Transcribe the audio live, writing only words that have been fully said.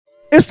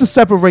It's the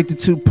Separate the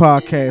Two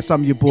podcast.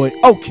 I'm your boy,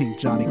 O King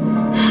Johnny.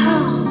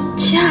 Oh,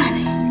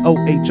 Johnny.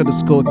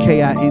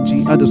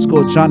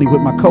 OH_KING_Johnny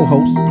with my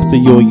co-host. So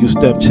you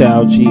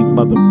stepchild G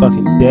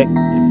motherfucking deck.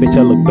 And bitch,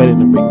 I look better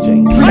than Rick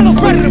James. I look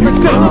better than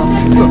Rick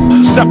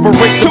James.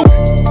 Separate two.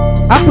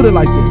 I put it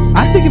like this.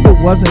 I think if it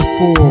wasn't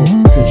for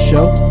the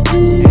show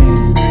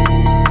and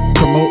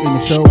promoting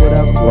the show or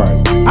whatever,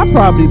 Right. I'd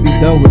probably be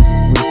done with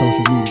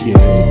social media.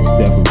 Yeah,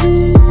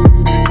 definitely.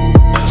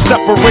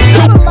 Separate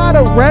Got a lot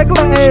of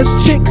regular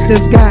ass chicks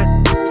that's got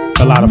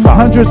A lot of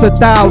followers. hundreds of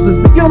thousands.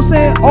 You know what I'm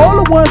saying?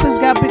 All the ones that's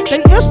got big,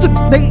 they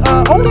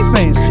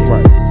OnlyFans shit.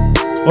 Right.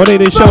 Or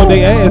they showed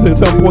their ass at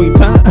some point in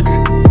time.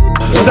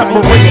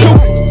 Separate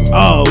two.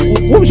 Oh,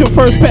 what was your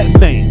first pet's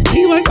name?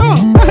 He like,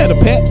 oh, I had a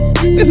pet.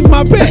 This is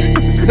my pet.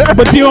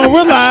 But you don't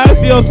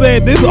realize, you know what I'm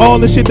saying, this is all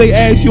the shit they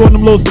ask you on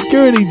them little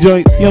security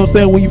joints, you know what I'm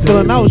saying, when you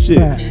filling out shit.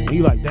 And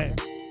you like, damn.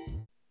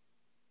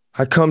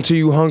 I come to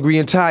you hungry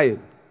and tired.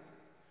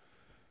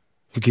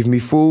 You give me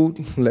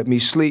food, let me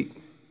sleep.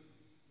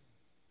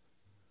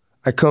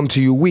 I come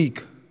to you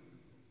weak.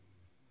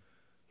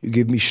 You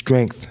give me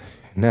strength,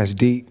 and that's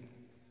deep.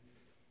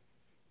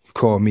 You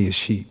call me a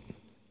sheep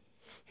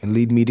and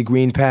lead me to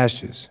green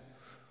pastures,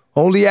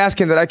 only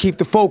asking that I keep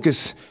the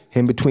focus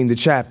in between the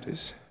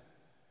chapters.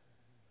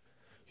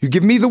 You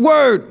give me the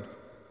word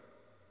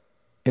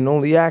and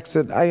only ask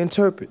that I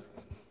interpret,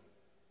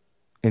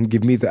 and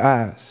give me the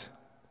eyes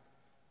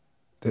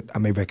that I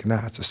may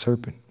recognize the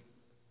serpent.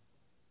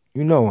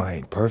 You know I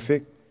ain't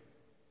perfect,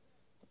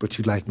 but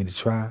you'd like me to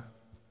try.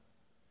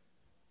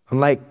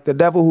 Unlike the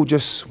devil who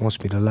just wants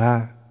me to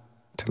lie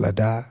till I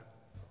die.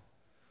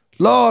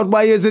 Lord,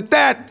 why is it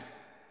that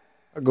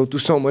I go through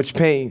so much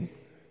pain?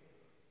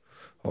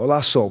 All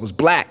I saw was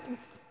black.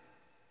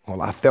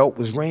 All I felt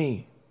was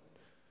rain.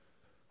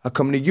 I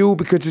come to you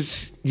because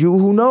it's you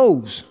who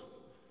knows.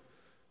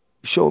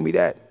 You showed me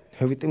that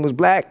everything was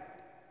black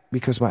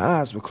because my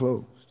eyes were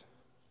closed.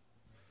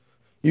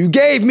 You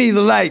gave me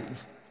the light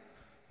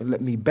and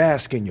let me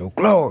bask in your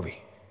glory.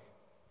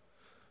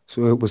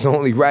 So it was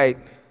only right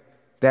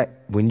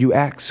that when you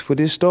asked for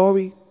this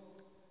story,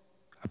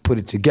 I put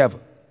it together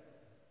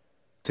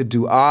to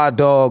do our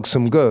dogs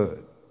some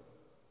good.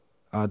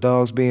 Our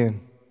dogs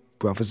being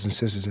brothers and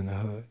sisters in the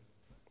hood.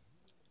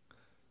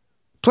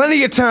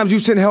 Plenty of times you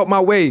sent help my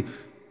way,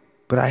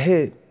 but I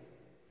hid.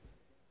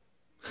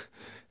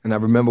 And I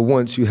remember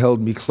once you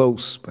held me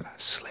close, but I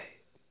slid.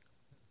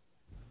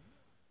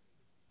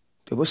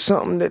 There was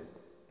something that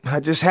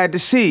I just had to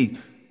see,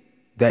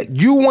 that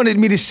you wanted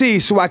me to see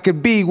so I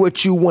could be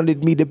what you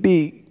wanted me to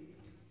be.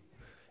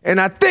 And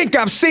I think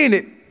I've seen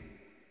it,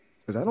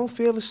 because I don't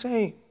feel the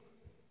same.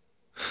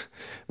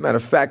 Matter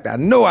of fact, I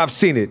know I've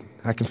seen it.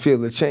 I can feel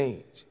the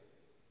change.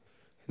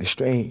 And it's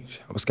strange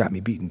how it's got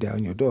me beating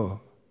down your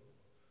door.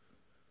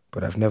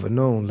 But I've never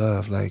known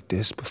love like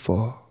this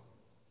before.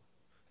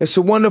 It's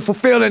a wonderful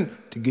feeling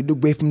to get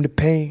away from the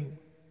pain.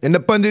 And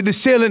up under the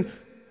ceiling,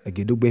 I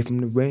get away from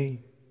the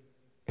rain.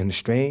 And the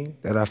strain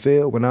that I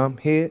feel when I'm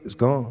here is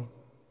gone.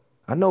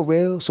 I know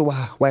real, so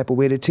I wipe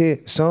away the tear.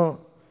 It's on.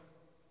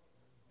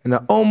 And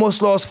I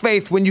almost lost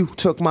faith when you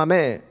took my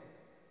man,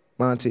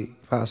 Monty,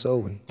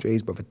 Paso, and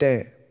Dre's brother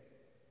Dan.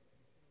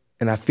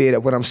 And I fear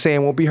that what I'm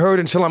saying won't be heard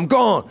until I'm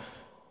gone.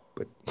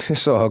 But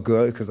it's all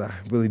good, because I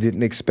really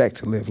didn't expect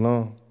to live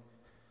long.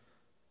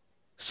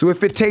 So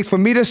if it takes for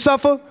me to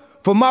suffer,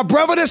 for my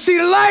brother to see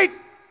the light,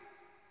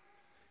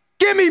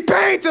 give me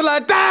pain till I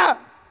die.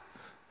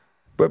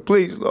 But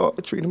please,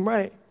 Lord, treat him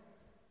right.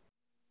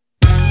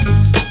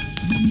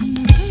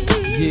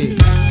 Yeah,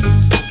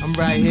 I'm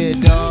right here,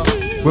 dawg.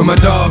 Where my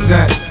dogs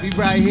at? We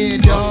right here,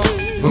 dawg.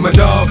 Where my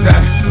dogs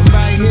at? I'm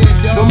right here,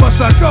 dawg. What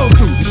must I go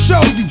through to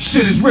show you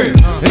shit is real?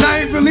 And I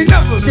ain't really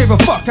never gave a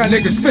fuck how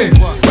niggas feel.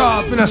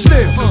 Rob and I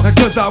steal, not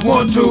cause I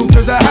want to,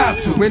 cause I have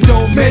to. And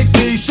don't make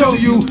me show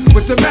you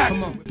with the Mac.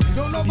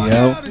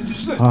 Yo.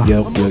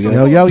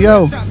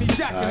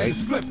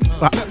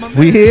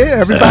 We here?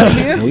 Everybody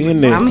here? We in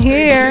there. I'm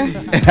here.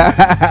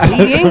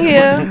 We in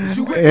here.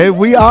 And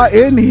we are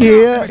in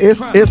here.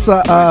 It's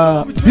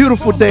a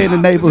beautiful day in the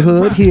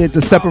neighborhood here at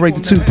the Separate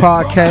the Two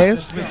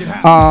podcast.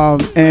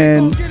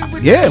 And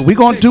yeah, we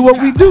gonna do what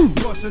we do.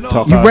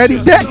 You ready,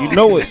 Deck? You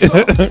know it.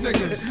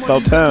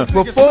 About time.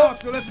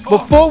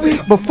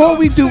 Before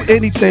we do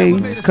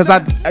anything, because I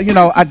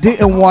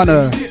didn't want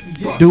to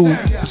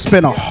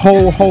spend a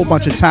whole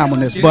bunch of time on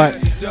this, but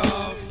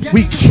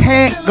we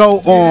can't go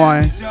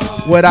on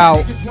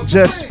without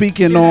just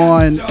speaking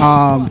on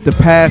the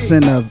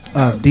passing of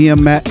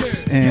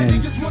DMX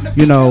and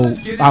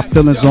our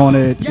feelings on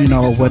it,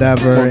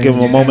 whatever. Wanna give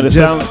him a moment of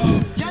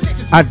silence.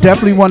 I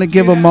definitely want to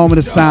give a moment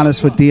of silence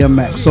for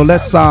DMX. So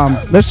let's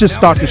just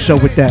start the show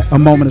with that. A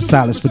moment of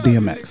silence for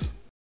DMX.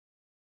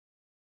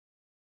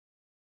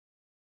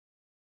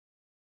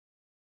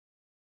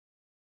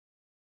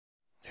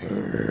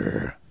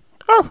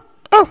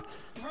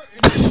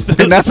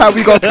 And that's how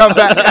we gonna come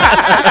back.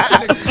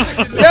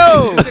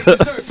 Yo,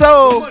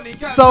 so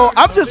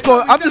I'm just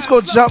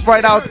gonna jump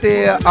right out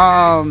there.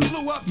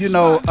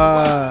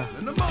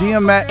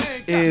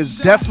 DMX is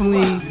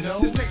definitely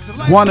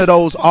one of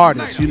those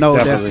artists, you know,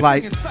 that's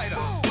Definitely.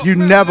 like you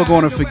never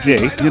gonna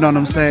forget. Yeah. You know what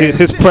I'm saying?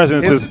 His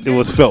presence It's- it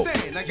was felt.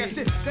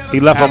 He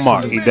left a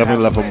mark. He Absolutely.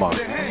 definitely left a mark.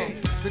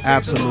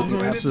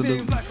 Absolutely,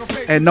 absolutely.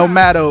 And no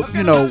matter,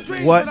 you know,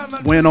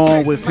 what went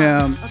on with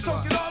him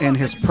in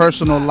his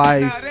personal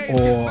life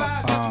or,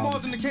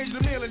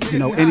 you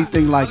know,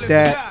 anything like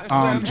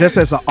that, just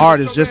as an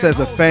artist, just as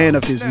a fan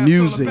of his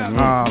music,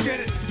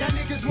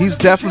 he's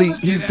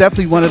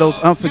definitely one of those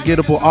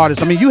unforgettable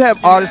artists. I mean, you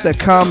have artists that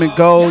come and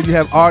go. You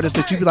have artists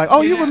that you be like,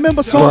 oh, you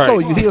remember so and so.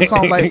 Right. You hear a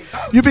song like,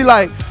 you be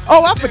like,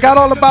 oh, I forgot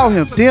all about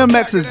him.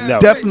 DMX is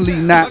Never. definitely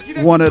not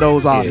one of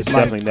those artists. it's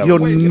Like, definitely never you'll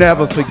one of those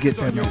never forget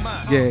that man.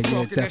 Yeah,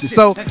 definitely.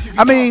 So,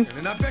 I mean,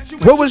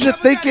 what was you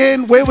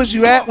thinking? Where was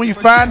you at when you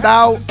find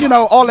out? You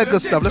know, all that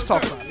good stuff. Let's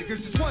talk about it.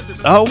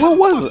 What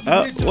was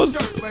it?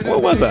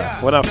 What was I?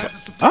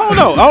 I don't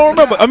know. I don't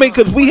remember. I mean,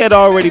 because we had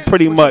already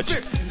pretty much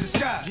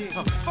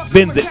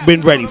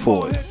been ready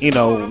for it. You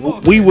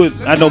know, we would.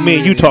 I know me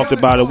and you talked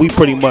about it. We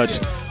pretty much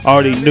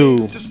already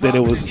knew that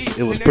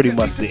it was pretty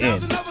much the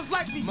end.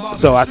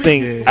 So I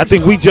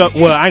think we jumped.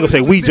 Well, I ain't gonna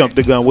say we jumped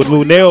the gun. When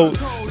Lunel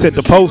sent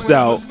the post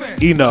out,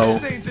 you know,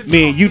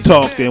 me and you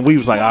talked, and we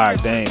was like, all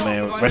right, dang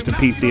man, rest in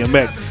peace,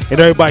 DMX, and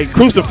everybody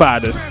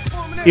crucified us.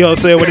 You know what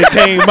I'm saying? When it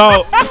came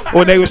out,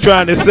 when they was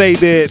trying to say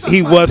that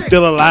he was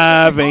still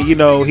alive and, you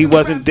know, he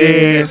wasn't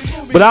dead.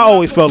 But I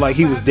always felt like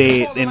he was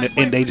dead,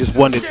 and they just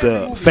wanted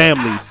the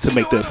family to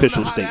make the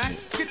official statement.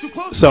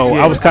 So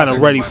I was kind of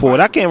ready for it.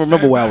 I can't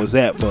remember where I was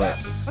at, but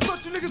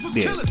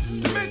yeah.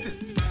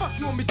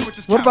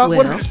 What about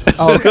Well. what?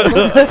 Oh,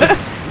 okay.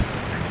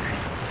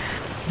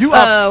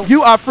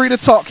 You are free to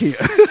talk here.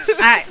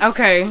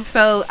 Okay,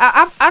 so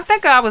I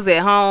think I was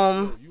at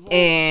home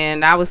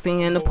and I was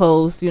seeing the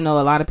post. You know,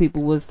 a lot of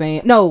people was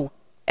saying no.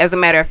 As a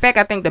matter of fact,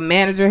 I think the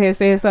manager had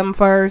said something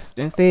first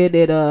and said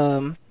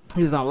that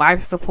he was on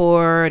life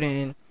support,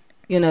 and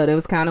you know they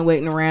was kind of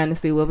waiting around to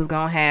see what was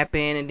gonna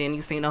happen. And then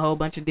you seen a whole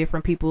bunch of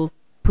different people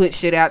put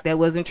shit out that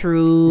wasn't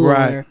true.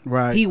 Right, or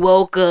right. He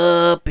woke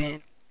up,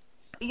 and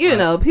you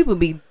know people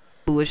be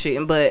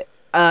bullshitting, but.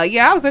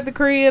 Yeah, I was at the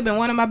crib and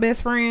one of my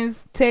best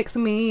friends texted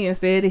me and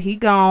said that he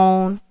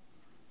gone.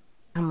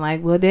 I'm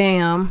like, well,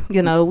 damn,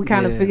 you know, we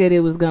kind of figured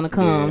it was gonna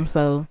come,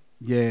 so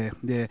Yeah.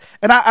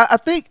 And I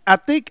think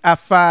I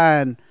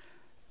find,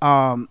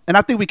 and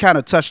I think we kind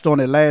of touched on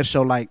it last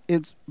show. Like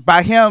it's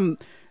by him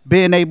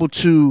being able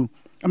to.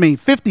 I mean,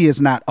 50 is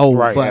not old,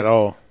 Right, but at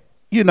all.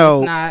 you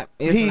know,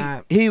 It's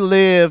not. he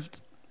lived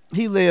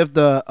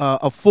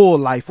a full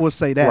life. We'll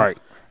say that.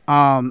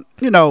 Right.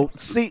 You know,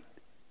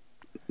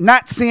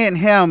 not seeing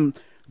him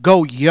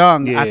go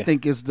young, Yeah. I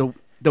think is the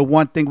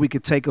one thing we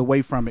could take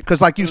away from it.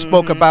 Because like you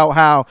spoke about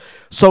how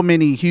so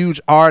many huge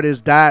artists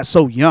died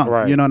so young.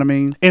 Right. You know what I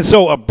mean? And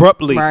so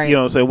abruptly, Right. you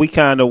know what I'm saying? We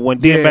kind of, when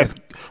DMX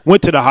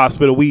went to the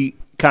hospital, we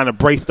kind of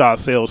braced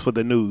ourselves for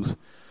the news.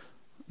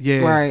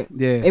 Yeah. right.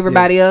 Yeah.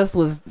 Everybody else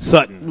was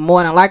Sutton.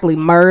 more than likely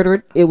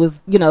murdered. It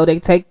was, you know, they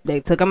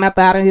took him up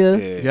out of here.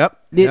 Yeah.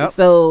 Yep.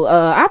 So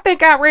I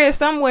think I read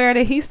somewhere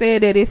that he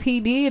said that if he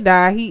did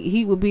die,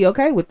 he would be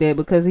okay with that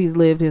because he's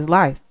lived his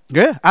life.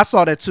 Yeah. I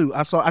saw that too.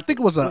 I think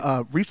it was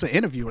a recent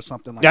interview or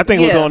something like Yeah, I that.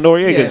 think it was Yeah. on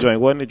Noriega Yeah. joint,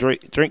 wasn't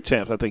it? Drink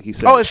Champs, I think he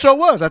said. Oh, it sure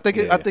was. I think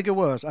Yeah. it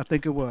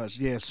was.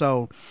 Yeah.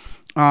 So,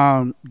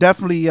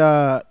 definitely.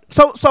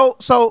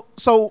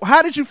 So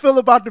how did you feel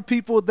about the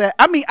people that?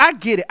 I mean, I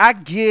get it. I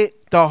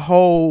get the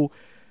whole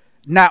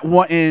not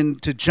wanting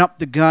to jump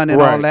the gun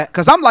and all Right. that,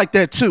 because I'm like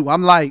that too.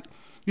 I'm like,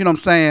 you know what I'm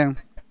saying?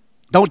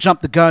 Don't jump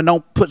the gun.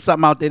 Don't put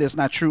something out there that's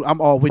not true.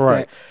 I'm all with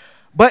Right. that.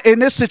 But in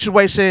this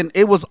situation,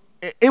 it was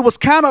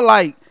kind of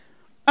like,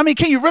 I mean,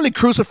 can you really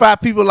crucify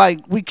people? Like,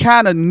 we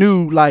kind of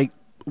knew like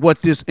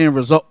what this end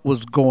result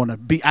was going to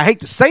be. I hate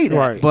to say that,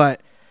 Right.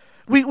 but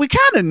we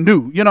kind of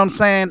knew. You know what I'm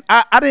saying?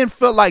 I didn't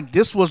feel like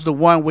this was the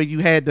one where you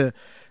had to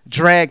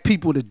drag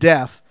people to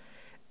death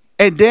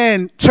and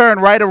then turn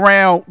right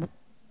around,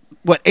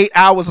 8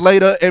 hours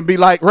later and be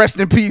like, rest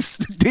in peace,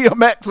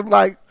 DMX. I'm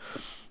like,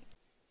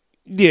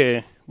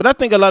 Yeah. But I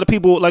think a lot of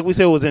people, like we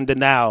said, was in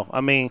denial.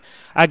 I mean,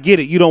 I get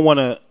it. You don't want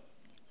to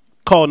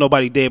call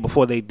nobody dead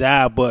before they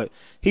die, but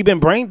he been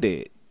brain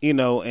dead, you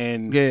know.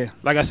 And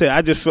like I said,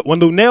 I just when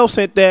Lunel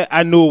said that,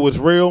 I knew it was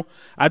real.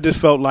 I just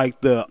felt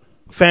like the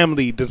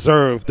family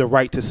deserved the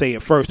right to say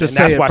it first, and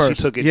that's why she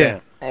took it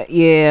down.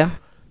 Yeah.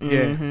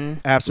 Yeah,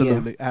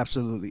 absolutely.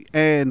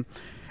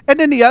 And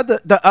then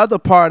the other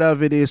part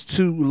of it is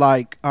too,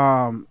 like,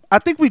 I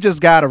think we just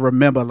gotta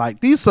remember, like,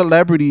 these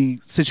celebrity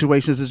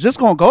situations is just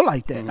gonna go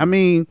like that. I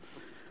mean,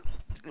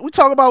 we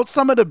talk about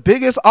some of the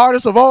biggest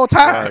artists of all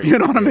time. Right. You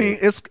know what I mean?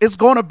 It's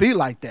gonna be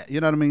like that. You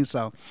know what I mean?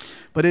 So,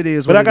 but it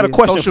is. But what I got it a is.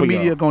 question Social for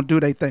media y'all. gonna do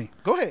their thing.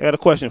 Go I ahead. got a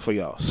question for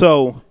y'all.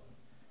 So,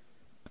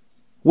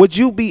 would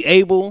you be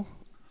able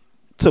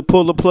to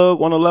pull the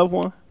plug on a loved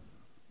one?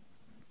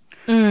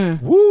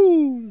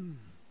 Woo.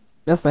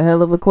 That's a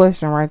hell of a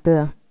question right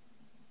there.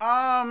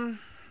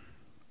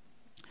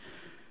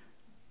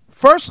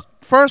 First,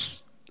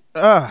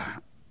 I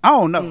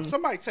don't know.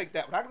 Somebody take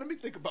that one. Let me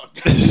think about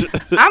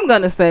that. I'm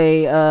gonna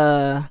say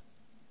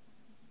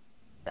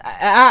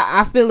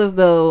I feel as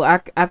though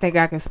I think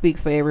I can speak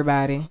for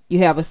everybody. You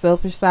have a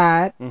selfish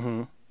side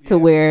to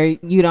where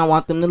you don't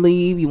want them to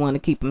leave. You want to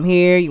keep them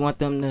here. You want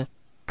them to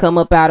come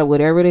up out of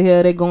whatever the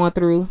hell they're going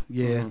through.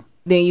 Yeah.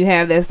 Then you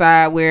have that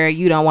side where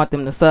you don't want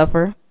them to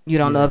suffer. You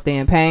don't know if they're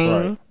in pain.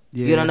 Right.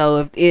 Yeah. You don't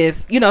know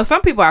if you know,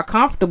 some people are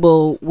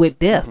comfortable with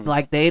death.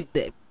 Like they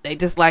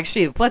just like,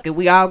 shit, fuck it.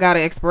 We all got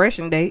an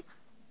expiration date.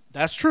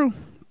 That's true.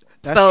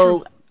 That's so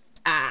true.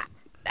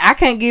 I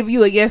can't give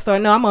you a yes or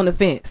no. I'm on the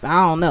fence.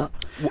 I don't know.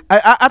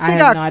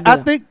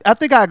 I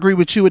think I agree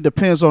with you. It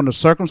depends on the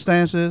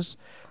circumstances.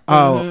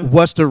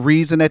 What's the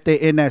reason that they're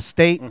in that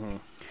state?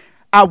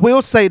 I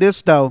will say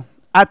this though.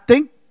 I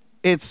think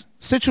it's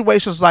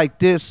situations like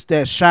this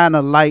that shine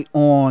a light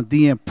on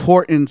the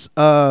importance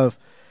of,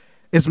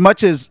 as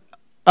much as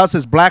us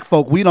as black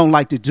folk, we don't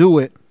like to do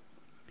it.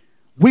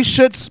 We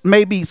should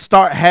maybe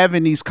start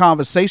having these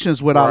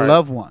conversations with our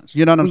loved ones.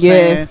 You know what I'm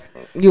saying? Yes,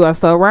 you are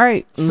so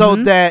right. So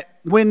that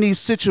when these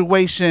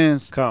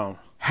situations Come.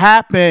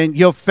 happen,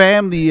 your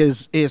family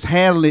is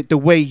handling it the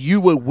way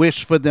you would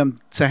wish for them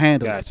to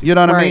handle Gotcha. it. You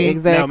know what I Right, mean?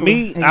 exactly. Now,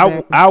 me,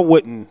 Exactly. I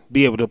wouldn't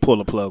be able to pull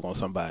a plug on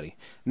somebody.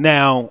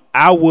 Now,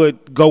 I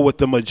would go with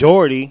the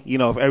majority. You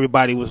know, if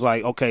everybody was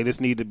like, okay,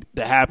 this needed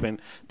to happen,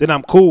 then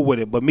I'm cool with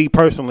it. But me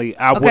personally,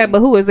 I Okay, wouldn't. but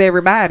who is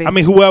everybody? I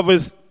mean,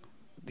 whoever's,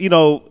 you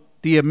know,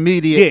 The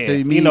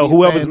immediate,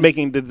 whoever's family.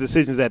 making the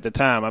decisions at the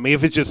time. I mean,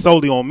 if it's just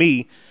solely on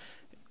me,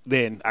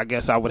 then I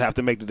guess I would have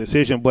to make the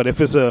decision. But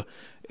if it's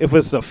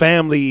a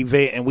family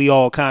event and we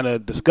all kind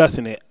of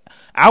discussing it,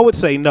 I would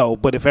say no.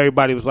 But if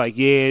everybody was like,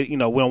 yeah, you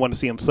know, we don't want to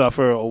see him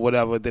suffer or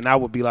whatever, then I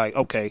would be like,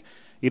 okay,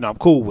 you know, I'm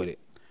cool with it.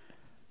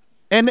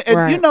 And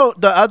Right. you know,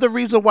 the other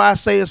reason why I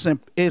say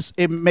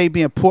it may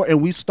be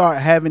important we start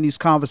having these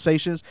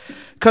conversations,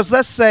 because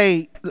let's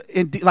say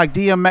like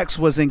DMX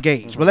was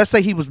engaged, but let's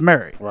say he was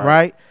married,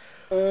 right?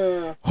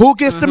 Who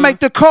gets to make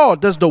the call?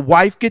 Does the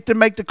wife get to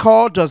make the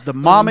call? Does the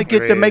mama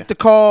get to make the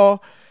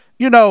call?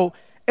 You know,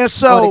 and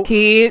so or the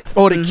kids.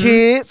 or the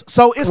kids.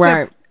 So it's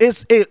Right.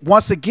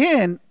 once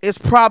again, it's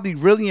probably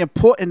really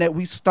important that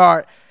we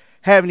start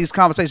having these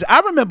conversations. I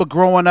remember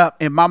growing up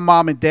and my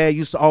mom and dad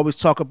used to always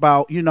talk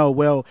about, you know,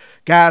 well,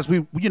 guys,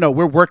 we're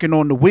working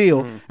on the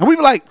wheel. And we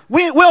were like,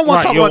 we don't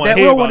want to talk Right, you about don't that.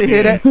 We don't wanna want to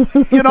hear hear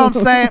that. You know what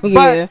I'm saying?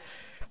 Yeah. But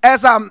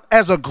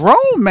as a grown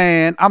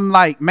man, I'm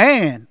like,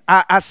 man,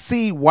 I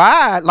see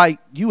why, like,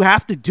 you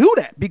have to do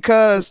that,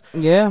 because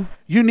Yeah.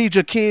 you need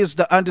your kids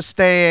to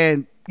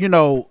understand, you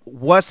know,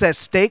 what's at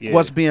stake, Yeah.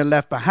 what's being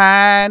left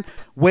behind,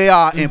 where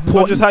are important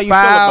Well, just how you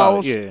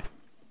files. feel about it.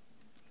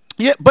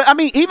 Yeah, but I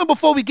mean, even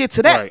before we get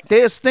to that, Right.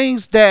 there's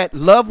things that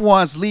loved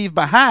ones leave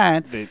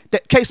behind.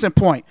 That, case in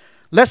point,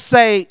 let's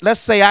say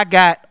I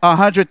got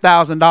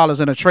 $100,000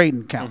 in a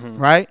trading account,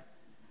 right?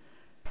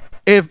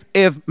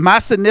 If my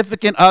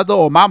significant other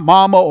or my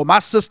mama or my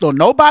sister or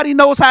nobody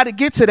knows how to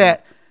get to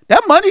that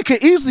money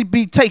could easily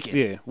be taken.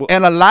 Yeah, well-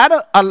 and a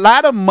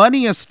lot of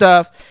money and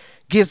stuff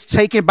gets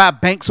taken by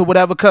banks or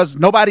whatever, because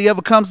nobody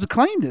ever comes to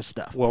claim this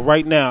stuff. Well,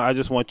 right now, I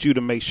just want you to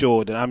make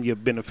sure that I'm your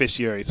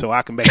beneficiary so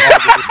I can make all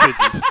the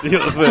decisions. You know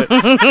what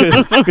I'm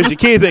saying? Because your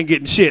kids ain't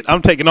getting shit.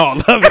 I'm taking all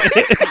of it.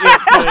 You know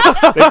what I'm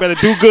saying? They better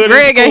do good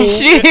Greg in ain't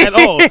school shit. at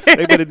all.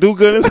 They better do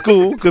good in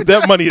school because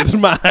that money is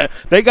mine.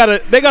 They got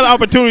an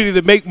opportunity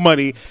to make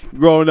money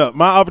growing up.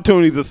 My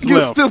opportunities are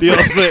slim. stupid. You know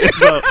what I'm saying?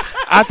 So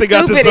I think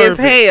I Stupid deserve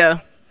as it.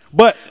 hell.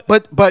 But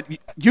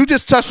you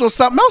just touched on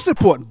something else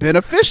important: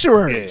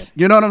 beneficiaries.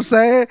 Yeah. You know what I'm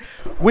saying?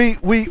 We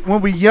when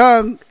we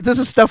young, this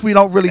is stuff we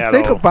don't really At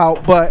think all.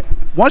 about. But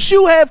once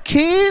you have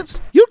kids,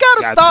 you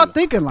gotta Got start to.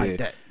 thinking like Yeah.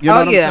 that. You know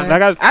what I'm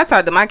saying? I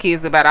talk to my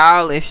kids about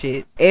all this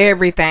shit,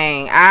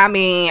 everything. I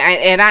mean,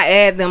 and I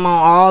add them on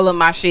all of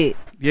my shit.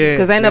 Yeah,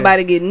 because ain't yeah.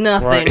 nobody getting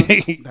nothing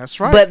Right. That's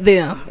right. but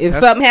them. If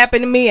something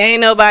happened to me,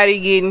 ain't nobody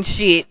getting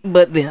shit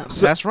but them.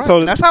 That's right.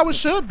 so That's how it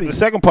should be. The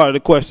second part of the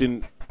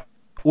question,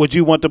 would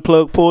you want the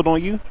plug pulled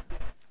on you?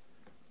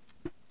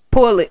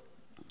 Pull it.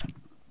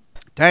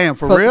 Damn,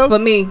 for real? For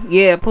me,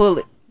 yeah, pull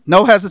it.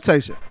 No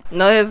hesitation.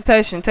 No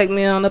hesitation. Take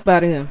me on up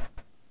out of here.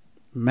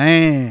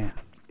 Man.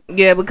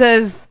 Yeah,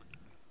 because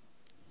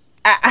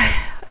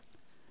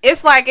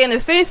it's like, in a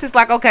sense, it's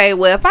like, okay,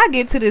 well, if I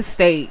get to this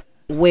state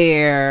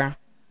where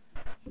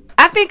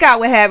I think I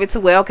would have it to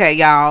where, okay,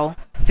 y'all,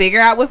 figure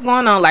out what's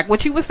going on. Like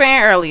what you were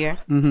saying earlier.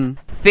 Mm-hmm.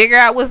 Figure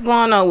out what's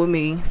going on with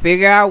me.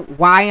 Figure out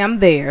why I'm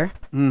there.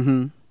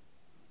 Mm-hmm.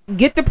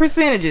 Get the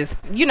percentages.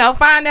 You know,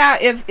 find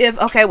out if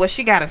okay, well,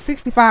 she got a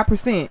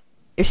 65%.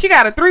 If she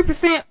got a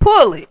 3%,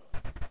 pull it.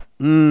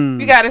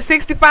 You got a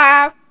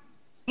 65.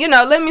 You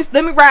know, let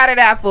me ride it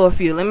out for a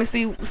few. Let me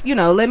see. You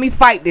know, let me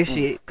fight this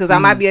shit because I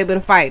might be able to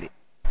fight it.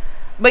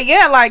 But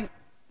yeah, like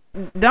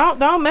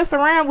don't mess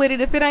around with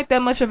it. If it ain't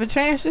that much of a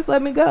chance, just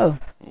let me go.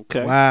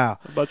 Okay. Wow.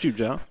 What about you,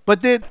 John?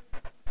 But then,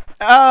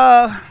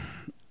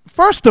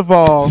 first of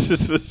all,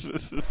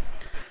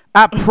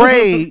 I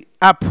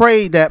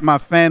pray that my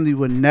family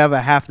would never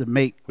have to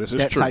make This is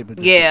that true. type of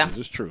decision. Yeah, This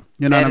is true.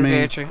 You know that what I is mean?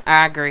 very true.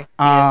 I agree.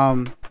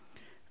 I'm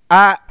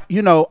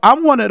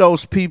one of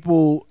those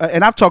people,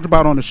 and I've talked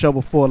about on the show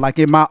before, like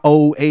in my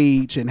old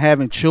age and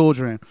having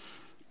children,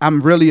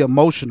 I'm really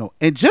emotional.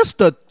 And just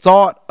the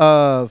thought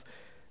of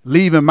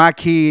leaving my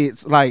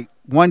kids, like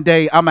one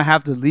day I'm gonna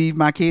have to leave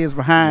my kids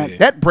behind,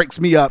 that breaks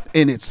me up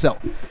in itself.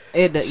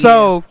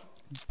 So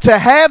to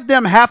have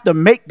them have to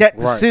make that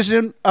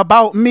decision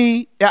about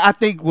me, I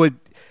think would,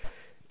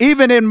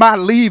 even in my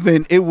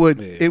leaving, it would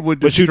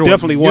But you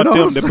definitely me, want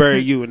know them to bury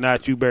you and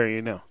not you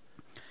burying them.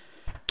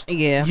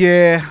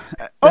 Yeah.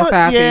 That's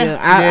how I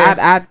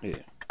feel.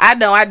 I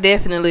know. I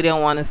definitely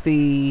don't want to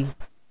see.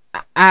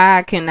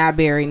 I cannot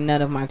bury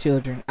none of my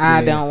children.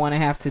 I don't want to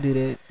have to do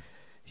that.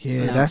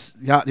 Yeah, no. That's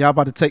y'all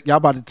about to take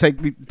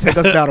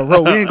us down the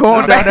road. We ain't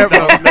going down that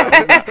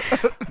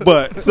road.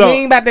 But so we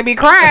ain't about to be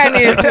crying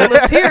this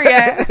little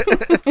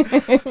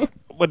teary-eyed.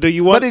 But do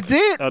you want? But it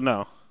did. Oh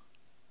no.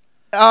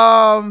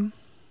 I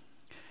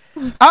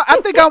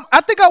think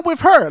I'm with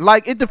her.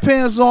 Like, it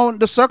depends on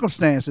the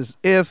circumstances.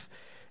 If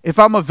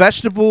I'm a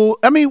vegetable,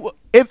 I mean,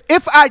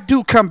 if I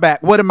do come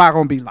back, what am I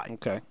gonna be like?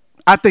 Okay.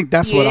 I think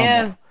that's what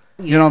I'm like.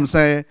 You know what I'm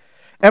saying?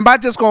 Am I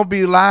just gonna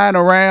be lying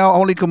around,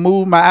 only can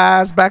move my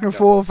eyes back and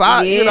forth?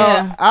 I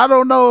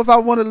don't know if I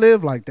want to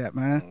live like that,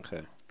 man.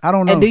 Okay. I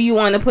don't know. And do you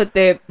want to put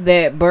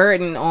that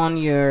burden on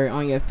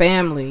your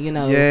family? You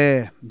know.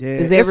 Yeah.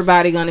 Is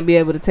everybody gonna be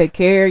able to take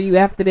care of you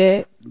after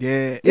that?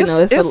 Yeah.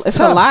 It's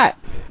a lot.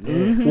 Yeah.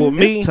 Mm-hmm. Well,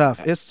 me,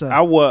 it's tough.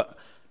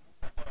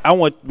 I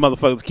want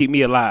motherfuckers to keep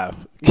me alive.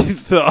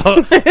 So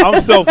I'm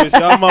selfish,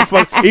 y'all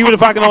motherfuckers. Even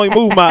if I can only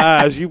move my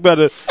eyes, you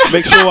better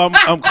make sure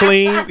I'm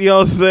clean. You know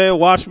what I'm saying?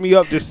 Wash me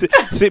up. Just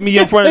sit me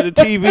in front of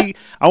the TV.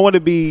 I want to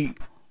be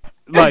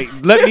like,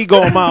 let me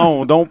go on my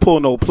own. Don't pull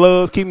no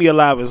plugs. Keep me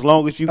alive as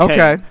long as you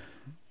can.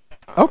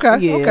 Okay.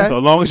 Yeah. So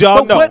long as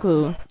y'all know.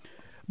 Cool.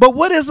 But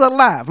what is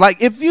alive?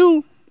 Like, if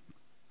you,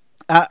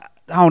 I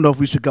don't know if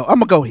we should go. I'm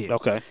gonna go here.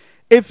 Okay.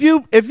 If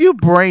you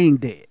brain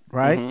dead,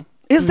 right? Mm-hmm.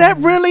 Is that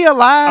really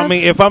alive? I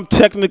mean, if I'm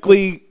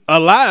technically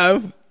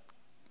alive,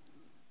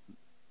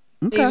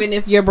 okay. Even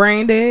if your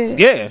brain dead,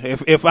 yeah.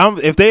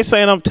 If they're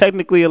saying I'm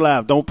technically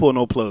alive, don't pull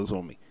no plugs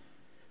on me.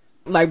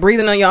 like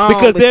breathing on your own.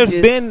 Because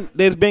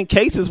there's been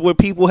cases where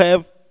people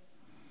have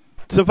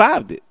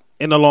survived it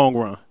in the long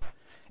run,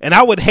 and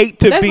I would hate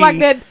to That's like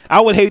that.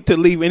 I would hate to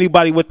leave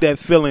anybody with that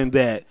feeling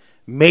that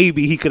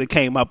maybe he could have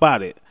came up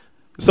out of it.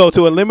 So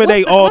to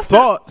eliminate all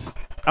thoughts,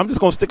 I'm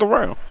just gonna stick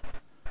around.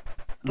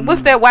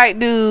 What's that white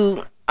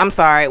dude? I'm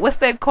sorry. What's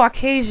that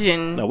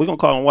Caucasian? No, we're gonna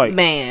call him white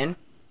man.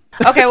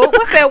 Okay, well,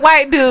 what's that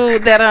white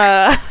dude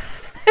that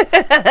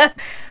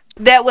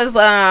that was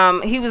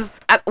he was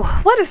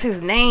what is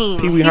his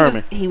name? Pee Wee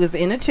Herman. He was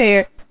in a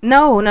chair.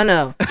 No.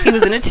 He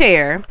was in a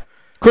chair.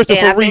 Christopher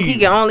and I Reeves. think he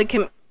can only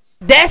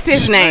that's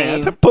his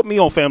name. Man, put me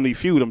on Family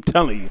Feud. I'm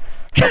telling you.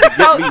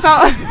 so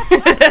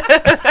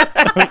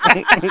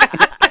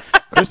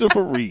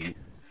Christopher Reeves.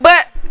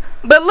 But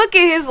look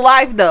at his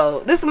life though.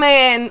 This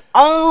man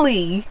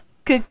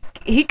could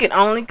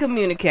only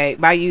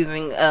communicate by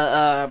using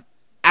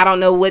I don't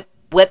know what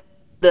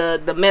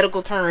the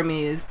medical term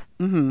is.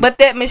 Mm-hmm. But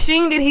that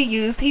machine that he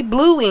used, he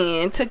blew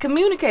in to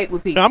communicate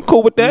with people. I'm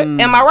cool with that.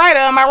 Am I right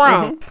or am I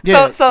wrong?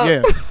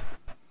 Mm-hmm.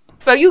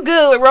 So you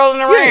good with rolling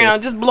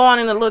around, just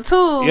blowing in a little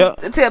tube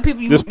to tell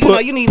people you need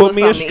a little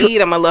something to eat.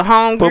 I'm a little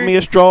hungry. Put me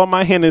a straw in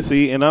my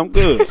Hennessy and I'm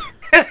good.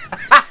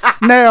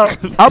 Now,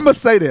 I'm going to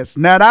say this.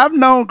 Now, I've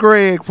known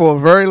Greg for a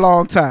very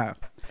long time.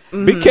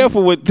 Mm-hmm. Be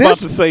careful what you're about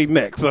to say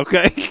next,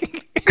 okay?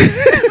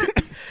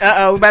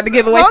 We're about to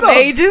give away some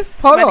ages.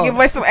 Hold on. To give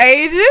away some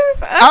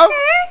ages. Okay.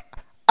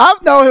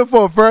 I've known him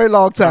for a very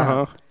long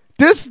time. Uh-huh.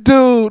 This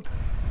dude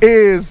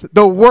is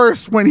the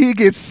worst when he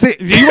gets sick.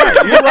 You're right.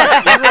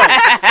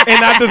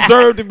 And I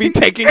deserve to be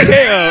taken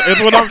care of.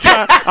 Is what I'm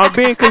trying. I'm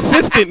being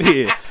consistent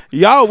here.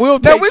 Y'all will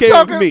take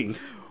care of me.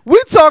 We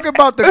talking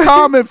about the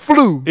common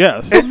flu.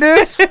 Yes. And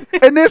this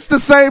the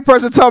same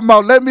person talking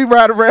about let me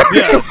ride around.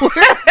 Yeah.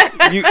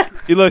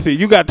 you listen,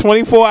 you got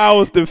 24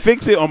 hours to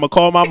fix it, or I'm gonna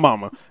call my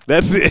mama.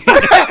 That's it.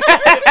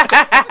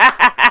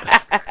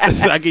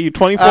 I give you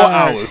 24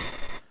 hours.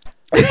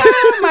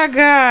 Oh my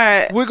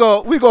God. We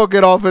gonna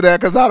get off of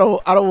that because I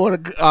don't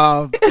want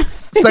to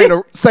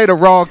say the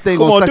wrong thing.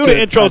 Come on, do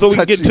the intro so we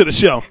can get into the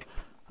show.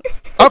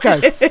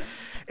 Okay.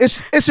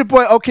 It's your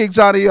boy OK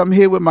Johnny. I'm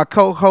here with my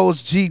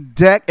co-host G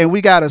Deck, and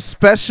we got a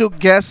special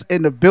guest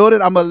in the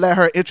building. I'm gonna let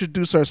her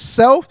introduce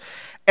herself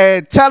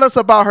and tell us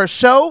about her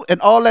show and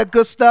all that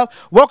good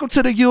stuff. Welcome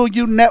to the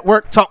U&U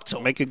Network. Talk to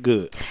me. Make it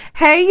good.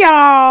 Hey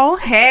y'all.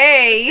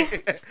 Hey.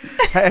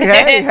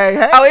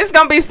 Hey. Oh, it's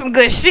gonna be some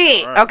good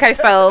shit. Okay,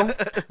 so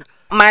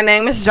my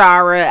name is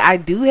Jara. I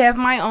do have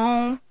my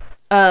own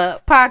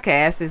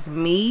podcast. It's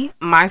me,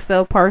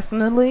 myself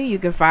personally. You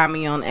can find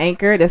me on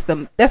Anchor. That's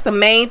the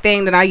main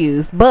thing that I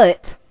use.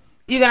 But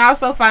you can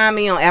also find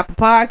me on Apple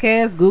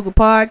Podcasts, Google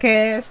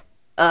Podcasts,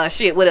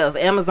 what else?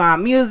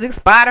 Amazon Music,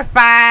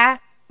 Spotify,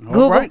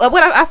 Google. Right.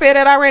 What I said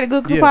that already?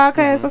 Google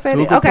Podcasts. I said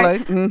Google it. Okay. Play.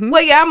 Mm-hmm.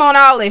 Well, yeah, I'm on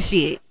all that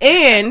shit.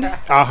 And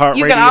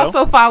you can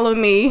also follow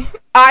me.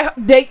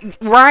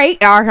 iHeartRadio.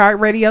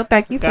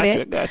 Thank you for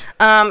that. Gotcha.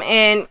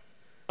 And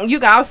you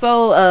can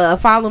also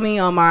follow me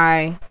on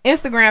my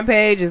Instagram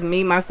page. Is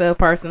me, myself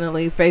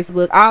personally.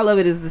 Facebook. All of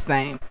it is the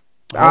same.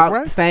 All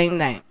right. Same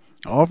name.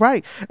 All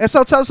right. And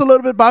so tell us a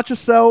little bit about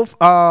yourself.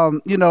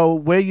 You know,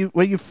 where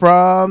you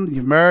from,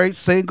 you married,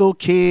 single,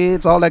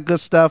 kids, all that good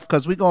stuff,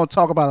 because we're going to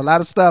talk about a lot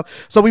of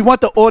stuff. So we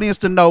want the audience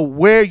to know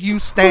where you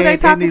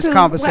stand in these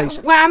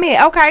conversations. Well, I mean,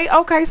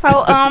 okay.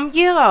 So,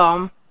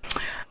 yeah.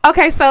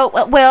 Okay, so,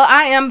 well,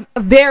 I am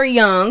very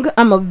young.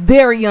 I'm a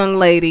very young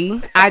lady.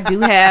 I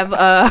do have,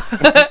 I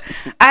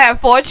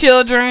have 4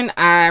 children.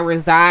 I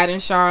reside in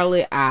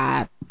Charlotte.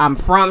 I'm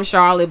from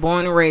Charlotte,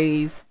 born and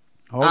raised.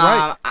 All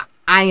right.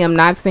 I am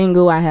not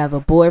single. I have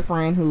a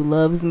boyfriend who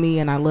loves me,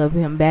 and I love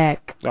him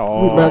back.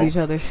 Aww. We love each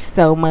other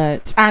so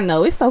much. I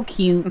know, it's so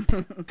cute.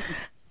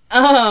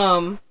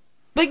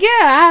 But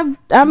yeah,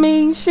 I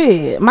mean,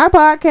 shit. My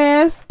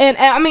podcast, and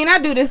I mean, I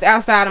do this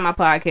outside of my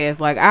podcast.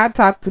 Like, I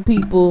talk to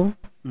people.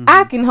 Mm-hmm.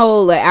 I can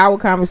hold an hour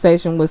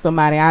conversation with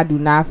somebody I do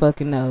not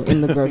fucking know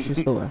in the grocery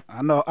store.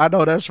 I know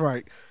that's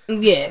right.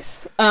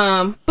 Yes.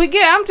 But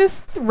yeah, I'm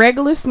just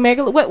regular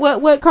smegular.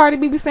 What Cardi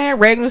B be saying?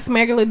 Regular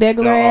smegular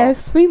degular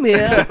ass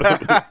female.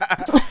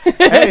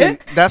 Hey,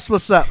 that's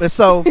what's up. And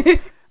so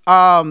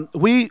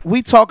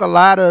we talk a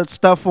lot of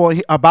stuff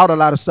about a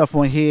lot of stuff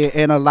on here,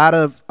 and a lot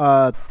of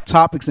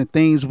topics and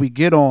things we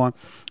get on.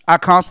 I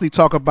constantly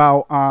talk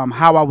about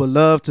how I would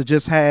love to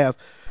just have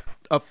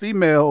a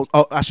female,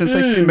 I shouldn't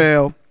say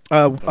female,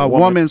 a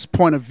woman's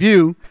point of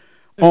view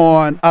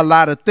on a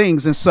lot of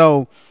things. And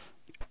so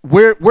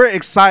we're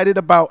excited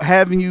about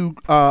having you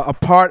a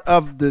part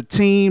of the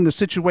team, the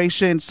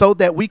situation, so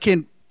that we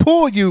can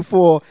pull you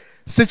for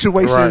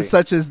situations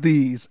such as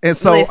these. And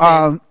so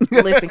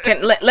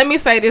listen, let me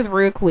say this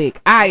real quick.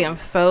 I am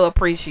so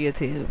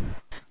appreciative.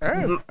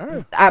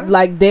 I'm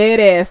like dead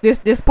ass.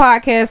 This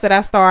podcast that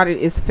I started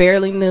is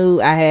fairly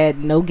new. I had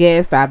no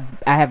guests. I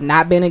have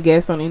not been a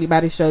guest on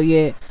anybody's show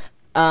yet.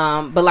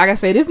 But like I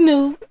said, it's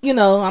new. You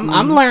know,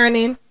 I'm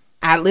learning.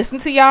 I listen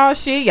to y'all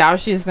shit. Y'all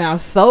shit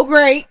sounds so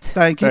great.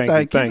 Thank you.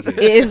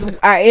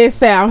 It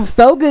sounds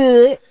so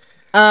good.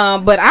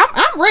 But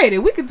I'm ready.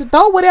 We can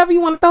throw whatever you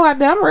want to throw out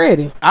there. I'm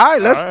ready. All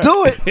right, let's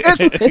do it.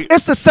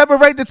 It's the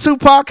Separate the Two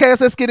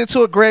podcast. Let's get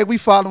into it, Greg. We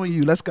following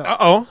you. Let's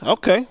go.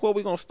 Okay. Well,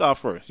 we gonna start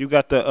first. You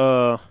got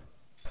the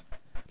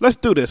let's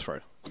do this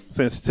first.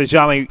 Since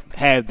y'all ain't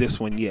had this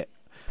one yet.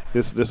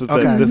 This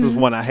is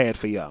one I had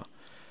for y'all.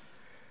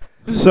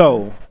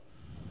 So,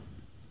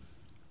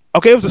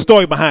 okay, it was a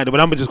story behind it,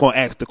 but I'm just gonna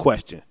ask the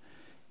question.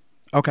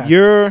 Okay.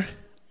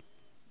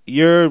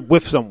 You're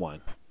with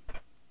someone.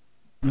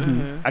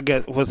 Mm-hmm. I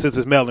guess since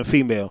it's male and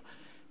female,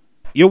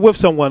 you're with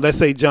someone. Let's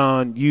say,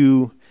 John,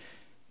 you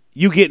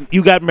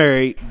got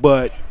married,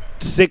 but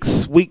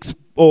 6 weeks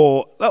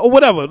or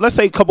whatever. Let's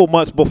say a couple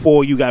months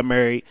before you got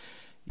married,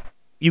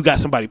 you got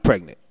somebody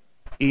pregnant.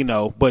 You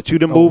know, but you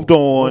done moved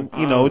on.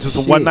 You know, it's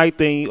just a one night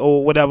thing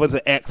or whatever. It's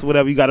an ex,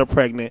 whatever. You got her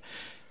pregnant.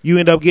 You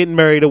end up getting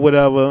married or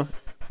whatever,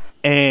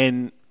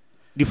 and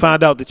you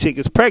find out the chick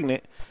is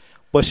pregnant,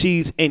 but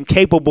she's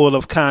incapable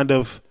of kind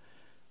of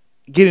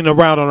getting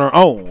around on her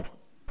own.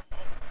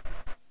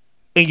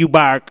 And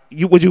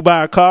would you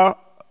buy a car,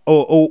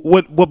 or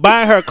would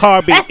buying her a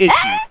car be an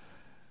issue?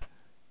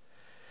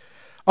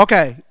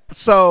 Okay,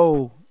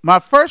 so my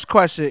first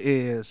question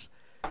is,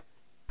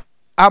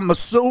 I'm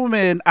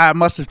assuming I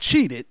must have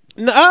cheated.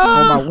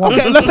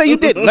 Okay, let's say you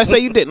didn't.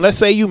 Let's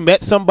say you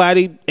met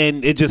somebody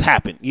and it just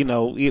happened. You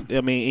know,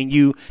 I mean, and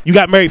you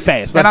got married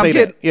fast. Let's say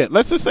that. Yeah,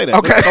 let's just say that.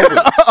 Okay,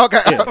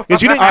 okay.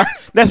 Because you didn't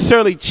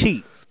necessarily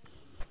cheat.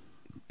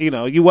 You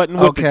know, you wasn't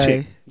with the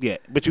chick. Yeah,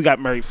 but you got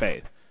married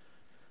fast.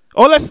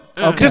 Or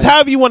just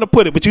however you want to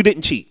put it, but you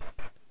didn't cheat.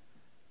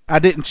 I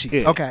didn't cheat.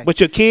 Yeah. Okay. But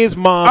your kid's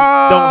mom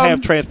don't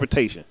have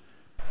transportation.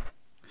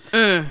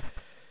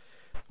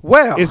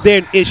 Well, is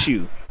there an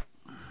issue?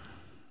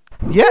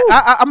 Yeah,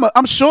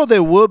 I'm sure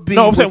there would be.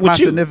 No, I'm saying with my with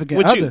you.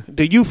 significant other. You.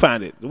 Do you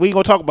find it? We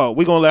gonna talk about.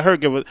 We gonna let her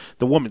give it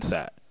the woman's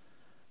side.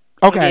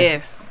 Okay.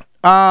 Yes.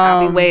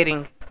 I'll be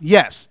waiting.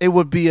 Yes, it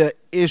would be an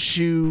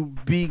issue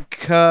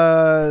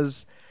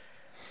because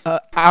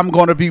I'm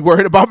going to be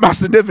worried about my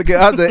significant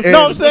other. And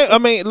no, I'm saying. I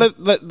mean,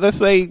 let's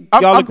say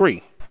y'all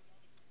agree.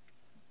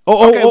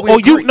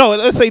 Agree. No,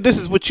 let's say this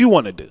is what you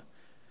want to do.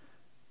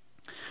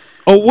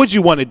 Or would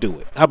you want to do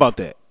it? How about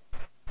that?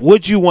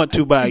 Would you want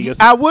to buy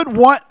yourself? I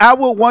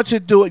would want to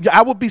do it.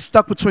 I would be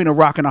stuck between a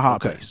rock and a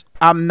hard place.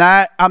 I'm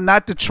not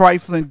the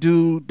trifling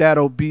dude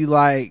that'll be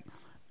like,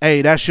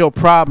 hey, that's your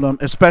problem,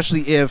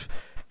 especially if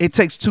it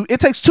takes two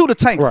to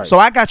tango. Right. So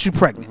I got you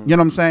pregnant. Mm-hmm. You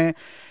know what I'm saying?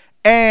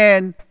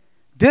 And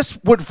this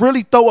would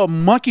really throw a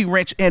monkey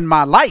wrench in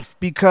my life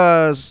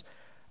because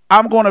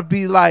I'm gonna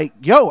be like,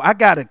 yo, I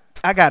got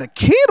a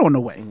kid on the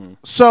way. Mm-hmm.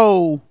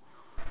 So,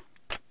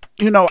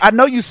 you know, I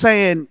know you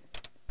saying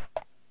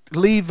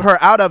leave her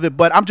out of it,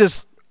 but I'm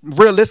just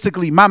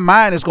realistically, my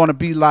mind is going to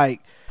be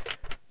like,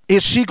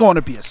 is she going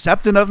to be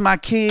accepting of my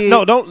kid?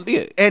 No, don't.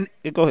 Yeah,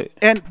 go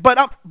ahead. But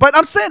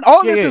I'm saying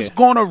all this is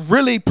going to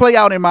really play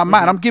out in my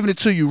mind. I'm giving it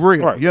to you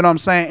real. Right. You know what I'm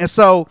saying? And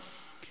so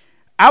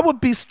I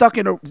would be stuck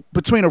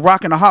between a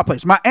rock and a hard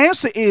place. My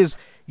answer is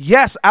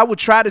yes. I would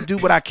try to do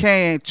what I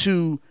can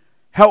to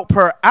help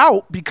her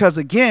out because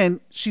again,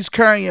 she's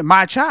carrying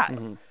my child.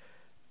 Mm-hmm.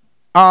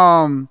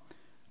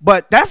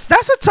 But that's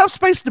a tough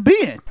space to be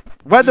in.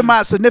 Whether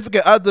my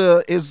significant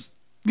other is,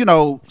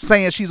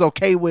 saying she's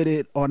okay with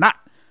it or not.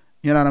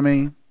 You know what I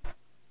mean?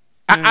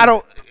 I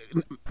don't.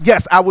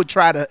 Yes, I would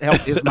try to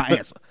help. Is my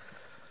answer.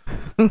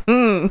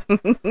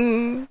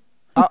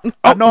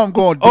 I know I'm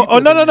going deep.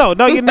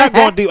 No, you're not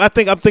going deep. I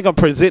think I'm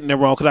presenting it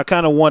wrong because I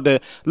kind of wonder.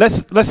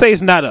 Let's say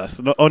it's not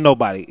us or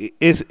nobody.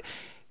 It's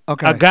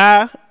a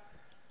guy.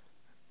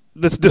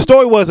 The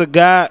story was a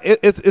guy.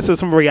 It's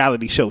some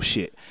reality show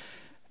shit.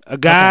 A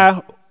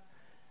guy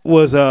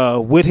was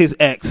with his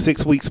ex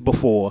 6 weeks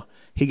before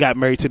he got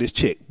married to this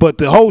chick, but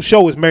the whole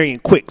show was marrying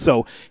quick,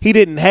 so he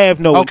didn't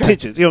have no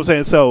intentions. You know what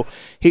I'm saying? So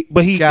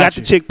he got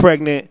the chick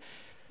pregnant.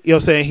 You know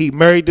what I'm saying? He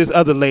married this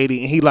other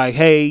lady, and he like,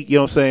 hey, you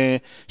know what I'm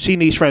saying? She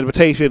needs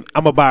transportation.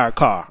 I'm gonna buy her a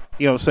car.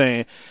 You know what I'm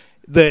saying?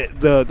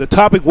 The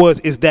topic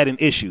was, is that an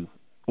issue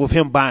with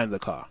him buying the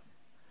car?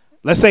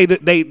 Let's say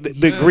that they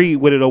agree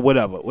with it or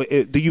whatever.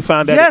 Do you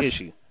find that an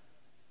issue?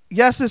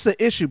 Yes, it's an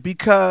issue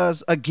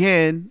because,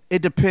 again,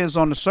 it depends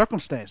on the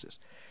circumstances.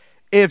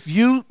 If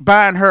you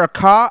buying her a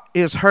car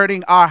is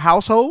hurting our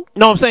household.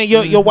 No, I'm saying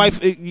your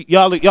wife,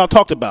 y'all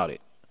talked about it.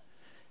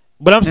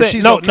 But I'm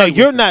saying, no,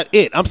 you're not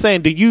it. I'm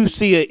saying, do you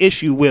see an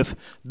issue with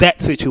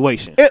that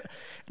situation?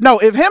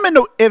 If him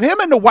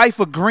and the wife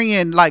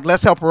agreeing, like,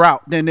 let's help her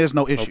out, then there's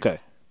no issue. Okay.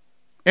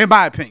 In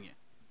my opinion.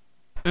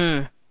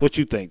 What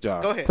you think,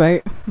 Jar? Go ahead.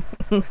 Say,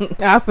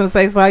 I was gonna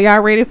say, so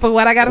y'all ready for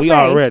what I gotta say? We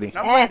all ready.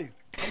 I'm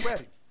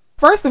ready.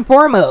 First and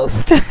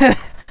foremost,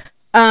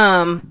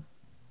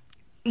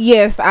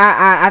 yes,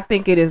 I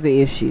think it is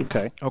the issue.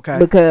 Okay.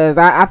 Because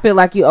I feel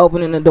like you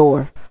opening the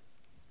door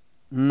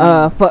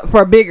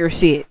for bigger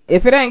shit.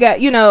 If it ain't got,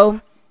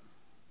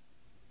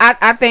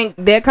 I think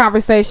that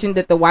conversation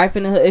that the wife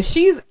and if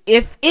she's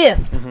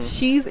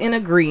she's in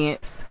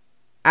agreement,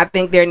 I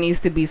think there needs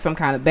to be some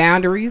kind of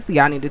boundaries.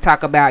 Y'all need to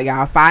talk about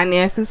y'all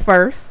finances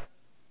first.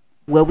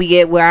 Where we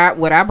get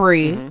what I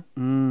bread.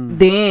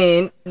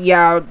 Then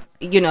y'all,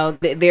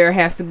 there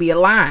has to be a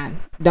line.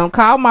 Don't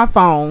call my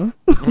phone.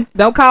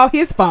 Don't call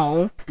his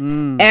phone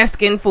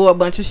asking for a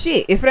bunch of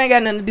shit. If it ain't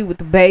got nothing to do with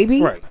the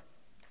baby, right?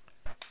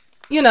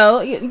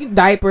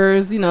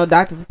 Diapers,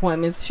 doctor's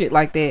appointments, shit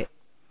like that.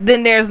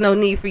 Then there's no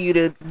need for you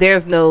to.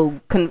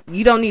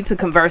 You don't need to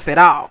converse at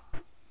all.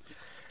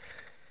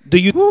 Do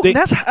you think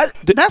that's hard?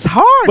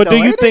 But though, do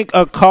you ain't think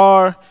a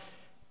car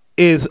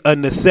is a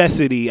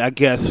necessity? I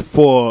guess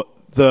for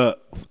the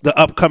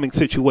upcoming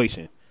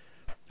situation,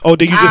 or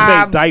do you just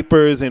say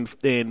diapers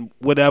and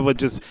whatever,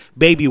 just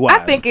baby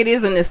wise? I think it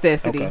is a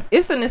necessity. Okay.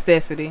 It's a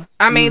necessity.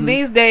 I mean,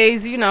 these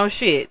days,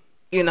 shit.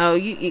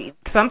 You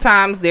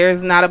sometimes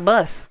there's not a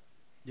bus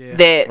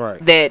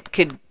that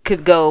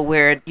could go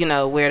where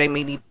where they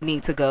may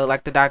need to go,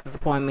 like the doctor's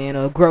appointment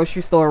or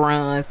grocery store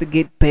runs to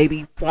get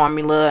baby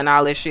formula and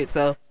all that shit.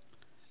 So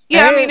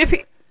I mean, if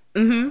he.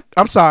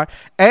 I'm sorry.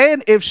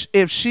 And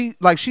if she,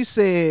 like she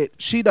said,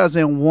 she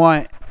doesn't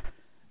want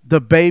the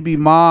baby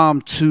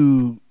mom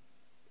to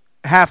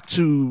have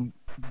to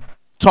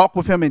talk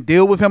with him and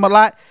deal with him a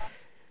lot,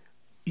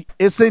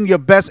 it's in your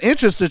best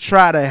interest to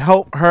try to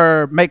help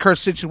her make her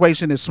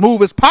situation as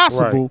smooth as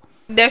possible.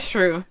 Right. That's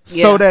true.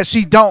 So that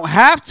she don't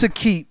have to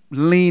keep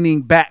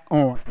leaning back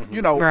on,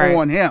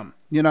 on him.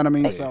 You know what I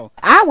mean? So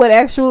I would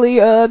actually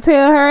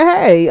tell her,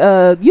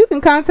 hey, you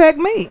can contact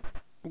me.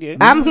 Yeah.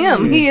 I'm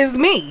him. He is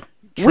me.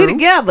 True. We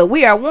together.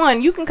 We are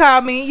one. You can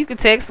call me. You can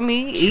text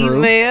me. True.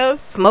 Email,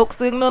 smoke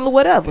signal, or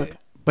whatever. Yeah.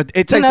 but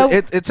it takes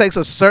it takes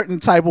a certain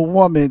type of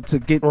woman to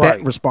get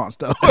that response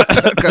though.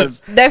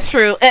 Because that's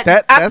true.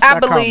 That's I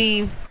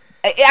believe.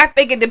 I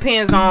think it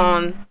depends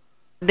on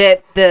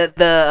that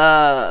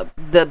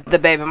the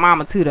baby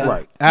mama too though.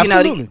 Right.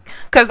 Absolutely.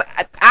 Because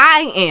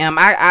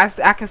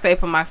I can say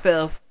for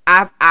myself,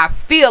 I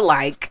feel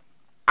like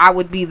I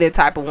would be that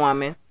type of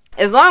woman.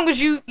 As long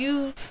as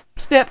you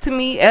step to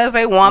me as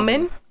a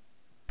woman,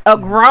 a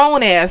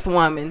grown ass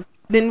woman,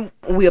 then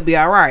we'll be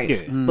all right.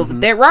 Yeah. But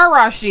with that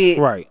rah shit,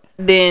 Right.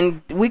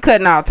 then we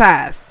cutting all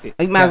ties.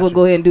 You might as well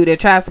go ahead and do that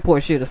child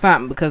support shit or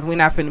something, because we're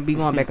not finna be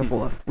going back and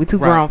forth. We too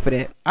grown for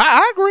that.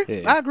 I agree.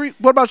 Yeah. I agree.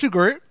 What about you,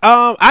 Greg?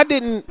 I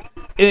didn't.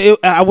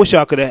 I wish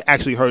y'all could have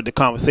actually heard the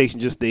conversation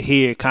just to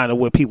hear kind of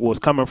where people was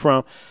coming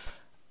from.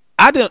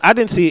 I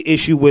didn't see an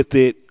issue with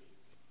it,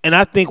 and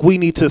I think we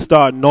need to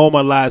start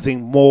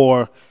normalizing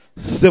more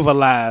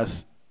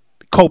civilized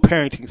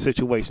co-parenting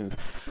situations.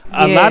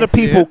 A lot of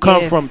people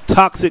come from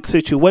toxic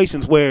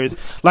situations where it's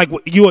like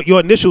your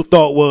initial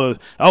thought was,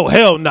 oh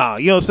hell nah,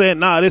 you know what I'm saying,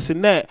 nah, this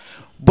and that.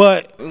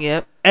 But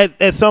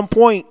at some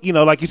point,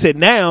 like you said,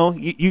 now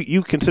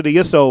you consider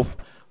yourself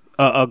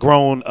a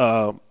grown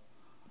I ain't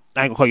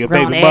gonna call you a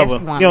baby mother, you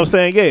know what I'm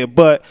saying? Yeah,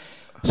 but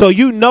so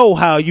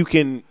how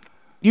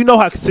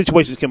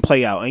situations can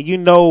play out, and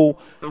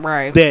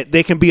that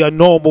they can be a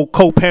normal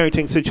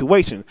co-parenting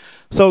situation.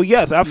 So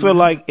yes, I feel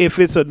like if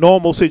it's a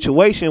normal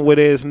situation where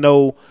there's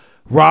no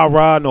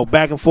rah-rah, no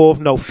back and forth,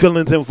 no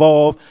feelings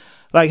involved,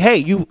 like, hey,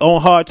 you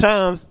on hard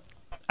times,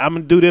 I'm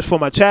gonna do this for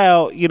my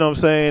child, you know what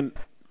I'm saying?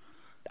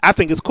 I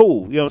think it's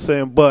cool, you know what I'm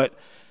saying? But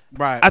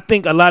I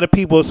think a lot of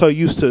people are so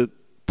used to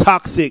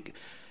toxic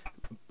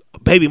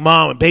baby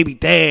mom and baby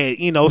dad.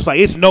 You know, it's like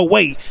it's no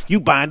way you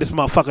buying this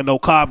motherfucker no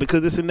car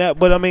because this and that.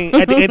 But I mean,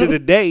 at the end of the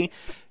day,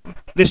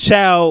 this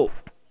child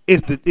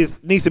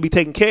needs to be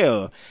taken care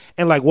of.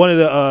 And like one of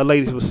the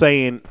ladies was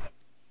saying,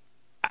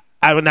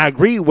 I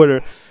agree with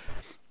her.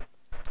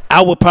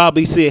 I would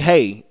probably say,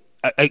 hey,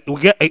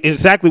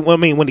 exactly what I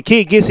mean. When the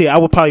kid gets here, I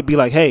would probably be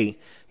like, hey,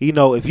 you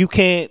know, if you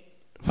can't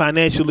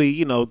financially,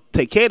 you know,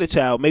 take care of the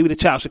child, maybe the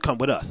child should come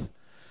with us.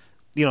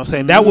 You know what I'm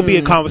saying? That would be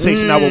a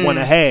conversation I would want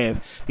to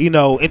have, you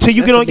know, until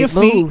you get on your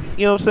feet. Move.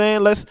 You know what I'm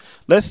saying?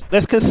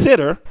 Let's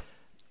consider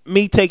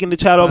me taking the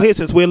child over here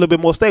since we're a little bit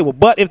more stable.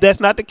 But if that's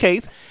not the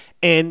case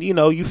and, you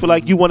know, you feel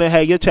like you want to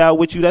have your child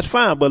with you, that's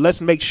fine. But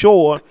let's make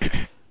sure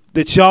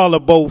that y'all are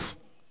both,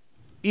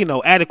 you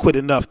know, adequate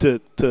enough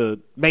to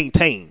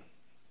maintain.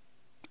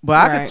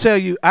 But I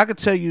could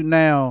tell you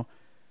now,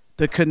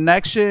 the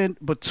connection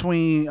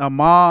between a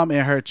mom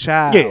and her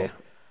child. Yeah.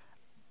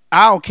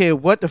 I don't care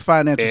what the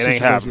financial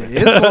situation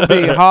is. It's going to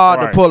be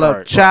hard to pull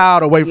a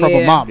child away from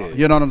a mama.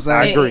 You know what I'm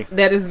saying? I agree.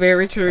 That is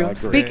very true.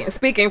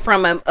 Speaking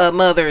from a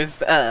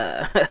mother's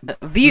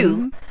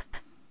view,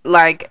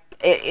 like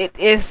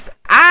it's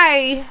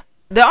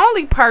the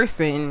only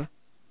person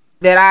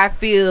that I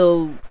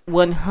feel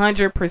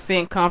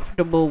 100%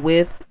 comfortable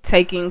with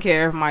taking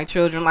care of my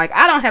children. Like,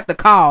 I don't have to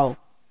call.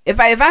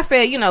 If I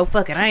say, you know,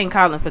 fuck it, I ain't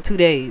calling for 2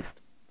 days,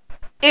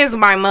 is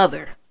my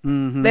mother.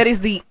 Mm-hmm. That is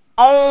the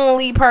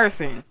only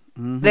person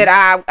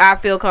that I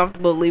feel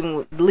comfortable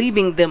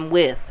leaving them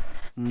with.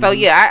 Mm-hmm. So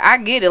yeah, I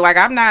get it. Like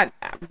I'm not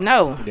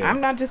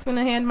just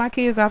gonna hand my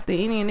kids off to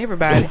any and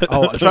everybody.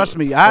 Oh, trust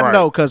me, I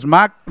know, cause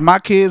my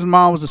kid's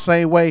mom was the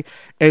same way,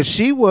 and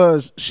she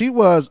was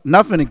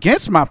nothing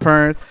against my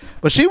parents,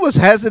 but she was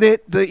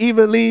hesitant to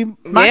even leave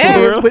my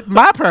kids with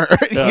my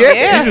parents. You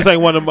just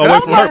ain't want them away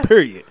from her.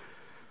 Period.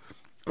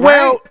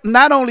 Well,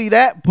 not only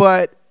that,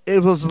 but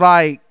it was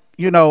like,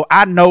 you know,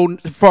 I know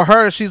for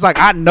her, she's like,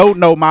 I know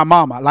my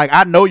mama. Like,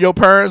 I know your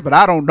parents, but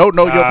I don't know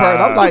your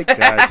parents. I'm like, you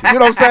know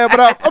what I'm saying? But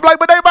I'm like,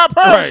 but they my parents.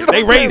 Right. You know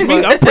they raised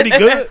me. I'm pretty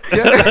good.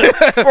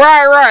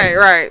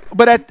 Right.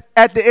 But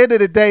at the end of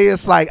the day,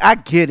 it's like, I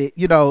get it.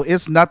 You know,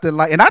 it's nothing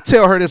like, and I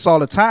tell her this all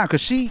the time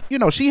because she, you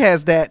know, she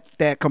has that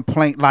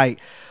complaint like,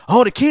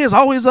 oh, the kids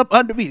always up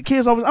under me. The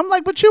kids always. I'm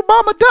like, but you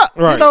mama duck.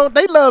 Right. You know,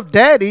 they love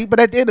daddy, but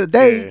at the end of the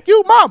day,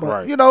 you mama.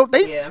 Right. You know,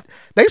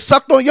 they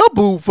sucked on your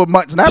boob for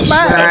months, not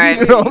mine. Right.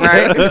 You know what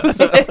I'm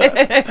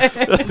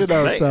saying? You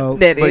know, so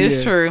that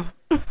is true.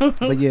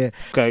 But yeah.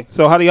 Okay,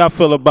 so how do y'all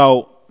feel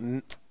about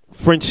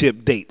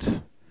friendship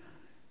dates?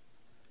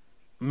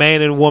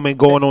 Man and woman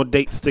going on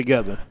dates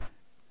together.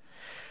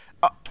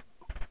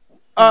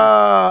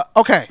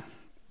 Okay.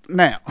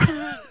 Now.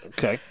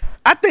 Okay.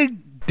 I think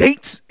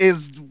dates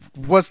is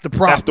what's the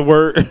problem. That's the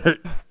word.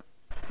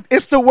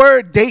 It's the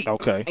word date.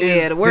 Okay.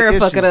 Yeah, the word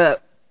fuck it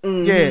up.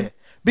 Mm-hmm. Yeah,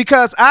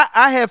 because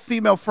I have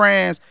female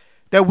friends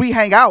that we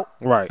hang out,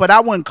 right? But I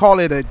wouldn't call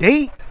it a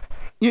date.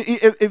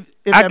 If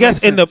I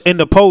guess in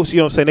the post, you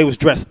know what I'm saying, they was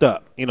dressed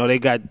up. You know, they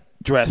got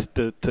dressed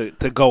to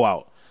go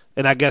out,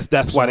 and I guess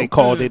that's why they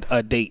called it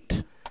a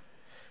date.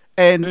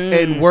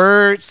 And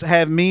words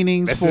have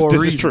meanings this a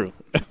reason. Is true.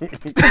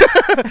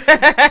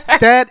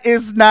 That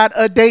is not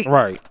a date,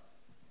 right?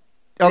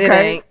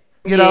 Okay,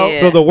 you know.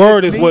 So the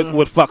word is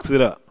what fucks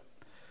it up.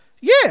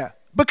 Yeah,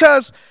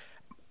 because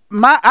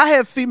I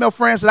have female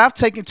friends that I've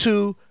taken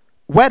to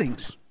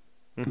weddings.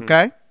 Mm-hmm.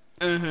 Okay,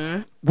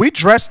 we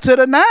dressed to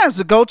the nines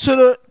to go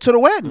to the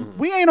wedding. Mm-hmm.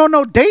 We ain't on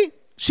no date.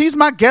 She's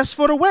my guest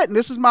for the wedding.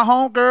 This is my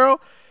home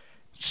girl.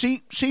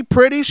 She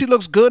pretty. She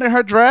looks good in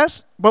her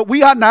dress, but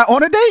we are not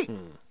on a date.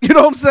 Mm-hmm. You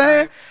know what I'm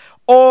saying?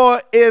 Or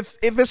if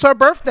it's her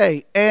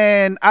birthday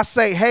and I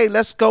say, hey,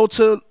 let's go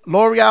to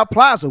L'Oreal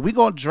Plaza. We're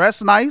going to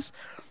dress nice.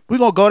 We're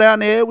going to go down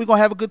there. We're going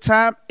to have a good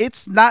time.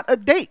 It's not a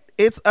date.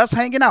 It's us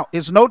hanging out.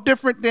 It's no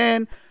different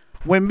than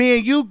when me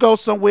and you go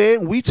somewhere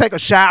and we take a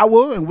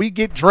shower and we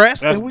get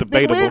dressed. That's and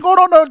debatable. We ain't going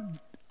on no...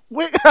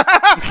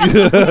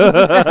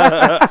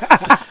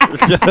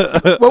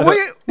 Well,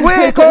 we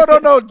ain't going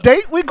on no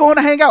date. We going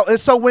to hang out. And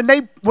so when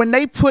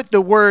they put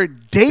the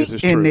word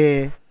date in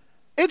there,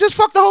 it just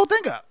fucked the whole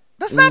thing up.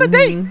 That's not a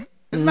date.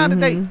 It's not a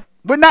date.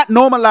 We're not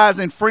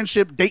normalizing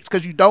friendship dates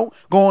because you don't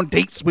go on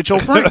dates with your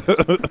friend.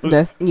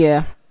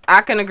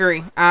 I can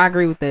agree. I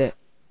agree with that.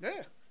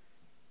 Yeah.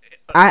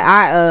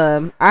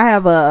 I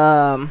have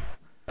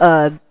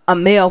a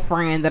male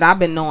friend that I've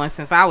been knowing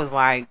since I was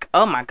like,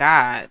 oh my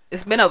God,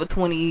 it's been over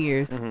 20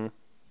 years. Mm-hmm.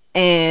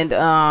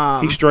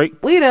 And he's straight.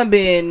 We done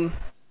been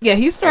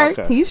he's straight.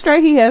 Okay. He's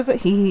straight. He has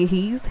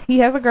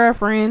a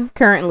girlfriend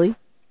currently.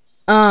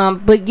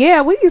 But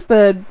yeah, we used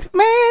to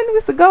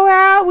go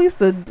out, we used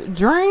to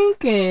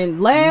drink and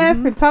laugh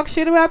and talk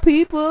shit about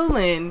people,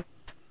 and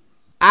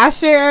I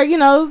share,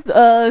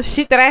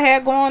 shit that I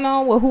had going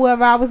on with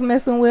whoever I was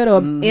messing with or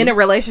in a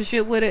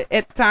relationship with it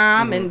at the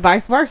time and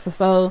vice versa.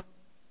 So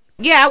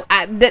Yeah,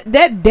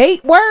 that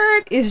date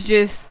word is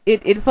just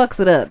it fucks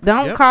it up.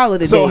 Don't call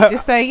it a So date.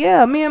 Just say,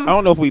 yeah, me and I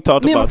don't know if we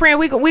talked me and my about friend,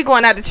 we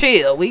going out to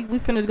chill. We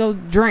finna go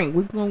drink.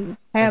 We gonna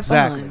have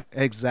fun.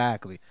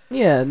 Exactly.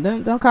 Yeah,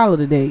 don't call it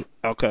a date.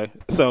 Okay,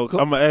 so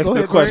I'm gonna ask go the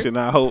ahead, question.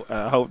 I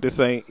hope this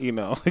ain't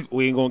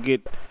we ain't gonna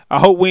get. I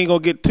hope we ain't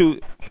gonna get too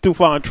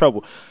far in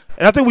trouble.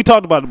 And I think we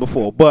talked about it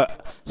before.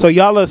 But so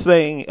y'all are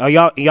saying,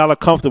 y'all are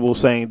comfortable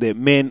saying that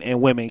men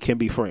and women can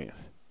be friends?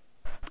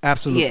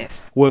 Absolutely.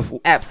 Yes.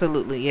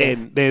 Absolutely,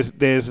 yes. And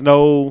there's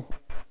no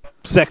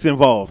sex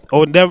involved,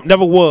 or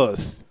never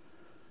was.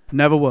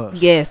 Never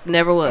was. Yes,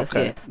 never was.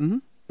 Okay. Yes. Mm-hmm.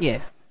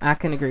 Yes, I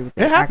can agree with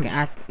that. It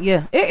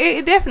happens.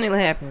 It definitely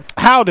happens.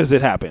 How does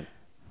it happen?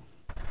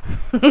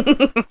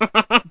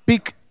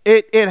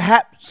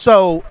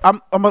 So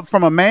I'm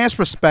from a man's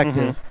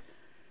perspective.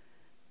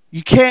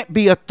 You can't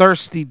be a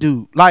thirsty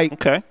dude. Like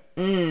Okay.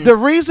 the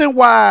reason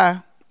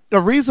why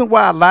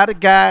a lot of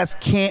guys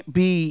can't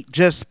be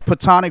just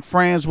platonic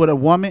friends with a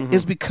woman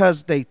is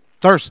because they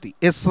thirsty.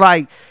 It's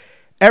like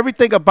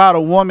everything about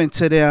a woman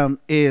to them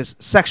is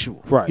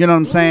sexual. Right. You know what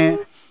I'm saying?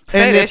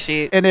 Say that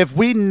shit. And if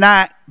we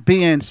not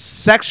being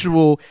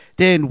sexual,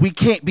 then we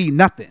can't be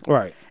nothing.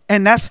 Right.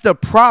 And that's the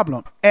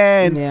problem.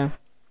 And Yeah.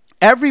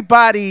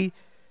 everybody,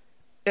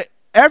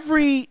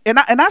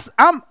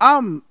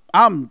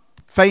 I'm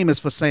famous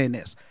for saying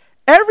this.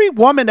 Every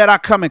woman that I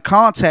come in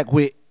contact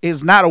with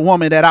is not a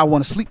woman that I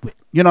want to sleep with.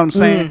 You know what I'm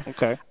saying?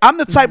 Okay. I'm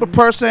the type of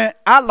person,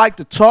 I like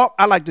to talk,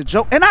 I like to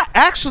joke. And I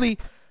actually,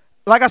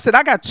 like I said,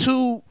 I got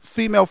 2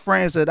 female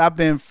friends that I've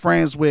been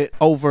friends with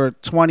over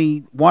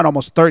 21,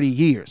 almost 30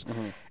 years.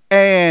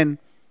 And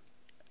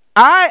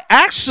I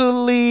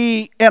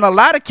actually, in a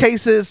lot of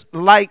cases,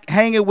 like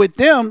hanging with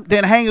them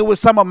than hanging with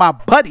some of my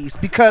buddies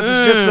because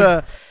it's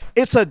just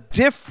it's a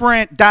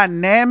different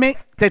dynamic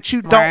that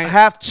you don't Right.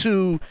 have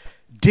to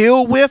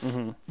deal with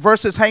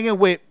versus hanging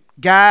with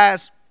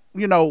guys,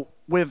 you know,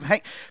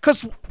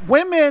 because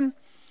women,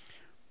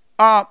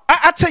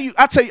 I tell you,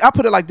 I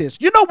put it like this.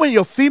 You know when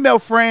your female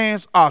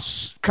friends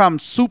come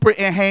super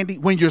in handy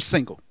when you're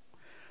single.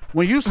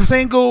 When you're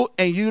single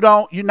and you're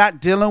not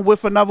dealing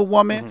with another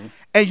woman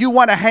and you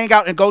want to hang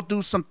out and go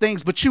do some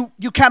things, but you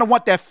kind of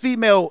want that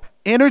female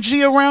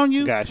energy around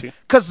you. Got you.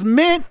 Because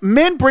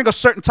men bring a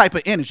certain type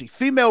of energy.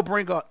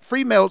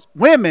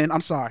 Women,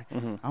 I'm sorry. I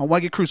don't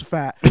want to get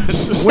crucified.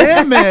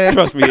 Women.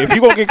 Trust me, if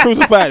you gonna get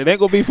crucified, it ain't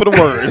gonna be for the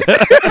word.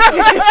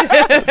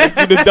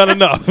 You done done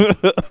enough.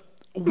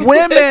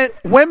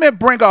 women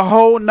bring a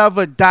whole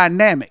nother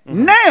dynamic.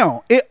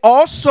 Now, it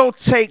also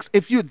takes,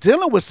 if you're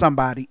dealing with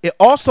somebody, it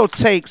also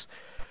takes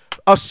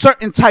a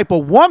certain type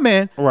of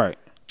woman Right.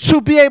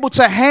 to be able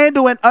to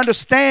handle and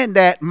understand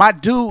that my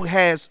dude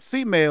has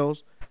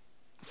females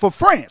for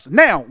friends.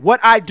 Now, what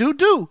I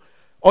do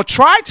or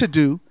try to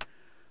do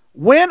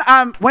when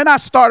I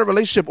start a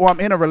relationship or I'm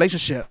in a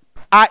relationship,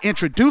 I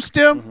introduce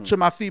them to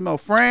my female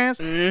friends.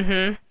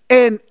 And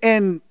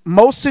in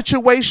most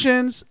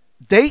situations,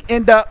 they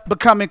end up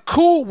becoming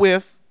cool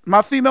with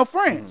my female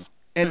friends.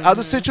 In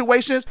other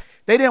situations,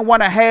 they didn't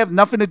want to have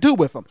nothing to do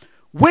with them,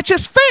 which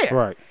is fair.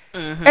 Right.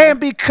 And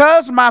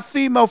because my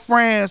female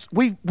friends,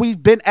 we've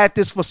been at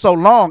this for so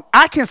long,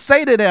 I can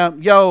say to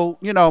them, yo,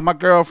 you know, my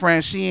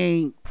girlfriend, she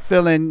ain't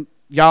feeling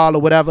y'all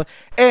or whatever.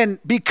 And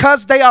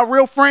because they are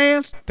real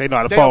friends, They know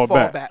how to they'll fall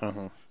back. They know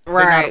how to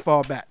Right.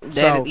 fall back.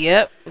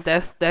 Yep.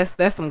 That's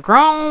some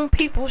grown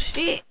people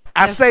shit.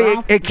 I That's say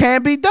grown it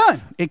can be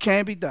done. It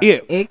can be done. Yeah.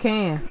 It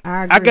can.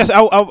 I agree.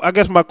 I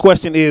guess my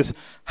question is,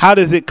 how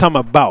does it come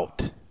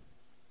about?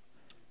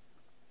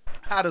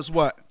 How does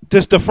what?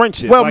 Just the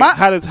friendship. Well, Like,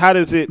 how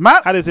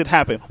does it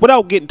happen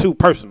without getting too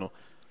personal?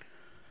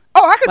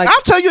 Oh, Like-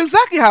 I'll tell you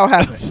exactly how it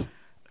happened.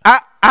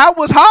 I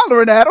was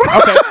hollering at him.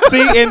 Okay.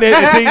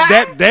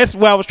 See, that's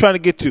where I was trying to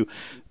get to.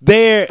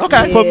 There,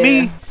 Okay. for Yeah.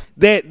 me,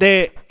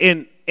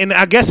 and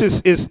I guess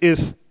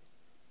it's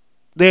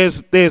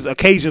there's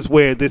occasions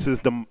where this is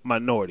the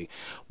minority,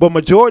 but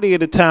majority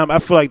of the time, I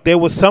feel like there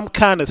was some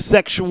kind of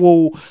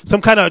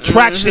some kind of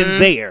attraction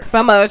there.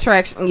 Some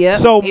attraction. Yep.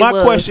 So it my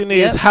was. question is,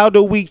 Yep. how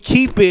do we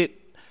keep it?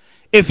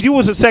 If you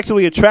was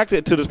sexually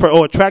attracted to this person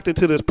or attracted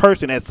to this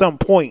person at some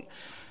point,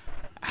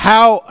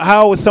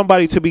 how is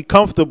somebody to be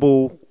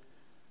comfortable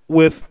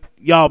with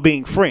y'all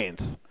being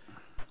friends?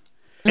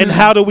 And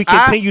how do we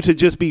continue to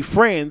just be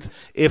friends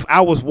if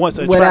I was once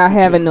attracted without to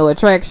having you? no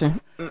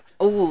attraction?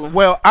 Ooh.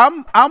 Well,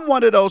 I'm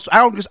one of those.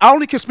 I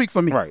only can speak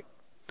for me. Right.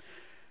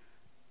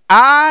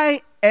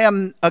 I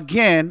am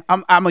again.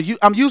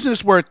 I'm using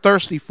this word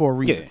thirsty for a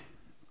reason. Yeah.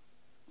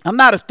 I'm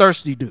not a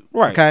thirsty dude.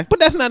 Right. Okay. But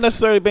that's not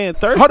necessarily being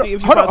thirsty. Hold on. if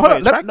you Hold on. find Hold on.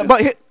 somebody Let- attractive.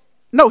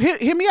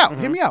 but hear me out.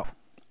 Hear me out.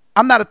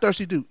 I'm not a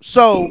thirsty dude.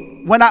 So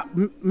when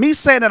me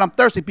saying that I'm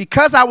thirsty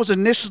because I was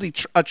initially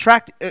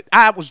attracted,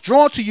 I was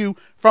drawn to you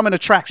from an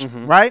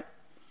attraction, right?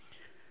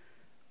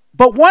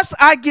 But once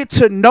I get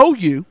to know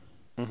you,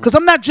 because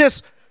I'm not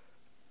just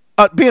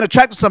being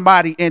attracted to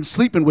somebody and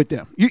sleeping with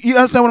them. You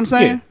understand what I'm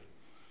saying? Yeah.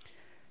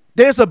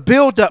 There's a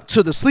build up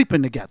to the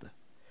sleeping together,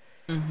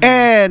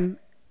 and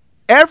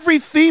every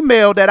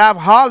female that I've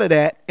hollered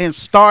at and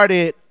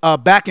started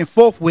back and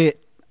forth with,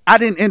 I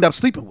didn't end up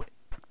sleeping with.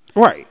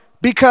 Right.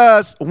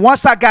 Because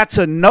once I got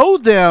to know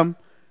them,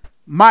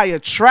 my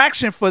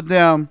attraction for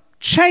them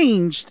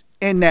changed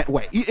in that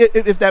way,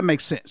 if that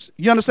makes sense.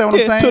 You understand what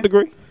I'm saying? To a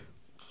degree.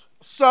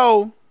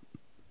 So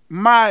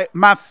my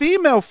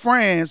female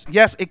friends,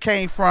 yes, it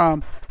came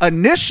from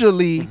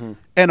initially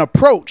an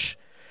approach,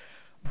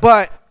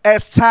 but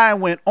as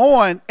time went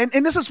on, and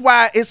this is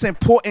why it's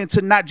important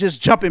to not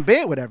just jump in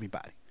bed with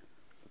everybody.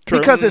 True.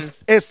 Because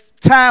as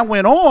time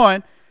went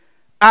on,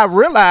 I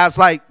realized,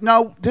 like,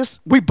 no,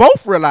 we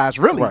both realized,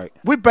 really, right,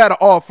 we're better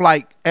off,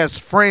 like, as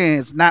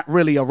friends, not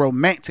really a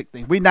romantic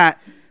thing. We're not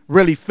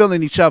really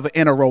feeling each other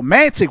in a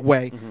romantic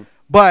way,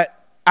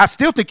 but I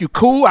still think you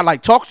cool. I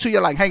like talking to you,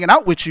 I like hanging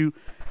out with you.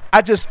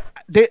 I just,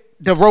 the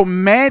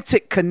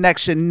romantic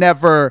connection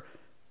never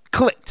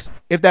clicked,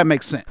 if that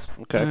makes sense.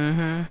 Okay.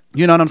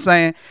 You know what I'm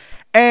saying?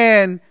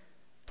 And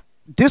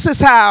this is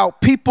how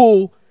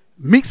people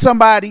meet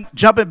somebody,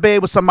 jump in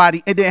bed with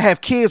somebody, and then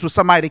have kids with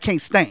somebody they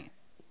can't stand.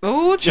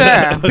 Ooh,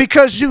 child.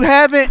 Because you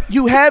haven't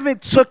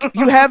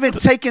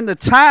taken the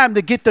time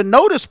to get to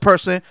know this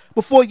person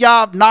before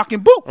y'all knocking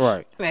boots.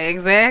 Right.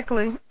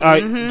 Exactly. All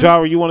right,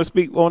 Jara, you want to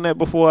speak on that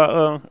before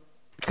I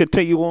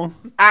continue on?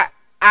 I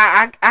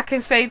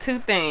can say two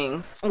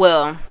things.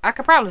 Well, I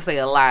could probably say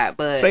a lot,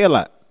 but say a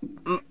lot.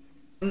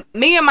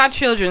 Me and my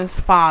children's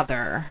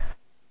father,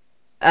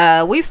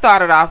 we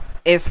started off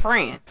as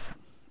friends.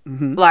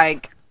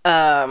 Like,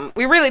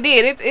 we really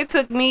did. It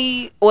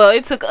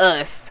took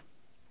us,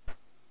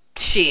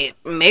 shit,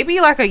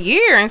 maybe like a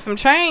year and some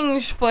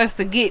change for us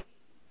to get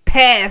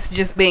past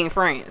just being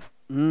friends.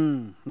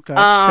 Okay.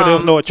 So there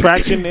was no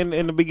attraction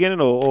in the beginning,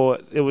 or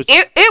it was.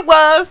 It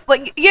was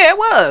like, yeah, it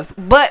was.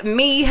 But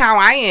me, how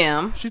I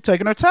am, She's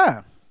taking her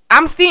time.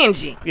 I'm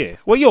stingy. Yeah.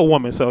 Well, you're a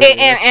woman, so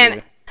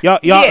And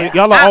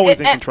y'all are always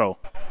in control.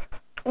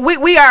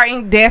 We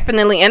are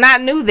definitely, and I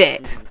knew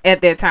that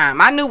at that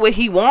time. I knew what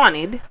he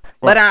wanted.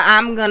 But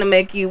I'm going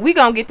to we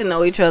going to get to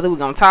know each other. We're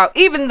going to talk,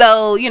 even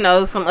though,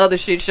 some other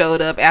shit showed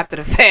up after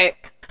the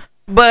fact.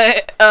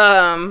 But,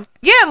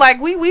 yeah, like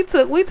we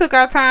took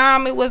our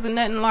time. It wasn't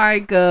nothing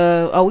like,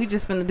 we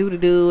just finna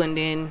do, and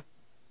then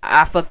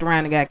I fucked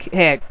around and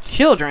had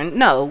children.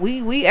 No,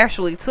 we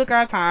actually took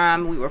our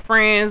time. We were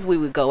friends. We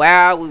would go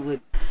out. We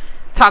would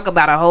talk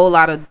about a whole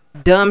lot of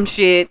dumb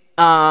shit,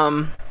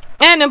 and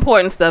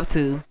important stuff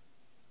too.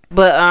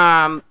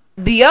 But,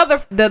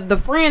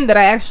 the friend that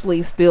I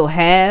actually still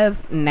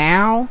have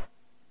now,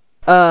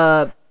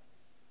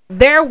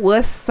 there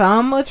was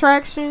some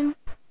attraction.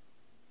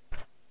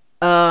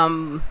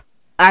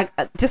 I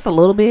just a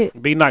little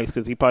bit. Be nice,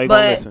 because he probably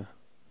gonna listen.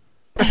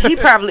 He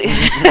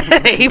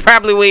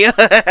probably will.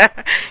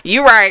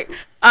 You're right.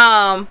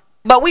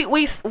 But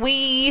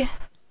we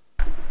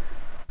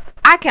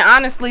I can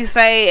honestly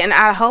say, and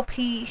I hope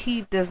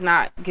he does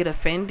not get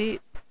offended,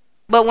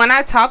 but when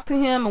I talk to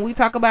him and we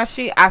talk about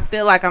shit, I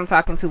feel like I'm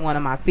talking to one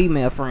of my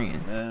female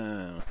friends.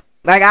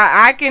 Like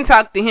I can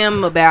talk to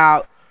him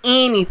about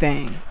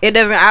anything. It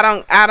doesn't.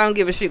 I don't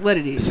give a shit what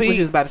it is. See, what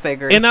you was about to say,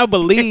 girl. And I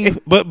believe,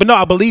 but no,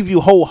 I believe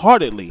you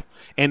wholeheartedly.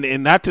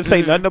 And not to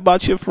say nothing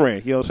about your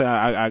friend. You know what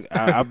I'm saying?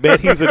 I bet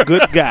he's a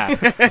good guy.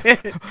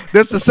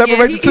 That's the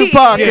Separate the Two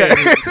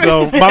podcast. Yeah.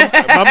 So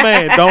my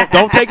man,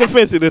 don't take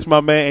offense to this,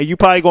 my man. And you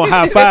probably gonna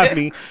high five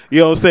me. You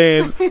know what I'm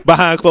saying?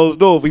 Behind closed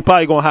doors, we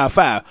probably gonna high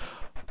five.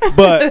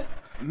 But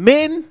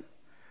men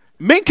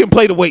can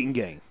play the waiting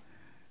game.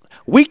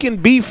 We can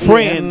be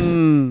friends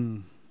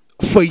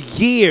for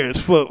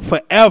years,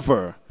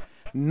 forever,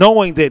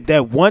 knowing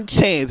that one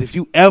chance, if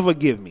you ever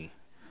give me,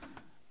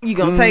 you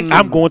gonna take it.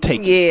 I'm gonna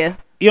take it. Yeah.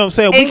 You know what I'm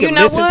saying? And we can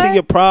listen to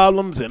your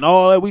problems and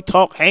all that. We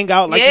talk, hang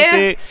out, like you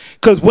said.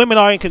 Because women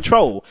are in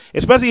control.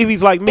 Especially if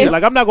he's like me.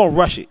 Like, I'm not going to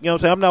rush it. You know what I'm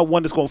saying? I'm not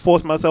one that's going to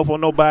force myself on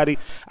nobody.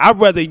 I'd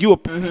rather you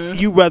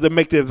rather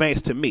make the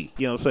advance to me.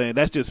 You know what I'm saying?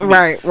 That's just me.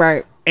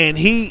 Right. And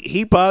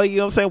he probably, you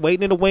know what I'm saying,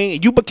 waiting in the wing.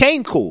 And you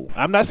became cool.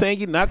 I'm not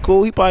saying you're not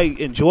cool. He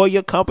probably enjoy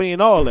your company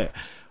and all that.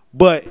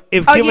 But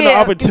if given the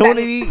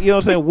opportunity, you know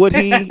what I'm saying, would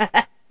he, you know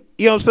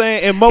what I'm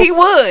saying? And he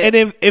would.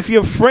 And if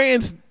your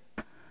friends...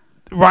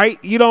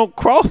 Right, you don't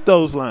cross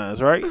those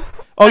lines, right?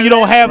 Oh, you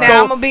don't have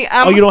those.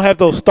 You don't have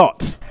those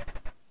thoughts.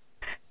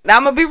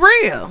 I'm gonna be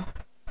real.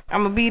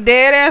 I'm gonna be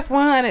dead ass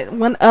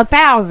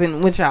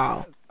 1,000 with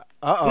y'all.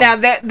 Now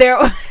that there,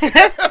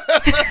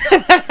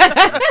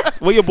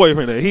 where your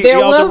boyfriend at? He there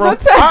was a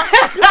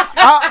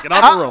time. Get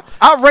off the room.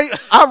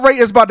 Our rate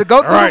is about to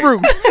go through the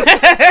roof.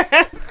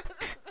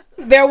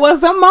 There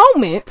was a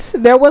moment.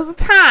 There was a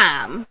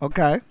time.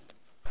 Okay.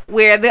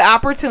 Where the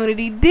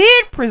opportunity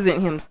did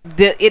present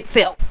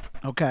itself.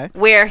 Okay.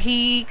 Where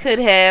we could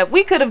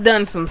have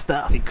done some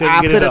stuff. I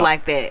put it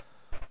like that.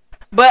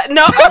 But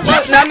no.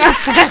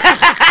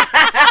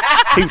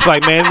 He was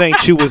like, man, it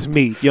ain't you, it's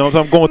me. You know what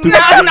I'm saying? I'm going through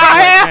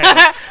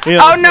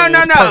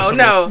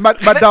No. My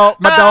dog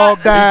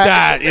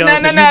died. You know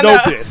what I'm saying? You know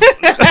this.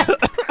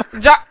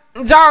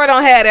 Jara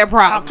don't have that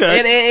problem.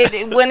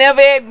 Okay.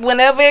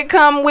 Whenever it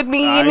come with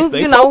me, All right, and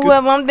stay you know focused.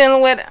 whoever I'm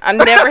dealing with, I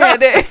never had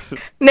that.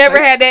 Never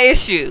had that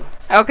issue.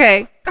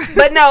 Okay,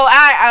 but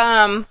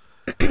no,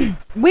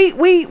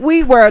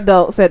 we were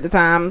adults at the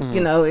time.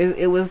 You know,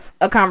 it was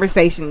a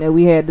conversation that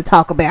we had to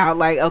talk about.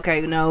 Like,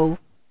 okay, no,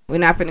 we're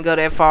not finna go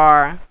that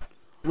far.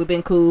 We've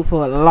been cool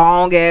for a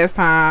long ass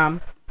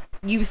time.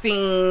 You've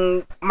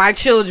seen my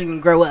children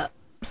grow up,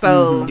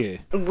 so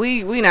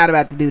we not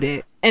about to do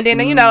that. And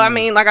then you know, I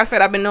mean, like I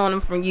said, I've been knowing him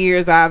for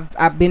years.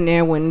 I've been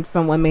there when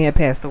someone may have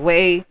passed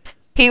away.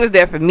 He was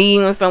there for me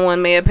when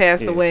someone may have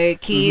passed away.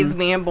 Kids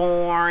being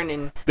born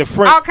and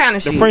all kind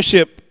of shit. The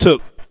friendship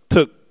took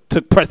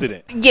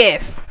precedent.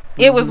 Yes.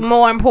 It was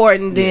more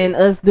important than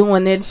us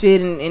doing that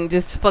shit and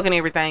just fucking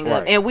everything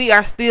up. Right. And we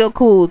are still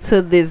cool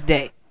to this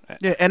day.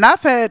 Yeah, and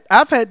I've had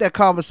that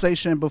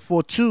conversation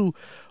before too,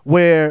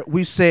 where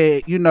we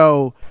said, you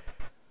know,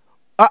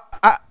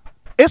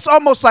 it's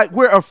almost like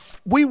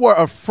we were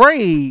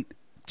afraid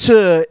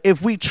to,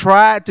 if we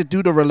tried to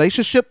do the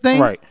relationship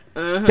thing, Right.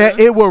 that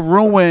it would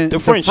ruin the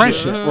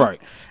friendship.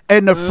 Right.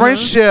 And the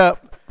friendship,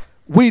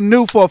 we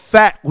knew for a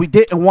fact we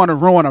didn't want to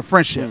ruin a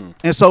friendship.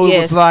 And so it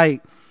was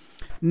like,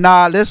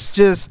 nah, let's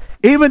just,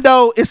 even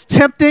though it's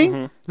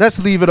tempting, let's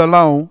leave it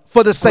alone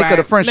for the sake of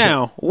the friendship.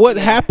 Now, what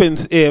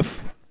happens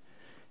if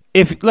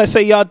let's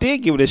say y'all did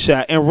give it a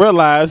shot and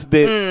realize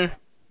that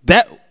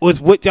that was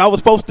what y'all was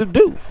supposed to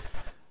do?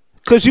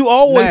 Because you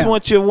always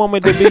want your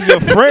woman to be your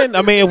friend.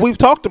 I mean, we've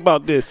talked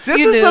about this.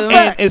 This is a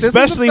fact. And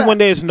especially when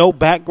there's no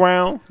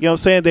background, you know what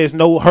I'm saying? There's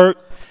no hurt,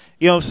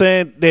 you know what I'm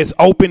saying? There's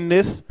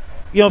openness.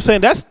 You know what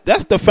I'm saying?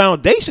 That's the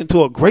foundation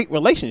to a great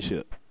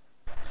relationship.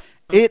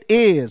 It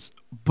is,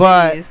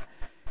 but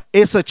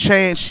it's a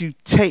chance you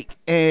take,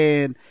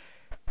 and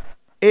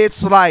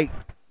it's like,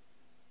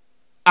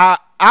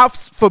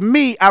 for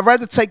me, I'd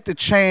rather take the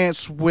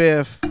chance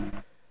with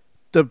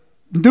the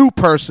new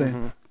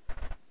person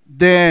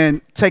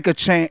than take a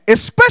chance,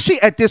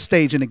 especially at this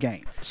stage in the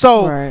game.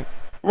 So,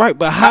 right,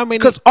 but how many?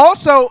 Because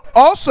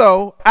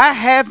also, I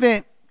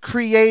haven't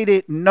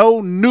created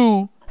no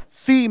new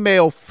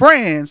female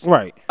friends,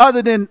 right,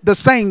 other than the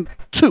same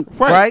two,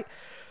 right?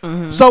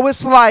 So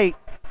it's like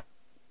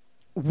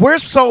we're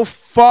so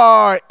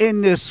far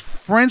in this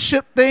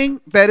friendship thing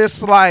that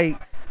it's like,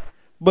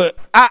 but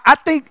I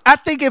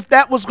think if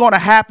that was going to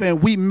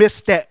happen, we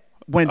missed that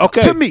window.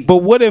 Okay, to me. But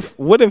what if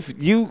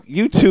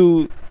you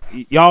two,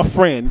 y'all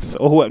friends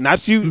or whoever,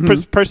 not you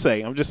per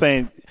se, I'm just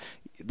saying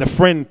the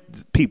friend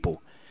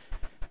people.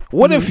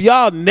 What if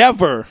y'all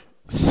never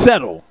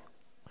settle,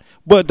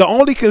 but the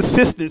only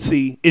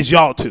consistency is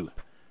y'all two?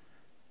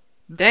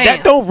 Damn.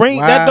 That don't ring.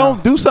 Wow. That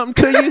don't do something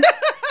to you.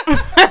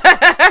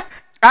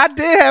 I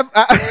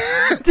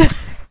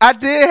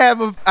did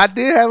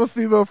have a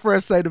female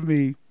friend say to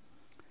me,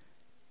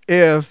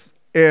 if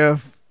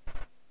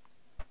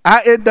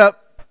I end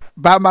up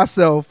by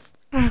myself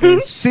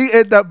and she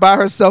end up by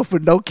herself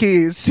with no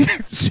kids,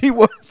 she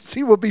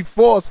will be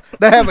forced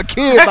to have a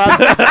kid by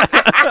me.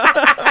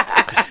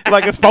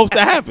 Like it's supposed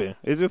to happen.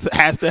 It just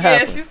has to happen.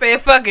 Yeah, she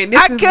said, fuck it.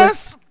 I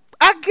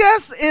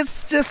guess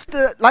it's just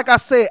like I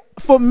said,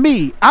 for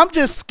me, I'm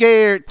just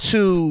scared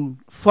to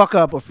fuck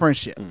up a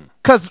friendship.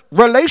 Because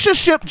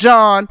relationship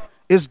John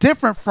is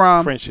different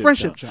from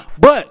friendship John.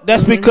 But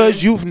that's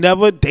because you've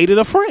never dated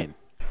a friend.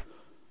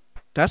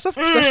 That's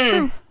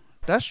true.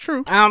 That's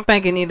true. I don't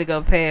think it need to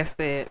go past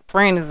that.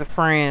 Friend is a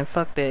friend.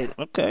 Fuck that.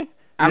 Okay.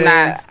 I'm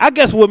not. I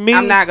guess with me,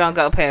 I'm not gonna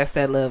go past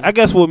that level. I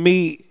guess with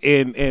me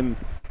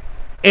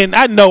and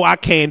I know I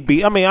can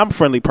be. I mean, I'm a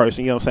friendly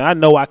person. You know what I'm saying? I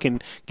know I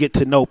can get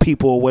to know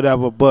people or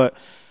whatever. But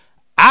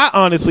I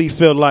honestly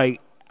feel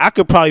like I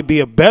could probably be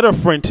a better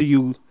friend to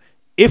you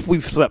if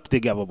we've slept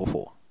together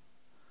before.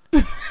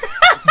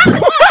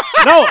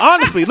 No,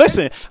 honestly,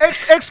 listen.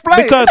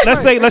 Explain. Because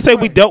let's say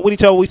we dealt with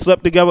each other, we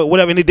slept together,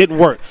 whatever, and it didn't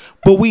work.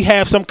 But we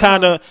have some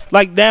kind of,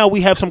 like now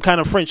we have some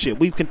kind of friendship.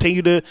 We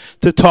continue to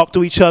talk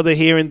to each other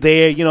here and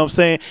there, you know what I'm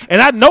saying?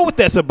 And I know what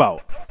that's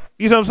about.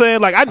 You know what I'm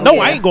saying? Like I know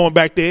I ain't going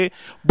back there,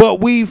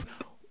 but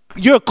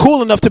you're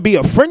cool enough to be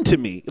a friend to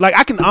me. Like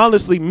I can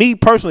honestly, me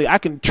personally, I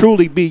can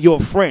truly be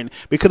your friend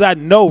because I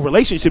know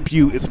relationship to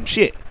you is some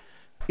shit.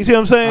 You see what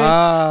I'm saying?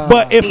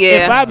 But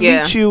if I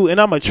meet you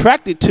and I'm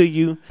attracted to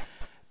you,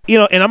 you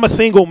know, and I'm a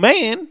single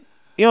man,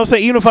 you know what I'm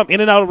saying? Even if I'm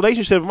in and out of a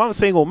relationship, if I'm a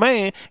single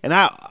man and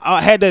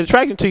I had that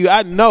attraction to you,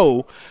 I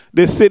know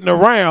that sitting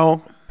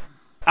around,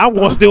 I'm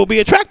going to still be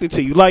attracted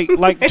to you. Like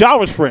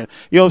Jara's friend,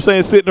 you know what I'm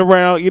saying? Sitting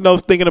around, you know,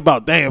 thinking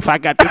about, damn, if I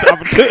got this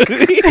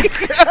opportunity,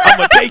 I'm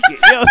going to take it.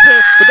 You know what I'm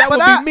saying? But that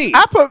would be me.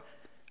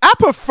 I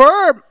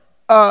prefer,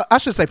 I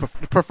should say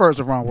prefer is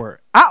the wrong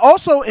word. I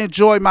also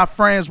enjoy my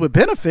friends with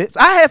benefits.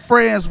 I have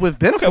friends with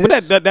benefits. Okay,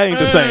 but that ain't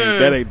the same.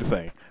 That ain't the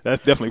same. That's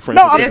definitely friends.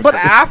 No, with but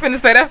I finna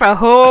say that's a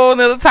whole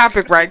nother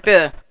topic right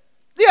there.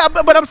 Yeah,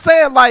 but I'm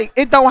saying like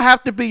it don't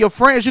have to be your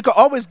friends. You can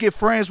always get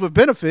friends with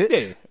benefits.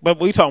 Yeah, but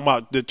we talking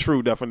about the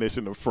true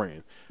definition of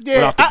friend.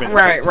 Yeah,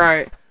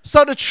 right.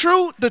 So the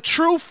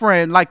true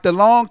friend, like the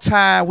long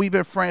time we've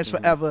been friends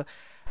forever.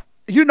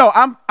 you know,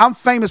 I'm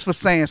famous for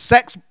saying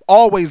sex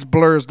always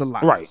blurs the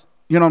lines. Right.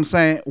 You know what I'm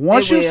saying?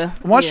 Once It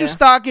will, you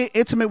start getting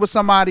intimate with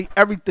somebody,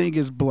 everything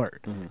is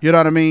blurred. You know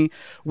what I mean?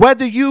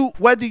 Whether you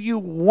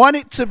want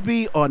it to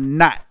be or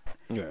not.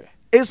 Right.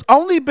 It's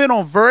only been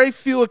on very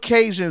few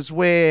occasions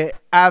where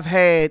I've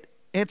had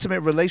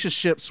intimate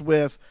relationships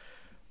with,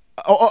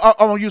 I'm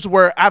gonna use the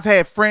word, I've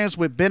had friends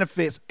with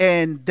benefits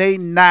and they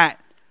not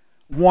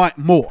want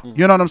more.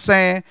 You know what I'm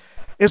saying?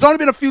 It's only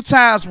been a few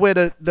times where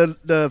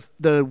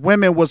the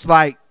women was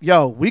like,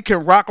 yo, we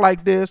can rock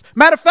like this.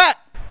 Matter of fact,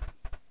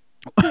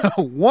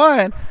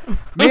 one,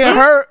 me and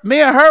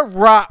her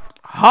rocked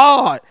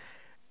hard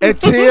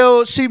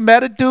until she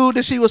met a dude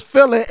that she was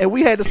feeling, and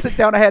we had to sit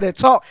down and have that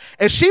talk.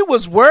 And she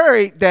was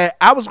worried that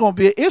I was going to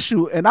be an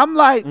issue, and I'm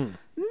like,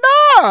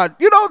 nah,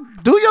 you know,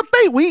 do your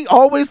thing. We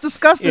always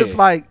discuss this.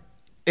 Like,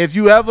 if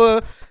you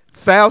ever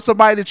found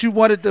somebody that you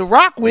wanted to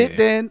rock with,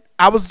 then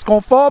I was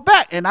going to fall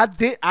back, and I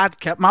did. I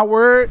kept my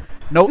word.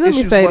 No Let me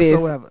issues say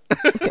whatsoever.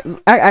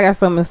 I got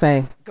something to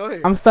say. Go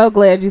ahead. I'm so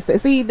glad you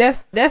said. See,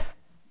 that's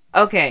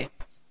okay.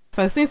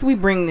 So since we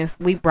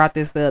brought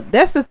this up.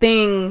 That's the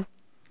thing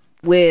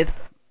with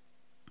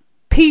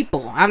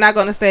people. I'm not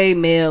gonna say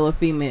male or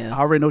female. I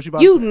already know what you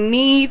about You to say.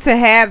 need to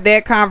have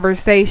that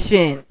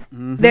conversation.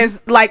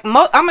 There's like I'm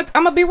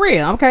gonna be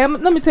real. Okay,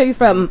 let me tell you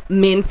something,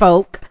 men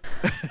folk.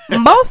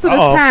 Most of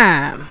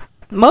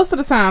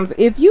the times,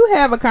 if you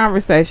have a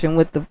conversation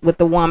with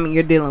the woman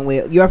you're dealing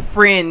with, your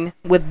friend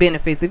with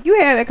benefits, if you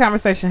have that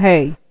conversation,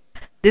 hey,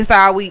 this is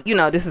all we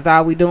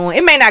doing.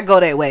 It may not go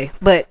that way,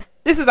 but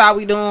this is all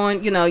we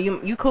doing. You know,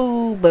 you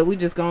cool, but we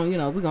just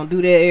gonna, we're gonna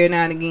do that every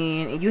now and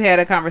again. And you had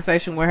a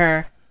conversation with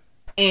her,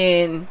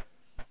 and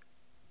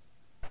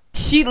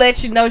she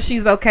lets you know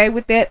she's okay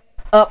with that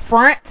up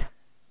front.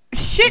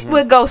 Shit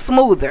would go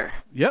smoother.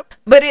 Yep.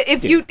 But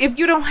if you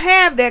don't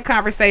have that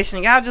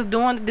conversation, y'all just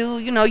doing the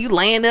dude, you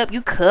laying up,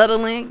 you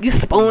cuddling, you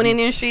spooning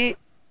and shit.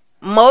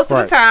 Most of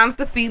the times,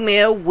 the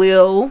female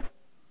will,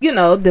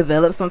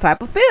 develop some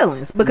type of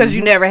feelings because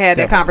you never had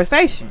that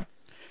conversation.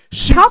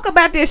 Talk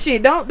about that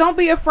shit. Don't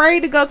be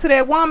afraid to go to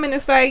that woman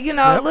and say,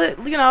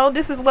 look,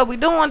 this is what we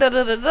doing. Da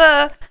da da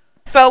da.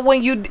 So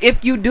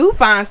if you do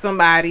find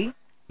somebody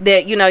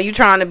that you're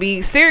trying to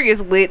be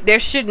serious with, there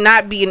should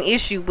not be an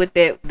issue with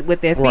that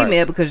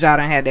female because y'all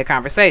don't have that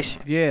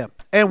conversation. Yeah,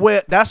 and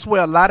that's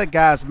where a lot of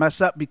guys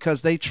mess up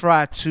because they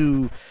try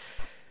to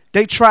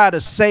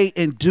say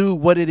and do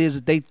what it is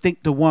that they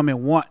think the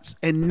woman wants,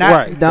 and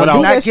not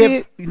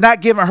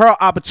giving her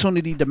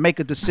opportunity to make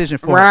a decision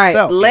for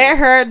herself. Let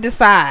her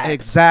decide.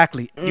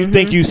 Exactly. You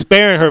think you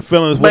sparing her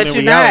feelings, but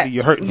in reality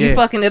you're hurting. You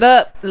fucking it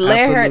up.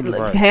 Let Absolutely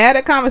her right. have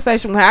a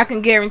conversation with her. I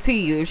can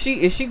guarantee you, if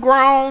she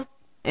grown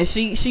and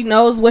she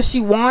knows what she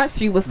wants,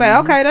 she will say,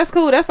 okay, that's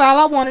cool. That's all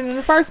I wanted in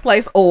the first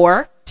place.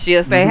 Or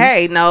she'll say,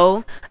 hey,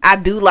 no, I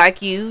do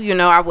like you.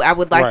 I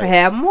would like to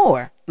have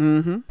more.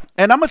 Mm-hmm.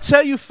 And I'm gonna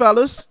tell you,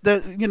 fellas,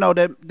 that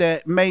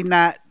that may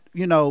not,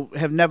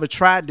 have never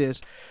tried this.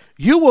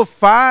 You will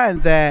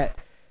find that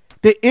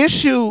the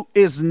issue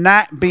is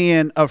not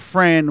being a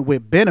friend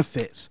with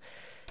benefits.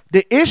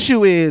 The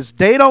issue is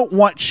they don't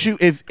want you.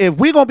 If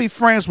we're gonna be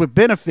friends with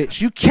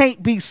benefits, you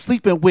can't be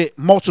sleeping with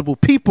multiple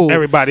people.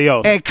 Everybody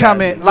else and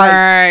coming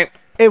like.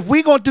 If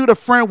we gonna do the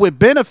friend with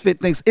benefit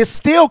things, it's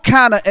still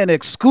kind of an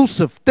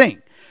exclusive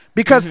thing.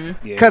 Because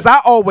I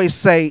always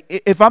say,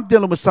 if I'm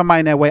dealing with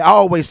somebody in that way, I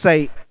always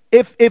say,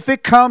 if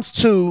it comes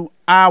to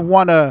I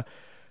want to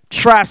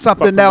try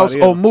something else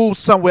or move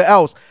somewhere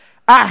else,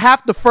 I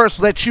have to first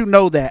let you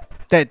know that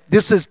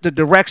this is the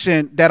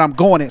direction that I'm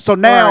going in. So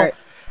now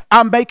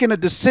I'm making a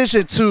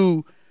decision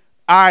to,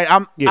 all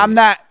right, I'm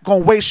not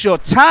gonna waste your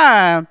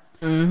time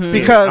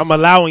because I'm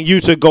allowing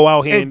you to go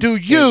out here and do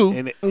you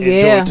and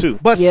enjoy too.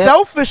 But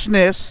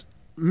selfishness.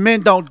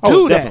 Men don't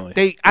do that.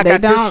 Definitely.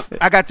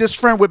 I got this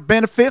friend with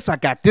benefits. I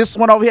got this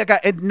one over here.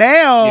 And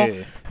now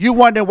you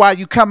wonder why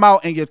you come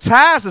out and your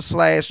tires are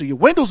slashed or your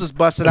windows is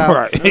busted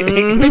out.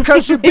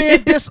 Because you're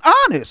being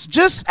dishonest.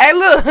 Just hey,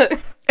 look.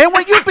 And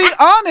when you be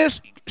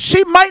honest,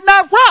 she might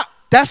not rock.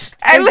 That's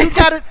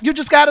you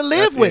just gotta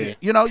live with it.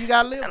 You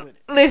gotta live with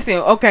it. Listen,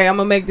 okay, I'm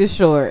gonna make this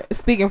short.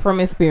 Speaking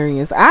from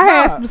experience, I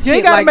had some shit you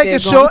ain't gotta like make that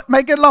it short,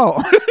 make it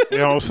long. You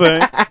know what I'm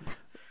saying?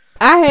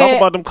 Talk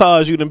about them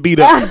cars you done beat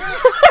up.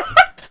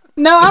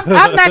 No, I'm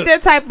not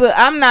that type of.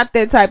 I'm not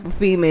that type of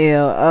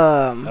female.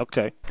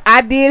 Okay.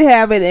 I did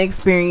have an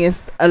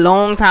experience a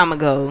long time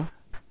ago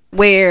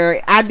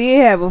where I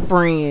did have a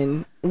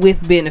friend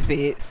with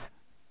benefits,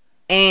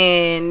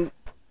 and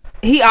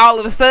he all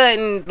of a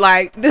sudden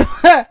like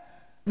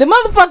the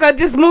motherfucker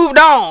just moved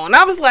on.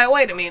 I was like,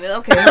 wait a minute,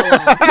 okay, hold on.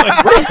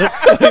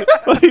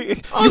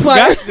 I was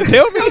like,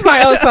 tell me. I was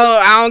like, oh, so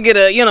I don't get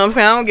a, I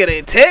don't get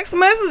a text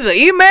message, or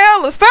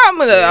email, or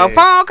something, a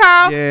phone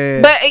call.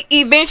 Yeah. But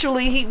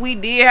eventually, we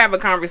did have a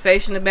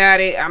conversation about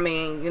it. I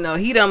mean,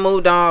 he done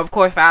moved on. Of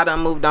course, I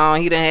done moved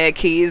on. He done had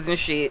kids and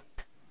shit.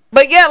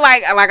 But yeah,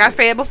 like I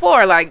said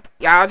before, like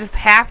y'all just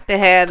have to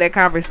have that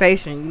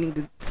conversation. You need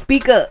to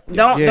speak up.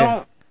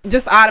 Don't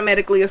just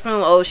automatically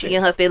assume, oh, she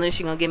in her feelings,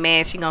 she gonna get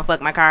mad, she gonna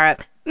fuck my car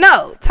up.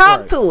 No, talk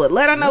Right. to it.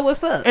 Let her know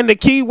what's up. And the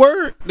key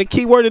word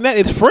in that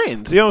is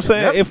friends. You know what I'm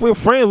saying? Yep. If we're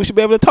friends, we should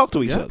be able to talk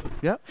to each other.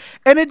 Yep.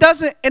 And it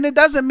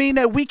doesn't mean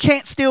that we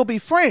can't still be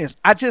friends.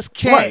 I just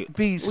can't Right.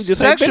 be We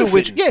just ain't sexual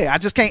with you. benefiting. Yeah, I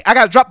just can't. I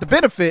got to drop the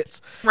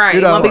benefits. Right. You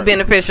It know? won't be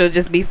beneficial.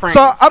 Just be friends.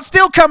 So I'm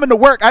still coming to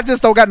work. I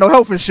just don't got no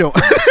health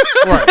insurance.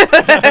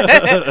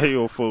 Right.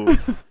 You a fool.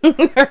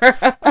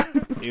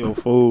 You a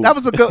fool. That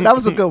was a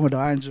good one though.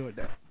 I enjoyed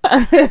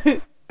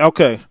that.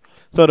 Okay.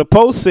 So the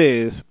post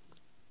says,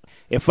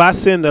 if I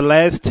send the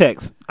last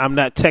text, I'm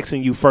not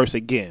texting you first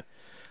again.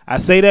 I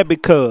say that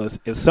because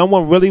if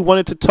someone really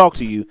wanted to talk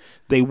to you,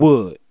 they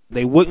would.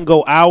 They wouldn't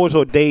go hours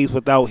or days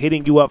without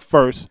hitting you up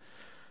first.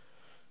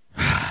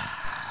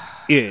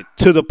 Yeah,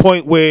 to the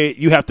point where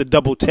you have to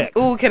double text.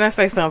 Ooh, can I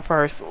say something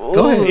first?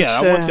 Go ahead. Yeah,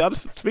 I want y'all to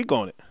speak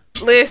on it.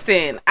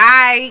 Listen.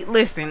 I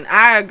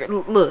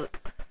agree. Look.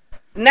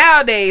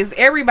 Nowadays,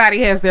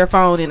 everybody has their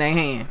phone in their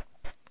hand.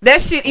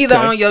 That shit either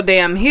Okay. on your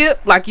damn hip,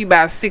 like you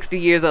about 60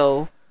 years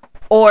old,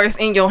 or it's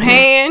in your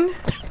hand.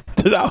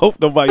 I hope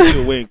nobody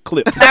here wearing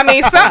clips. I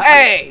mean,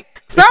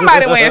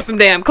 somebody wearing some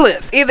damn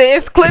clips. Either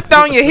it's clipped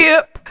on your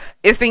hip,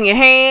 it's in your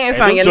hand, it's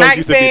Hey, on them your joints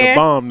used to be the nightstand.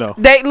 bomb, though.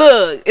 They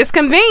look, it's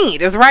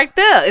convenient. It's right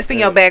there. It's in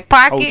your back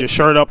pocket. Hold your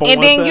shirt up on and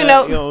one then side. you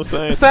know, what I'm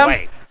saying? some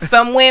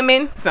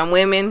Swag. some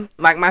women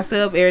like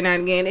myself, every now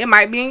and again, it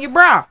might be in your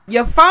bra.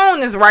 Your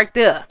phone is right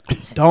there.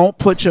 Don't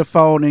put your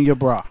phone in your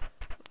bra.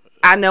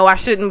 I know I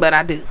shouldn't, but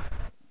I do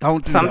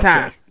Don't do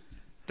sometimes. that.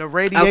 The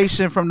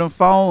radiation from the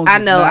phones. I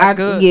is know. not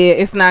good. Yeah,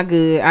 it's not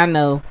good. I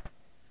know,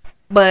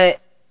 but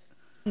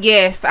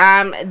yes,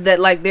 I'm that.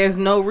 Like, there's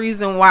no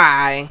reason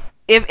why.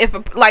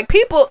 If like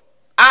people,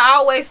 I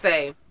always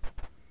say,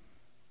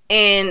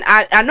 and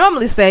I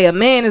normally say, a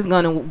man is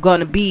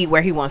gonna be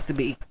where he wants to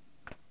be,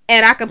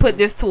 and I can put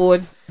this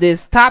towards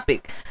this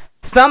topic.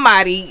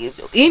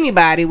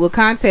 Anybody will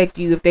contact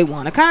you if they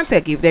want to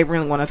contact you. If they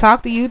really want to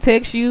talk to you,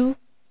 text you,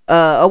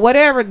 or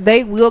whatever,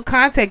 they will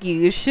contact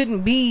you. It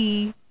shouldn't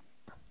be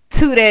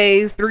 2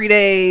 days, 3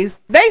 days.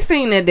 They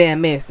seen that damn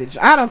message.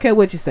 I don't care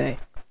what you say.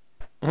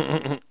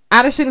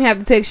 I just shouldn't have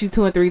to text you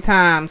 2 and 3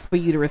 times for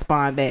you to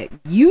respond back.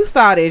 You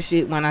saw that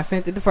shit when I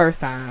sent it the first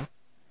time.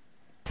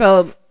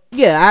 So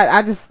yeah,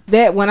 I just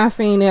that when I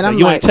seen that, So I'm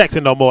you like, ain't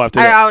texting no more after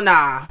that. oh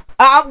nah.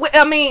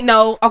 I mean,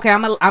 no. Okay,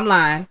 I'm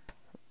lying.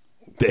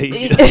 There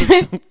you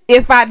go.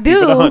 If I Keep it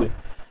do, 100.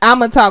 I'm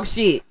gonna talk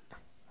shit.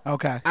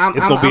 Okay.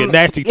 It's gonna be a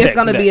nasty It's text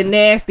gonna be a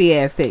next. nasty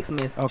ass text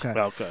message. Okay.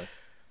 Okay.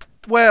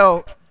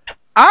 Well,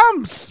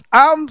 I'm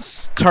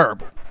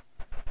terrible,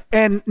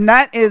 and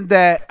not in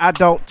that I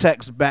don't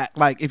text back.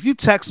 Like if you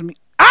text me,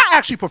 I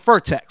actually prefer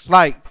text.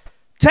 Like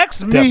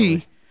text me.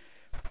 Definitely.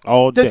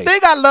 All The day. thing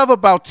I love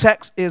about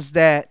text is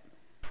that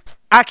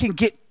I can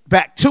get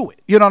back to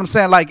it. You know what I'm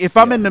saying? Like if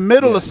I'm in the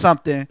middle of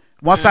something,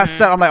 once I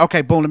set, I'm like,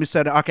 okay, boom, let me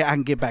set it. Okay, I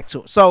can get back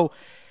to it. So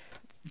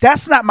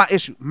that's not my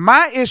issue.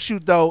 My issue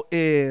though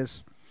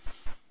is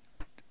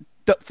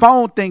the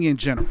phone thing in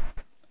general.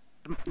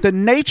 The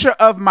nature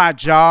of my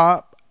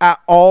job, I'm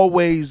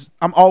always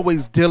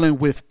dealing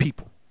with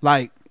people.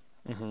 Like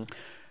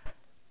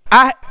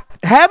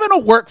having a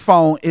work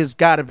phone is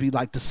got to be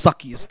like the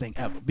suckiest thing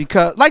ever,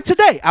 because like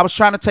today I was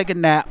trying to take a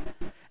nap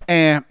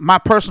and my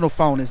personal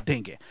phone is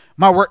dinging,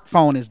 my work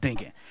phone is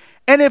dinging,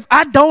 and if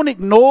I don't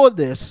ignore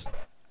this,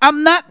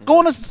 I'm not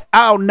gonna,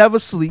 I'll never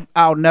sleep,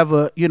 I'll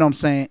never, you know what I'm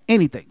saying,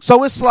 anything.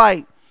 So it's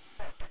like,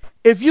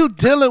 if you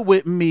dealing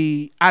with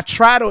me, I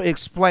try to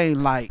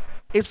explain, like,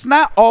 it's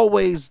not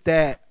always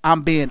that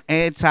I'm being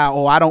anti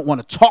or I don't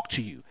want to talk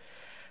to you.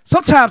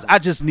 Sometimes I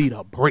just need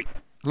a break.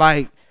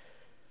 Like,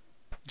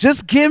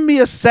 just give me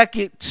a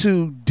second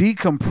to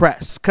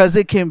decompress, because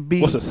it can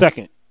be. What's a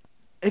second?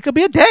 It could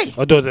be a day.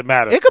 Or does it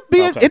matter? It could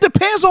be. Okay. It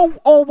depends on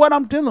what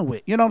I'm dealing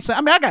with. You know what I'm saying?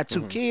 I mean, I got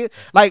 2 kids.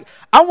 Like,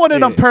 I'm one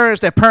of them parents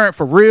that parent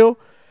for real,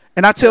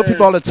 and I tell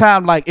people all the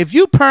time, like, if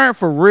you parent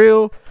for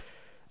real,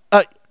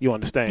 You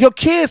understand? your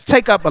kids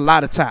take up a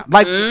lot of time.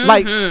 Like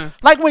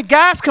when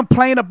guys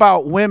complain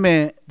about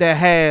women that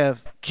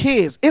have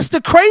kids, it's the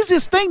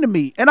craziest thing to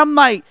me. And I'm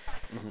like,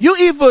 you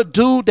either a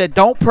dude that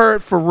don't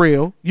parent for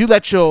real, you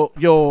let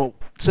your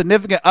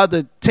significant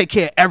other take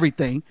care of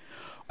everything,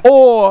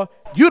 or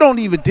you don't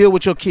even deal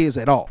with your kids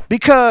at all.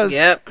 Because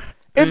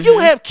if you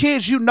have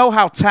kids, you know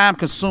how time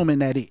consuming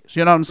that is.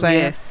 You know what I'm saying?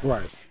 Yes.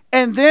 Right.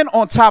 And then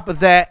on top of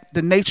that,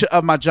 the nature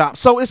of my job.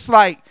 So it's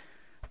like,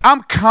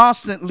 I'm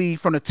constantly,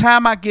 from the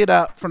time I get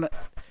up, from the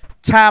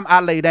time I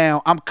lay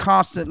down, I'm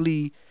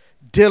constantly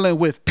dealing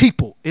with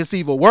people. It's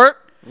either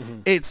work,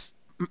 it's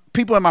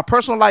people in my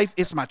personal life,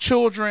 it's my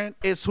children,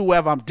 it's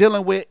whoever I'm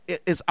dealing with.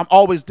 I'm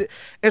always,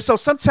 and so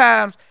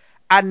sometimes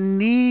I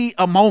need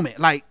a moment.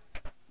 Like,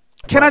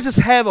 can I just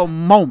have a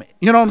moment?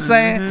 You know what I'm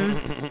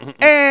saying?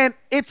 And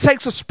it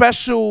takes a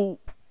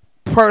special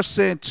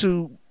person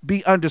to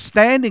be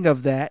understanding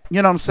of that.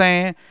 You know what I'm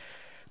saying?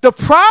 The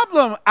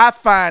problem I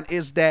find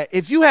is that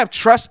if you have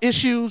trust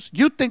issues,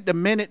 you think the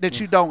minute that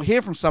you don't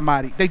hear from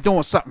somebody, they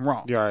doing something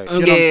wrong. You're right. You know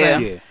what I'm Yeah.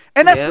 saying? Yeah.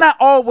 And that's Yep. not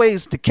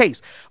always the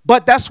case.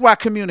 But that's why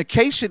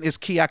communication is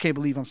key. I can't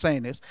believe I'm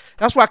saying this.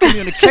 That's why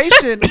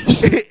communication,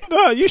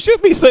 No, you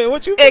should be saying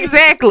what you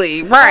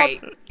Exactly.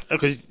 Right.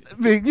 Because I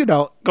mean, you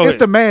know, Go it's ahead.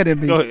 the man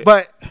in Go me. ahead.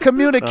 But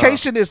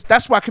communication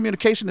that's why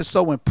communication is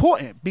so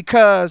important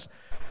because,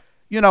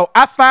 you know,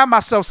 I find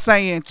myself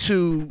saying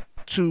to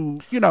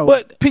you know,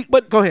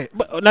 but go ahead.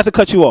 But not to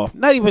cut you off.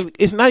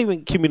 It's not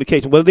even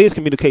communication. Well, it is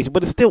communication,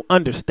 but it's still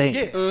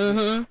understanding. Yeah.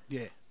 Mm-hmm.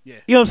 Yeah. Yeah.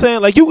 You know what I'm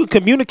saying? Like you can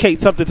communicate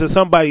something to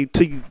somebody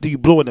till you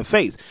blue in the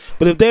face,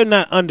 but if they're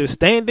not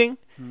understanding,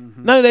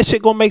 none of that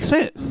shit gonna make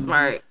sense.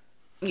 Right.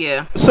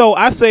 Yeah. So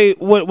I say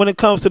when it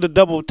comes to the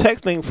double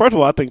text thing, first of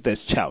all, I think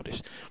that's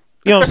childish.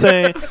 You know what I'm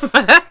saying?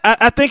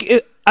 I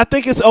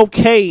think it's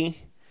okay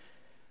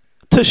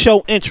to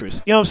show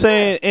interest. You know what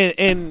I'm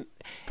saying?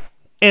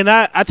 And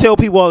I tell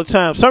people all the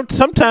time.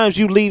 Sometimes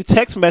you leave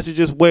text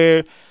messages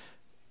where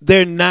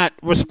they're not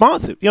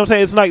responsive. You know what I'm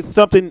saying? It's like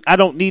something I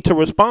don't need to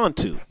respond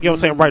to. You know what I'm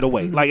saying? Right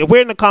away. Like if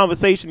we're in a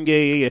conversation,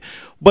 yeah.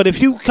 But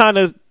if you kind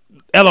of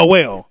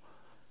LOL,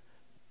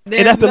 and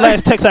that's the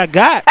last text I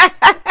got.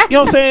 You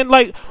know what I'm saying?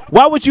 Like,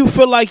 why would you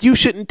feel like you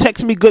shouldn't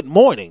text me good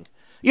morning?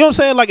 You know what I'm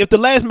saying? Like, if the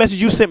last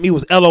message you sent me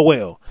was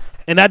LOL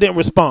and I didn't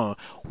respond,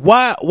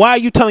 why are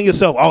you telling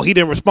yourself, oh, he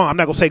didn't respond, I'm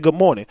not going to say good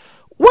morning?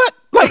 What?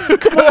 Like,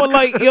 come on,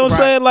 like, you know what I'm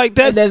saying? Like,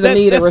 that's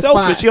need a selfish,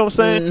 response. you know what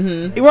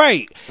I'm saying?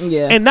 Right.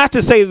 Yeah. And not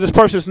to say that this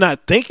person's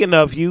not thinking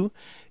of you.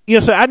 You know what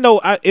I'm saying? I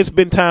know it's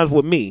been times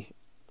with me.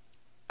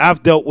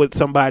 I've dealt with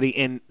somebody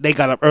and they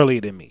got up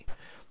earlier than me.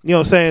 You know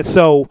what I'm saying?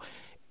 So,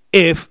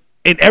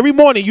 and every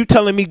morning you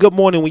telling me good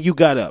morning when you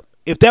got up.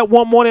 If that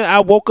one morning I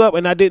woke up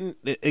and you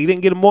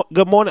didn't get a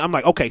good morning, I'm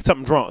like, okay,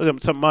 something's wrong.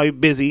 Something might be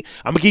busy.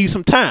 I'm gonna give you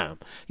some time.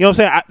 You know what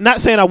I'm saying?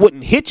 Not saying I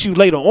wouldn't hit you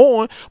later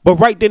on, but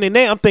right then and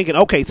there, I'm thinking,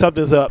 okay,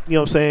 something's up. You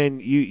know what I'm saying?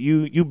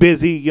 You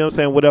busy. You know what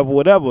I'm saying?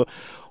 Whatever.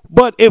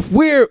 But if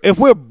we're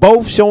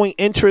both showing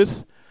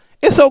interest,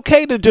 it's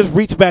okay to just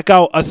reach back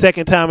out a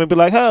second time and be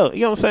like, oh,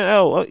 you know what I'm saying?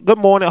 Oh, good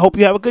morning. I hope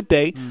you have a good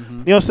day. You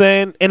know what I'm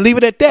saying? And leave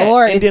it at that.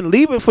 Or and then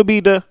leave it for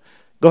me to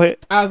go ahead.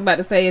 I was about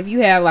to say, if you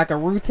have like a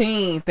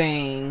routine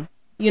thing,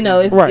 you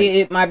know, Right.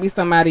 it might be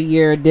somebody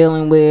you're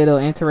dealing with or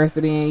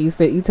interested in.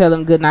 You tell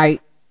them good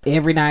night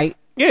every night.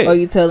 Yeah. Or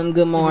you tell them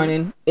good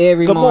morning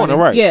every Good morning,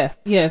 right.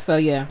 Yeah. So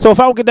yeah. So if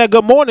I don't get that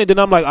good morning, then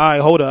I'm like, all right,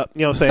 hold up.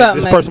 You know what I'm saying?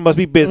 Something This person must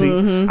be busy.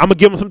 I'm going to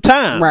give them some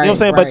time. Right, you know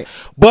what I'm saying? right.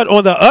 But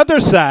on the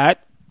other side,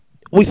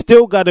 we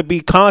still got to be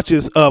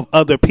conscious of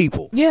other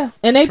people. Yeah.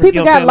 And they people You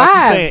know what got I'm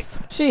saying? Like you lives.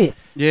 Shit.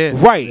 Yeah.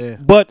 Right. Yeah.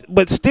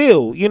 But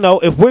still, you know,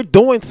 if we're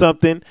doing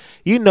something,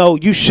 you know,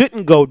 you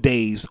shouldn't go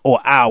days or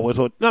hours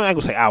or no, I'm not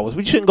going to say hours,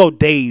 but you shouldn't go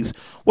days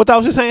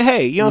without just saying,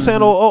 hey, you know what I'm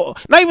saying? Or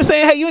not even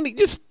saying, hey, you need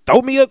just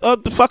throw me a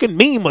fucking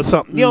meme or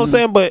something. You know what I'm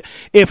saying? But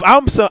if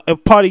I'm a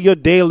part of your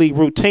daily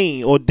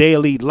routine or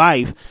daily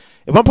life,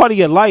 if I'm part of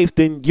your life,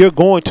 then you're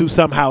going to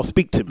somehow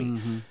speak to me.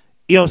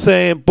 You know what I'm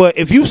saying? But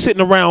if you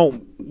sitting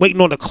around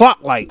waiting on the clock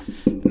like,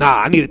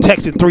 nah, I need a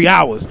text in 3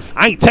 hours.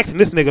 I ain't texting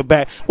this nigga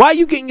back. Why are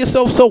you getting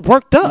yourself so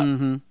worked up? You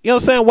know what I'm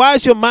saying? Why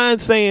is your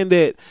mind saying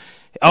that,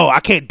 oh, I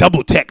can't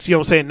double text? You know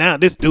what I'm saying? Now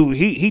this dude,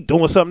 he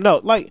doing something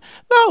else. Like,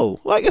 no.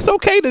 Like, it's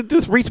okay to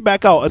just reach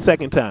back out a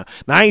second time.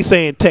 Now, I ain't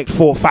saying text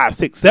 4, 5,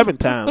 6, 7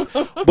 times.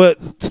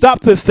 But stop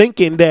to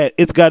thinking that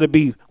it's got to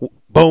be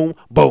boom,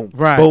 boom,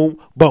 Right. boom,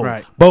 boom,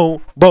 Right.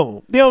 boom,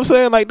 boom. You know what I'm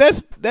saying? Like,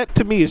 that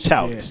to me is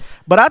childish. Yeah.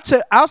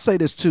 But I'll say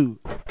this too.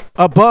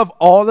 Above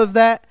all of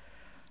that,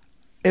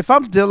 if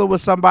I'm dealing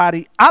with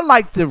somebody, I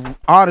like to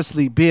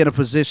honestly be in a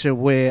position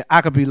where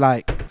I could be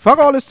like, fuck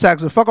all this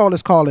texting, fuck all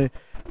this calling.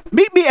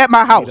 Meet me at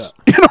my house.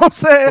 You know what I'm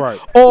saying? Right.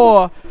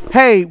 Or,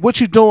 hey,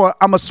 what you doing?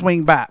 I'ma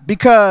swing by.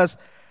 Because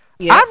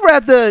Yeah.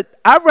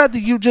 I'd rather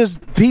you just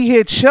be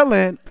here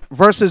chilling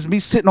versus me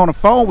sitting on the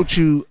phone with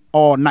you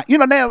all night. You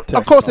know, now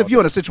of course if you're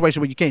in a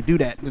situation where you can't do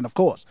that, then of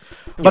course.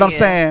 But I'm Yeah.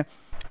 saying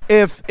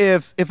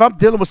if I'm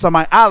dealing with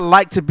somebody, I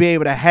like to be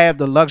able to have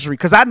the luxury,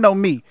 because I know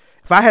me.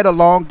 If I had a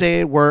long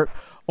day at work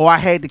or I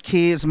had the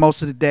kids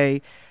most of the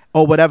day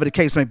or whatever the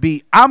case may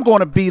be, I'm going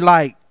to be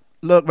like,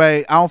 look,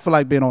 man, I don't feel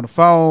like being on the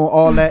phone,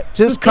 all that.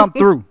 Just come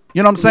through.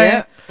 You know what I'm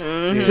saying?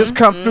 Yeah. Just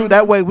come through.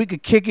 That way we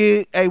could kick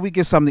it. Hey, we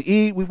get something to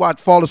eat. We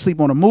fall asleep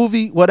on a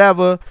movie,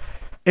 whatever.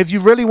 If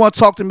you really want to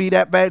talk to me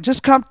that bad,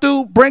 just come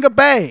through, bring a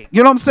bag.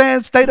 You know what I'm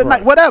saying? Stay the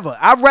night, whatever.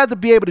 I'd rather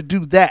be able to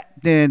do that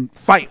than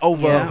fight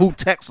over who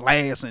texts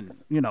last and,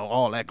 you know,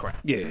 all that crap.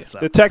 Yeah, So.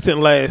 the texting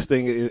last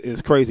thing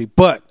is crazy,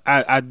 but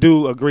I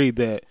do agree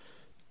that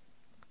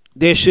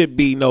there should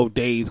be no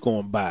days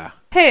going by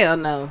Hell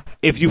no.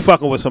 if you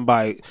fucking with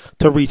somebody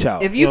to reach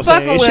out. If you know what I'm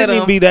fucking saying? with it shouldn't even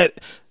them. be that.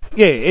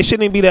 Yeah, it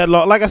shouldn't even be that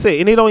long. Like I said,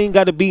 and it don't even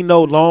got to be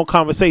no long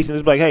conversation.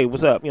 It's like, hey,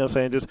 what's up? You know what I'm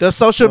saying? Just The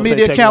social you know what I'm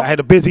media saying? Check it out. account? I had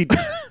a busy.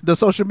 The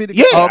social media.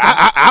 Yeah, Oh, okay.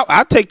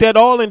 I take that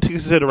all into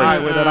consideration. All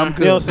right, well, then I'm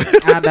You know good. what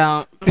I'm saying? I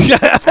don't.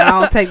 I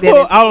don't take that.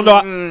 Well, I don't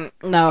know.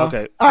 No.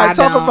 Okay. All right, I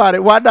talk don't. about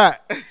it. Why not?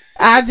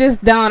 I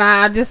just don't.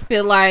 I just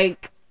feel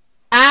like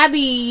I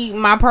need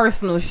my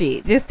personal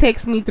shit. Just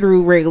text me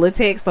through regular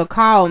text or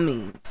call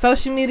me.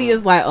 Social media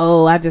is like,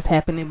 oh, I just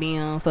happen to be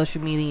on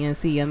social media and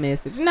see a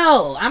message.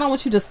 No, I don't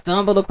want you to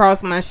stumble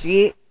across my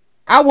shit.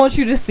 I want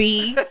you to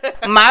see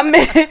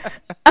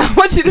I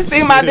want you to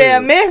see my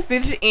damn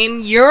message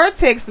in your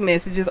text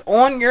messages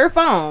on your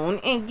phone,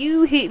 and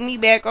you hit me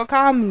back or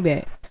call me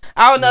back.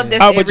 I don't know if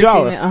that's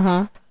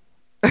everything.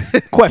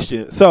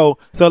 Question. So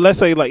let's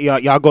say like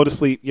y'all go to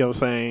sleep, you know what I'm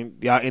saying?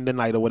 Y'all end the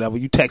night or whatever.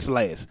 You text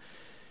last.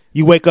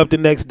 You wake up the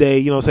next day,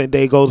 you know what I'm saying?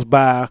 Day goes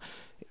by.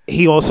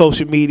 He on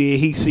social media,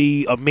 he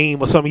see a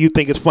meme or something you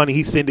think is funny,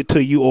 he send it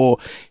to you or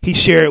he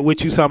share it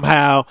with you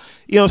somehow.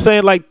 You know what I'm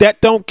saying? Like that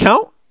don't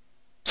count.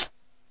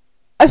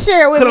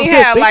 Share it with me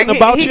how? Like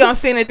he gonna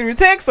send it through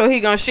text or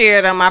he gonna share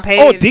it on my page?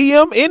 Or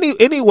DM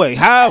anyway,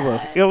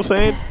 however. You know what I'm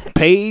saying?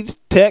 Page,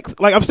 text.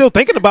 Like I'm still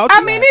thinking about you.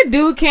 I mean it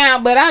do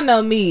count, but I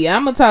know me.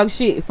 I'm gonna talk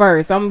shit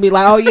first. I'm gonna be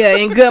like, oh yeah,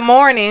 and good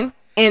morning.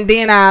 And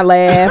then I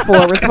laugh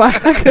or respond to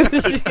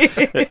the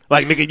shit.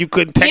 Like, nigga, you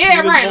couldn't text me.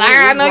 Yeah, right. Like,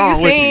 I know you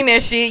seen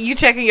that shit. You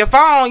checking your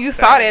phone. You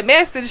saw that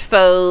message.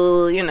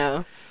 So, you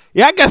know.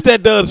 Yeah, I guess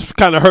that does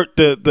kind of hurt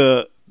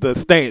the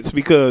stance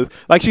because,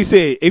 like she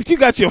said, if you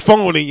got your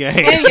phone in your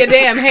hand. In your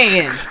damn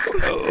hand.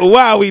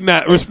 Why are we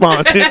not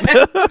responding?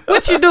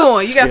 What you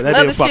doing? You got some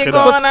other shit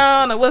going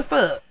on or what's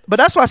up? But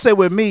that's why I say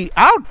with me,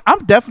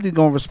 I'm definitely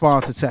going to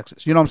respond to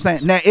texts. You know what I'm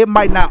saying? Now, it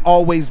might not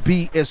always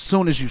be as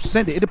soon as you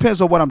send it. It depends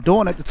on what I'm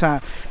doing at the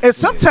time. And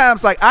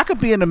sometimes, like, I could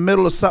be in the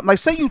middle of something. Like,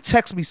 say you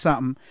text me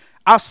something.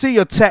 I'll see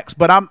your text,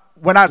 but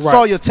when I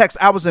saw your text,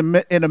 I was in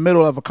the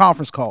middle of a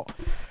conference call.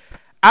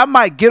 I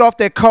might get off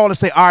that call and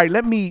say, all right,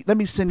 let me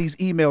send these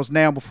emails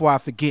now before I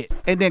forget.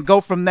 And then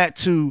go from that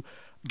to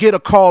get a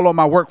call on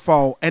my work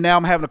phone. And now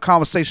I'm having a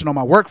conversation on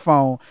my work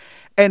phone.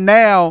 And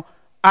now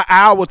an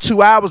hour,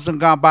 2 hours done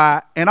gone by,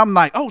 and I'm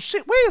like, oh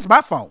shit, where's my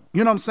phone?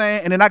 You know what I'm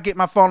saying? And then I get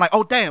my phone like,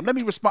 oh damn, let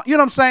me respond. You know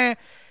what I'm saying?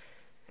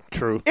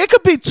 True. It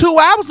could be 2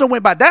 hours that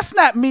went by. That's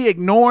not me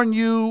ignoring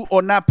you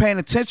or not paying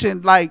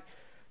attention. Like,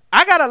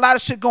 I got a lot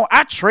of shit going.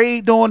 I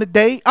trade during the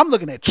day. I'm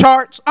looking at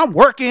charts. I'm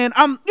working. You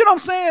know what I'm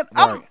saying?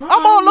 Right.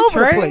 I'm all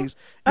over the place.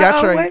 Yeah,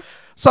 I trade. Wait.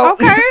 So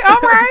okay, all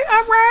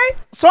right.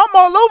 So I'm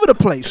all over the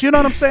place. You know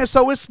what I'm saying?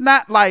 So it's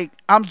not like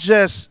I'm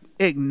just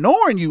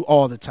ignoring you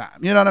all the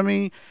time. You know what I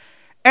mean?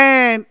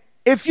 And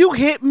if you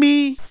hit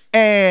me,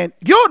 and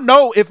you'll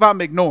know if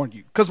I'm ignoring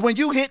you, because when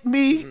you hit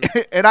me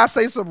and I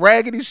say some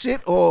raggedy shit,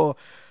 or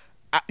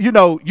you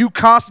know, you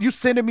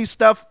sending me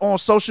stuff on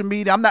social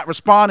media, I'm not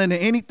responding to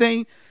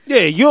anything.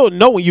 Yeah, you'll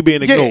know when you're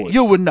being ignored. Yeah,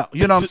 you would know.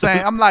 You know what I'm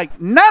saying? I'm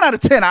like 9 out of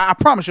 10. I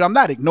promise you, I'm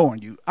not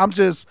ignoring you. I'm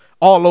just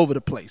all over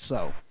the place.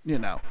 So you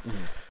know.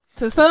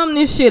 To sum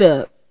this shit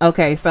up,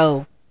 okay,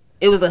 so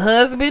it was a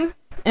husband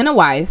and a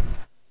wife.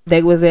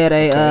 They was at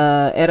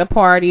a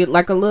party,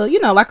 like a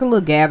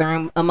little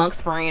gathering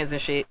amongst friends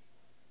and shit.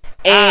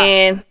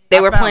 And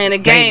they were playing a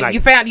game. You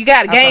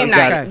got a game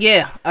night.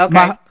 Yeah.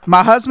 Okay.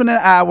 My husband and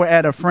I were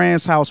at a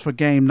friend's house for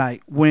game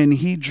night when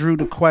he drew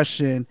the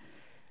question,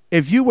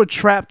 if you were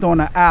trapped on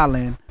an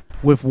island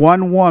with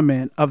one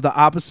woman of the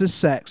opposite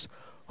sex,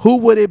 who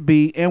would it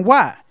be and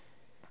why?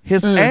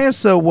 His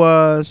answer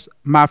was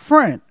my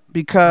friend,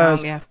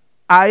 because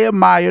I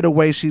admire the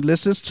way she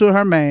listens to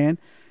her man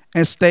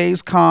and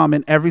stays calm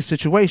in every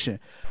situation.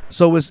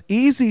 So it's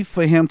easy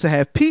for him to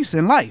have peace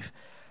in life.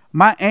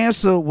 My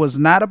answer was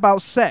not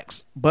about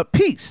sex, but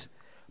peace.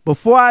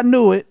 Before I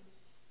knew it,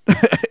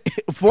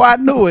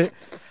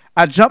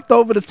 I jumped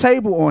over the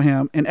table on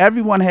him, and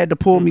everyone had to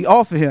pull me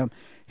off of him.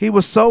 He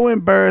was so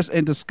embarrassed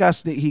and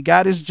disgusted. He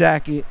got his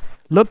jacket,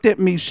 looked at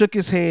me, shook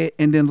his head,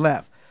 and then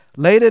left.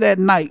 Later that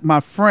night,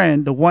 my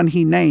friend, the one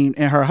he named,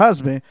 and her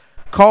husband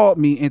called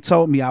me and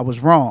told me I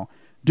was wrong.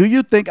 Do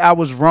you think I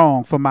was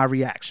wrong for my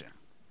reaction?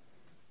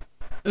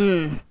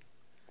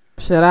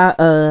 Should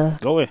I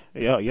go ahead?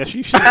 Yeah, yes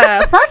you should.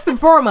 First and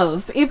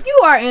foremost, if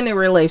you are in a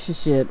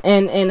relationship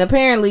and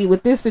apparently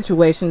with this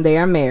situation they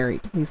are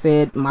married. She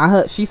said my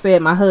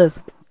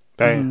husband.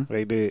 Damn,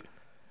 they did.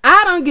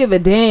 I don't give a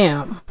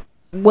damn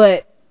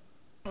what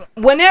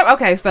whenever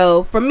okay,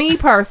 so for me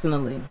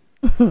personally,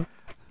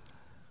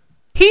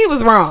 he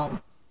was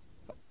wrong.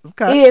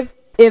 Okay.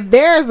 If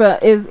there's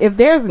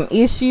an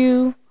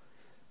issue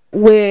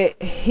with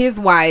his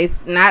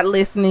wife not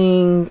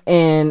listening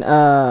and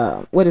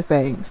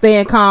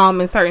staying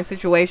calm in certain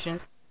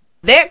situations,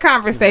 that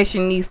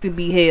conversation needs to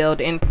be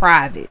held in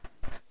private.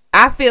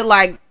 I feel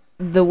like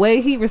the way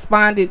he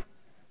responded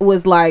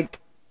was like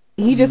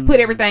he just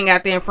put everything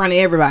out there in front of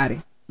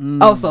everybody.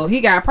 Oh, so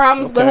he got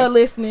problems with her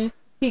listening.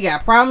 He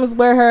got problems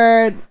with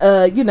her.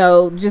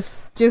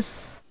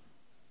 Just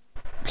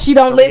she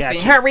don't listen.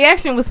 Her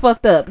reaction was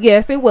fucked up.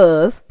 Yes, it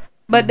was.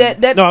 But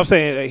that no, I'm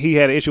saying he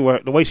had an issue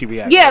with the way she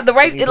reacted. Yeah, the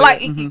right,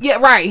 like yeah,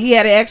 right. He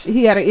had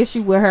an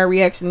issue with her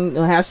reaction,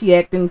 how she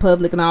acted in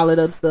public and all that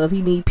other stuff.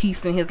 He need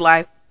peace in his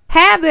life.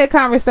 Have that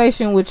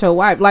conversation with your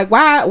wife. Like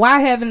why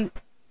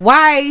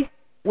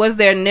was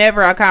there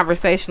never a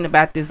conversation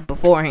about this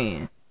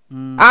beforehand?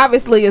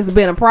 obviously it's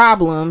been a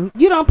problem.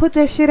 You don't put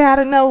that shit out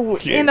in no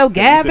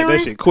gathering.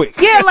 That shit quick.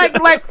 Yeah,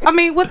 like I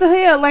mean, what the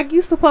hell? Like,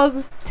 you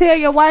supposed to tell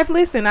your wife,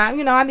 listen,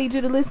 I need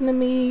you to listen to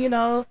me.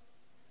 Well,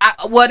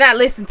 not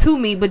listen to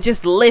me, but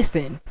just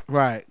listen.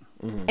 Right.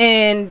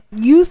 And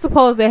you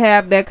supposed to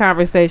have that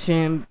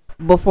conversation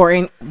before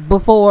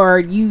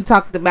you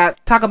talk about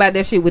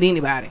that shit with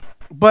anybody.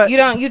 But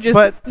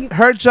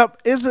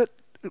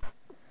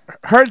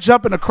her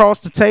jumping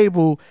across the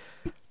table.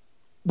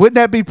 Wouldn't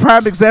that be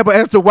prime example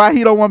as to why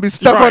he don't want to be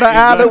stuck on the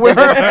island with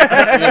her?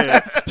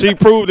 Yeah. She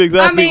proved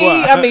exactly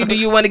why. I mean, do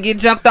you want to get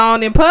jumped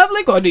on in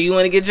public or do you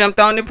want to get jumped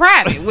on in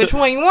private? Which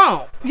one you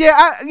want?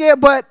 Yeah,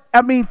 but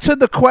I mean, to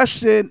the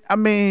question, I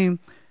mean,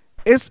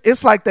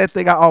 it's like that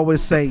thing I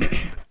always say.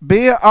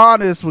 Being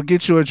honest will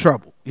get you in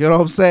trouble. You know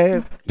what I'm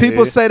saying?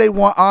 People say they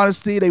want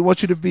honesty. They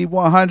want you to be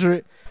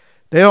 100.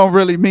 They don't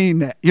really mean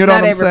that. You know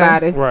what I'm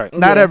saying? Right.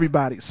 Not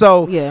everybody.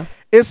 So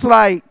it's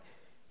like,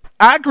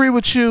 I agree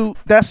with you.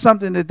 That's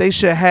something that they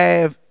should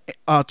have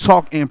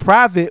talk in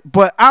private.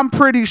 But I'm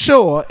pretty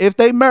sure if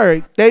they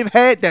married, they've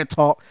had that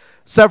talk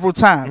several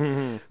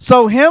times.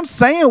 So him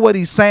saying what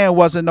he's saying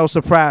wasn't no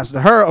surprise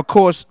to her. Of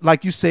course,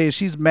 like you said,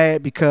 she's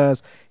mad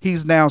because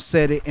he's now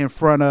said it in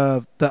front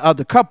of the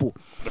other couple.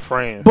 The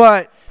friend.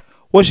 But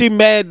was she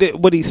mad that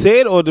what he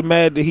said or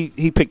mad that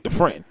he picked a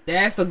friend?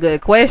 That's a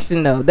good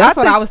question, though. That's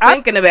what I was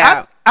thinking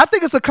about. I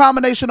think it's a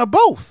combination of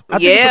both. I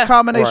think it's a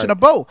combination of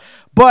both.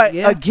 But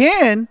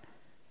again,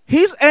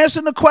 he's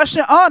answering the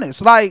question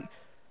honest. Like,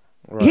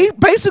 he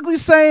basically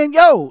saying,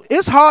 yo,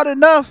 it's hard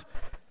enough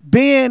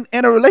being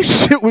in a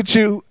relationship with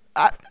you.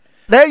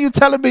 Now you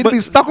telling me to be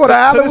stuck on the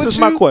island with you? This is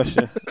my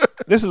question.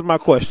 This is my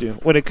question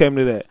when it came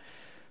to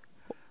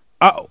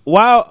that.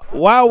 Why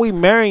are we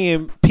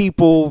marrying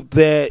people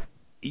that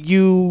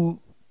you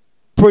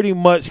pretty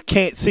much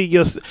can't see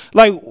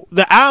like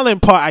the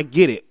island part? I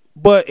get it,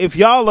 but if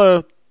y'all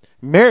are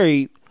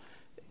married,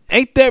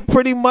 ain't that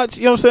pretty much,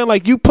 you know what I'm saying,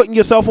 like you putting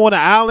yourself on the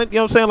island? You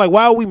know what I'm saying? Like,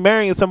 why are we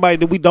marrying somebody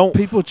that we don't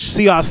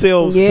see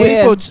ourselves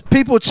with?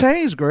 People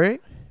change,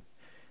 Greg.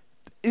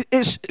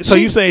 So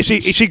you saying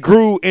she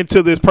grew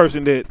into this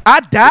person that I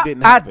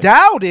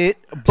doubt it,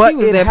 but she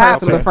was that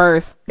person the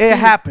first. It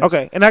happened.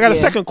 Okay, and I got a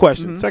second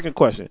question. Second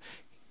question: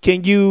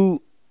 Can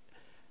you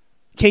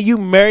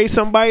marry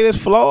somebody that's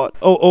flawed?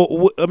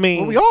 Or I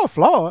mean, we all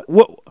flawed.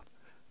 What?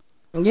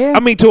 Yeah. I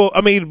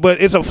mean, but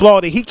it's a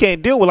flaw that he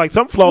can't deal with. Like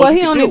some flaws. Well,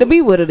 he don't need to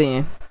be with her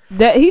then.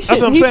 That he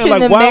shouldn't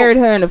have married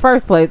her in the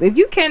first place. If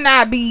you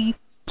cannot be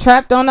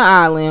trapped on the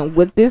island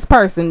with this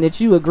person that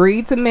you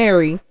agreed to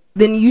marry,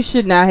 then you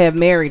should not have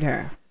married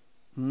her.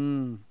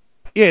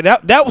 Yeah,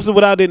 that was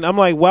what I didn't. I'm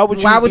like, why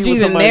would you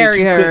even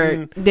marry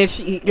her? That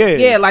she,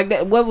 like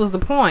that. What was the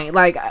point?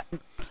 Like,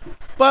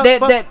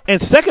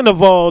 and second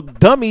of all,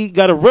 dummy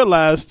got to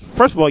realize.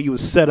 First of all, you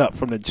was set up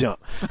from the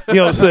jump. You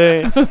know what I'm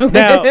saying?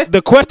 Now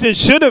the question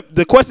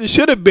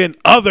should have been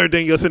other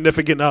than your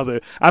significant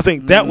other. I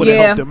think that would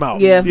have helped him out.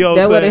 Yeah, you know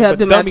that would have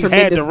helped him out tremendously.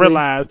 Dummy had to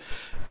realize.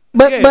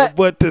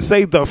 But to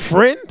say the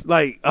friend,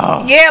 like,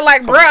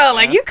 like, bro,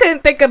 like you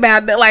couldn't think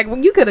about that. Like,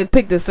 you could have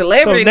picked a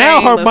celebrity. So now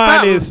name her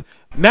mind is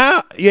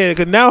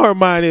because now her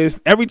mind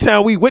is every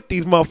time we with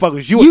these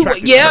motherfuckers, you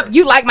attracted to her.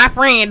 You like my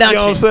friend, don't you?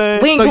 Know what I'm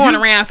saying? We ain't going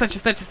around such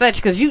and such and such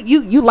because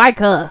you like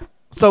her.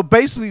 So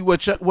basically,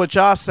 what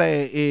y'all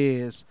saying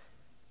is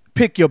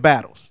pick your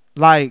battles.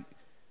 Like,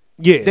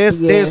 there's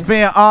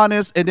being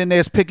honest, and then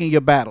there's picking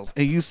your battles.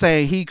 And you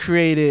saying he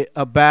created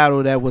a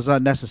battle that was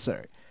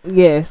unnecessary.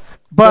 Yes,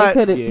 but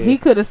he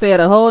could have said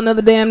a whole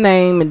nother damn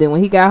name, and then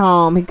when he got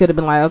home, he could have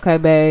been like, "Okay,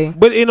 babe."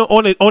 But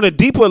on a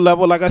deeper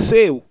level, like I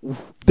said,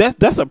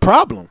 that's a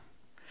problem.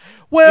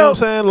 Well, you know what I'm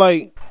saying,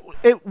 like,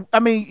 I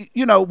mean,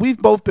 you know, we've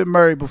both been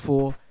married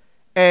before,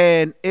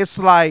 and it's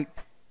like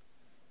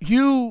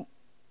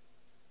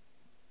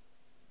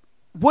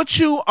what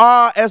you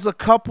are as a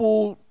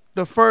couple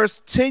the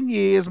first 10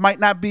 years might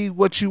not be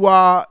what you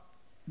are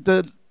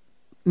the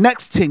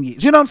next 10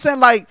 years. You know what I'm saying?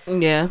 Like,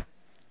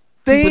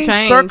 things,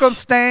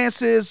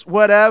 circumstances,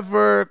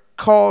 whatever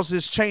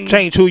causes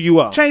change who you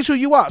are. Change who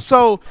you are.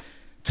 So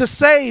to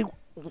say,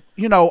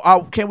 you know,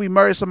 can we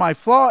marry somebody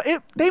flawed?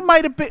 They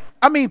might have been.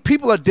 I mean,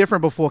 people are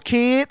different before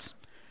kids.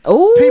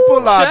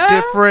 People are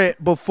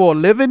different before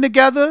living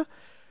together.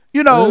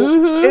 You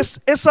know,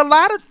 it's a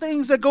lot of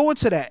things that go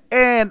into that.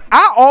 And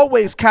I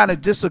always kind of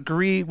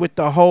disagree with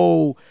the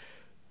whole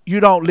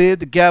you don't live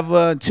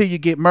together until you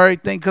get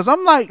married thing. Because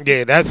I'm like,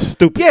 yeah, that's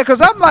stupid. Yeah,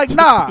 because I'm like,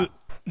 nah.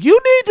 You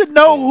need to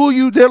know who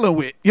you dealing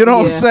with. You know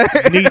what I'm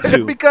saying? Need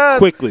to. Because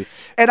quickly.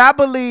 And I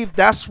believe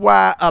that's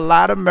why a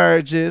lot of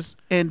marriages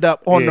end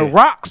up on the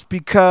rocks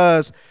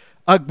because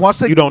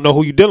once again, you don't know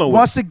who you're dealing with.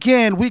 Once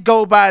again, we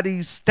go by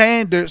these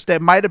standards that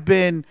might have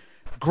been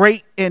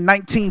great in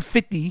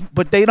 1950,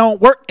 but they don't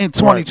work in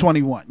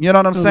 2021. You know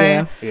what I'm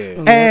saying?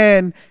 Yeah.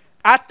 And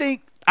I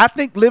think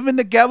living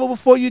together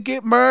before you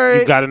get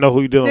married, you got to know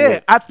who you're dealing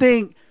with. I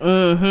think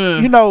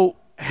you know,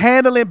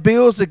 handling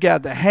bills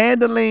together,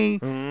 handling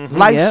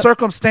life Yep.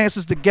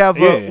 circumstances together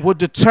Yeah. would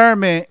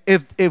determine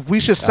if we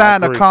should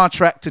sign a agree.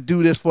 contract to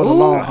do this for the Ooh,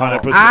 long haul.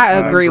 100%. I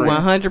agree agree.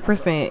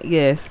 100%.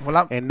 Yes.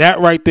 Well, And that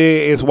right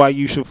there is why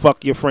you should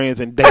fuck your friends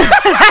and date.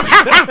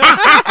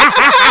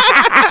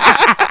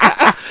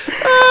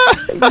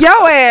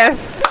 Yo ass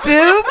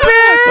stupid.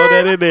 Throw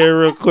that in there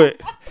real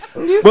quick.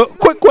 But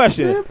quick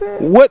question: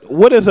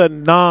 what is a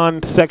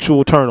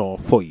non-sexual turn on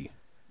for you?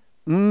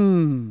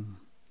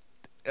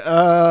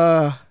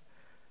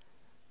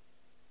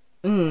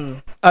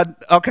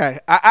 Okay,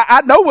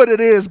 I know what it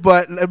is,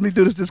 but let me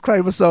do this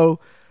disclaimer. So,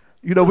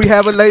 we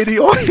have a lady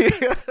on here.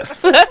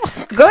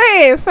 Go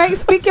ahead.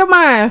 Speak your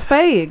mind.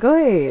 Say it. Go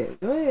ahead.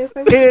 Say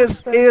what you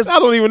say. Is I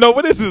don't even know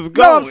where this is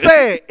going. no, I'm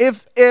saying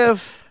if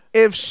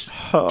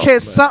Oh, can man.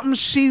 something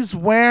she's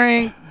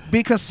wearing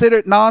be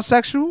considered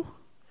non-sexual?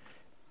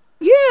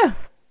 Yeah.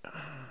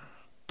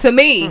 To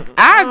me,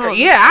 I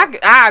agree. Yeah,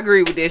 I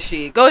agree with this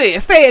shit. Go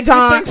ahead. Say it,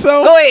 John. think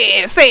so? Go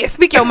ahead. Say it.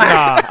 Speak your mind.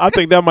 Nah, I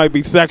think that might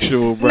be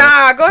sexual, bro.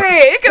 Nah, go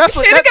ahead. It could That's be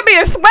what- shit. It could be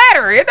a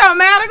sweater. It don't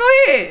matter. Go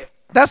ahead.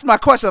 That's my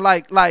question.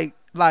 Like, But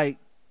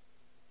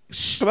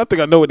I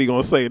think I know what he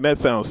gonna say, and that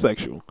sounds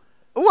sexual.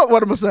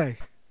 what am I saying?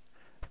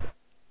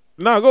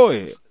 Nah, go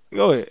ahead,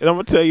 and I'm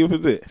gonna tell you if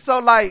it's it. So,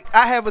 like,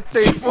 I have a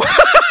thing for.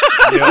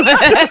 Yeah.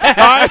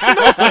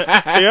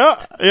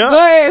 Go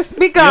ahead.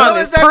 Speak on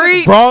is this. that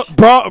Preach.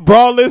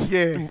 Braless,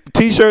 Yeah.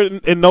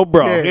 t-shirt and no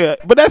bra. Yeah. Yeah,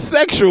 but that's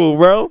sexual,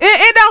 bro.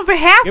 It doesn't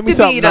have Give me to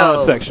be something though.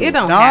 non-sexual. It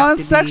don't have to be.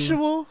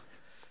 Non-sexual.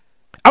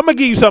 I'm gonna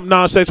give you something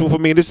non-sexual for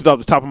me. And this is off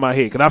the top of my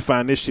head because I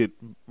find this shit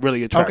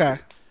really attractive. Okay.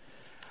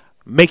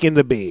 Making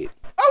the bed.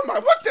 Oh my!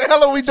 What the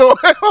hell are we doing?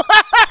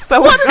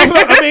 So That's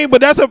what I mean, but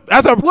that's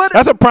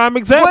a prime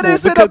example what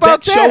is it because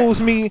about that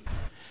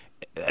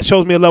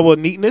shows me a level of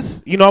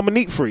neatness. I'm a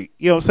neat freak.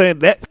 You know what I'm saying?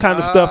 That kind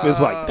of stuff is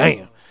like,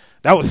 damn,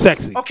 that was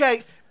sexy.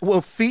 Okay.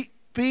 Will feet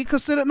be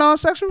considered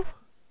non-sexual?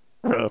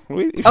 Bro,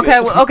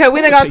 okay,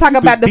 we're not gonna talk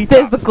about the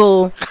detox.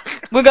 physical.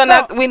 We're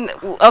gonna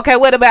okay.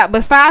 What about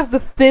besides the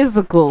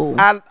physical?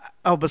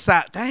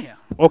 Besides, damn.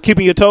 Or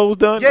keeping your toes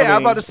done. Yeah,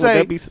 I'm about to would say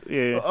that be,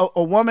 yeah.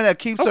 a woman that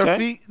keeps her Okay.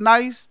 feet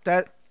nice.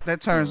 That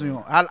turns me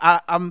on.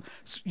 I'm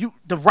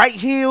the right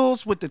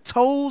heels with the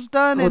toes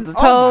done With and the oh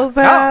my toes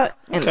God. out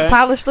and the Okay.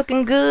 polish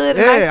looking good.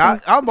 nice Yeah,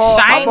 and I'm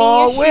shiny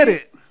all and with shit.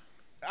 it.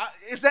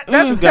 Is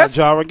that's got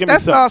Jara, give me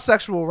that's something.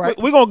 non-sexual, right?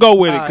 We're gonna go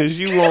with it All right. because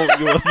you won't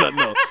give us nothing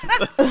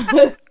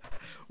else.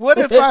 What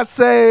if I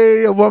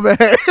say a woman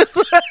has?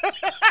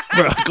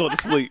 Bro, go to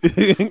sleep.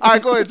 All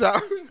right, go ahead,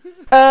 John.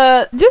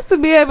 Just to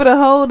be able to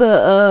hold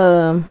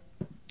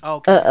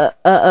Okay.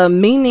 a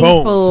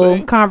meaningful Boom,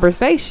 see?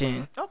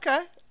 conversation. Okay.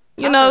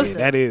 You know,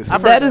 That is.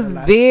 I've that heard is that a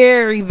lot.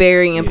 very,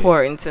 very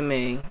important to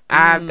me.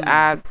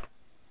 I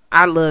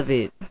love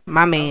it.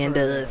 My man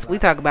does. We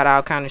talk about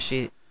all kind of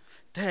shit,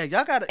 Damn,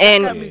 y'all got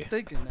And- me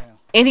thinking now.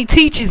 and he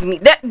teaches me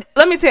that.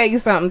 Let me tell you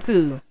something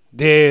too.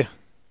 Yeah.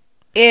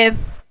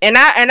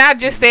 I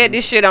just said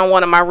this shit on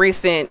one of my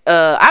recent.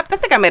 I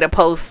think I made a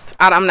post.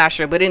 I'm not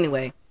sure, but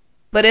anyway.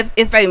 But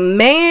if a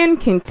man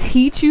can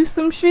teach you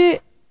some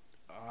shit,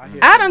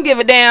 I don't give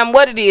a damn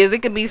what it is.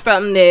 It could be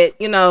something that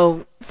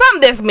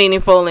something that's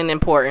meaningful and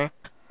important.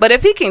 But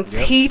if he can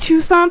teach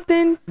you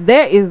something,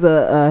 that is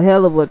a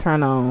hell of a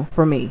turn on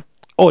for me.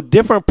 Or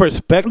different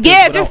perspectives.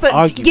 Yeah, without just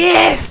arguing.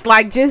 yes,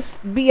 like just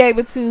be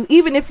able to,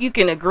 even if you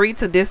can agree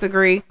to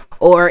disagree,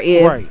 or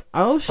if Right.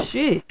 oh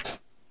shit,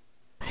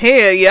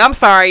 hell yeah, I'm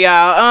sorry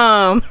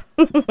y'all.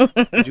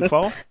 Did you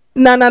fall?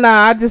 No,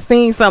 I just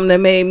seen something that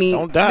made me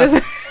Don't die.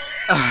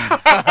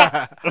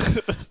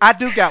 I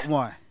do got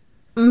one.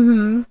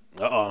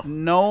 Uh-oh.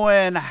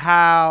 Knowing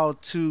how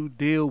to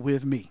deal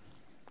with me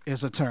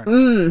is a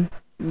turn.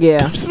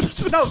 yeah,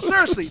 No,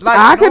 seriously. Like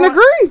I can knowing-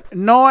 agree.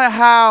 Knowing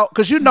how,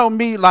 because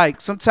me,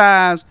 like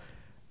sometimes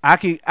I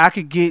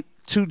could get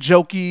too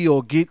jokey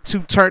or get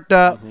too turned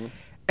up,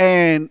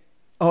 and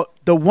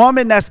the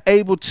woman that's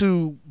able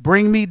to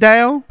bring me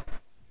down,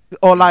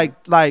 or like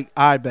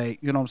I babe,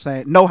 you know what I'm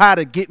saying, know how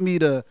to get me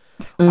to,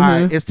 all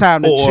right, it's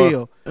time to Or-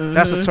 chill.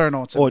 That's a turn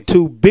on to Or me.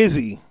 too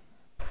busy.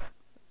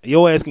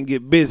 Your ass can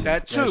get busy.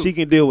 That Now, too. she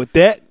can deal with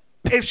that.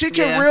 If she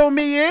can Yeah. reel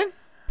me in,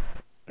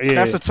 Yeah.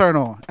 that's a turn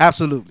on.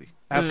 Absolutely.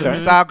 So I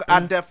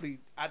definitely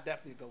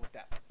go with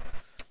that.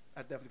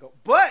 I definitely go.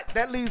 But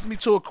that leads me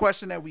to a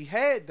question that we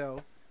had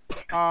though.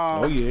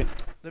 Oh yeah.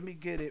 Let me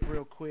get it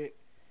real quick.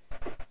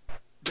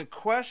 The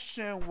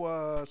question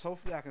was,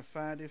 hopefully I can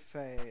find it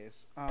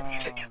fast.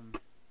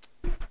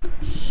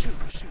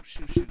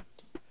 Shoot.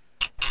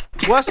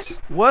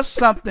 What's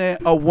something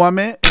a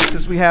woman,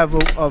 since we have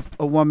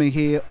a woman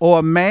here, or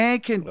a man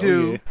can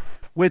do yeah.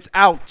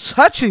 without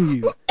touching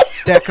you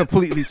that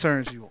completely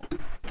turns you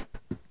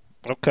on?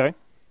 Okay.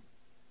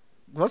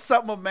 What's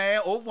something a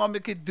man or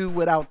woman can do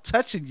without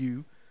touching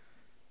you?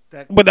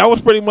 But that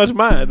was pretty much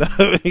mine.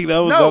 I mean,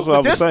 that's what I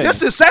was this saying.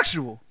 this is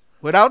sexual.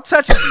 Without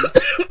touching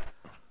you,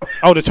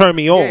 Oh, to turn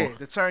me on. yeah,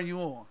 to turn you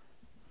on.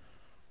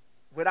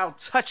 Without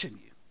touching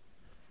you.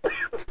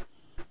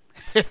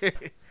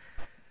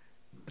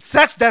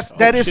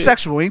 That is shit.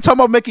 sexual. Ain't talking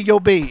about making your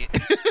bed.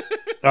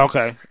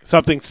 Okay,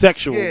 something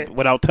sexual Yeah,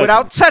 without touching.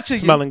 without touching you.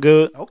 Smelling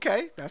good.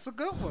 Okay, that's a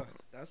good one.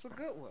 That's a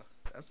good one.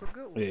 That's a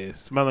good one. Yeah,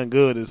 smelling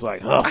good is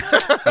like, I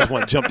just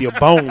want to jump your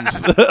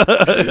bones.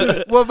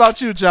 What about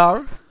you,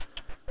 Jara?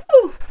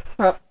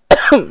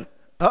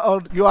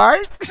 Uh-oh, you all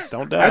right?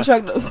 Don't die. I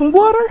chugged some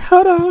water.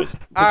 Hold on. Put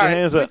your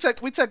hands up.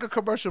 We take a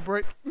commercial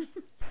break.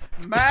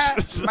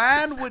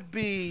 Mine would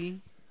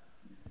be.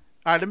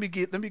 All right, let me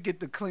get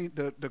the clean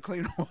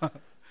one,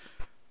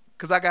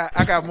 cause I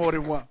got more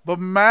than one. But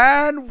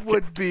mine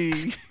would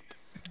be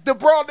the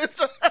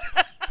broadest.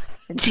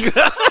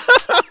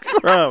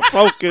 Bro,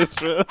 focus,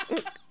 bro.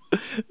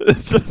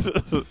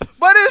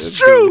 But it's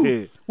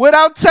true.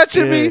 Without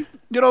touching me,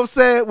 you know what I'm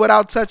saying?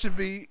 Without touching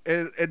me,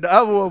 and the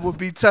other one would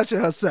be touching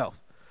herself.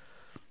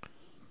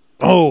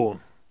 Oh,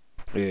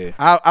 yeah.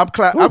 I'm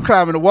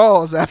climbing the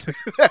walls after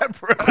that,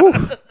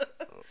 bro.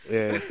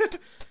 Yeah,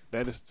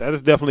 that is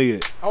definitely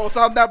it. Oh,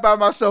 so I'm not by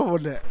myself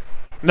on that.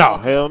 No,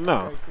 hell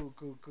no. Okay,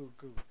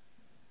 cool.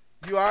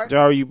 You all right?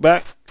 Jara, you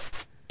back?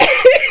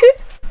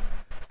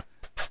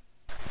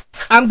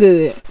 I'm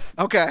good.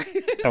 Okay.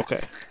 Okay.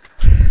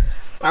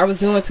 I was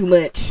doing too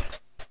much.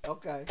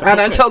 Okay. I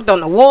done choked on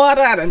the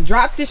water. I done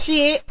dropped the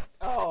shit.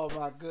 Oh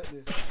my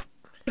goodness.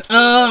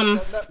 Um,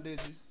 Did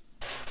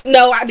you?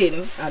 no, I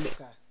didn't.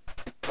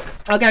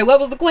 Okay, what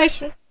was the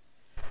question?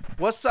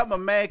 What's something a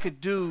man could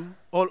do,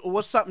 or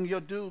what's something your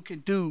dude can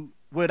do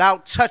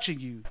without touching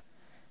you?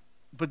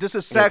 But this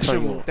is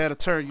sexual that'll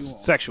turn you on.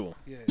 Sexual.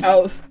 Yeah.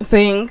 Oh,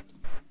 sing.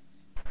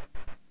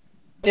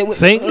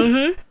 Sing?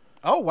 Mm-hmm.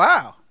 Oh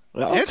wow.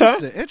 Okay.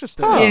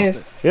 Interesting.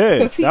 Yes. Yeah,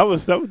 'Cause that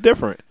was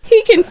different.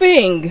 He can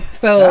sing,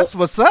 so That's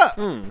what's up.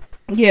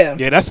 yeah.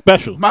 Yeah, that's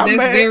special. My That's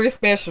man. very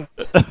special.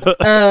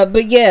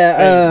 But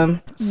yeah,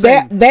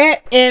 Sing.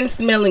 that and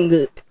smelling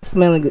good.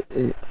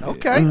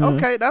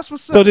 Okay, that's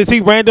what's up. So does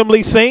he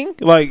randomly sing?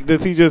 Like,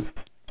 does he just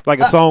like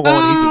a song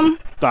on? He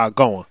just start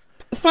going.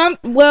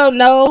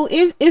 No,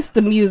 it's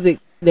the music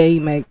that he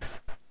makes.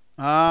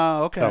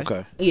 Okay.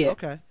 Okay. Yeah.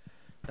 Okay.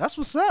 That's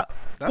what's up.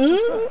 That's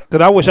what's up.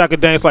 Cause I wish I could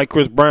dance like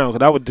Chris Brown.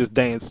 Cause I would just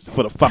dance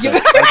for the fuck of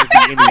it. I'd just be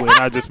anywhere,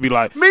 and I'd just be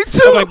like, Me I'm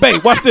too. like,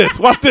 babe, watch this.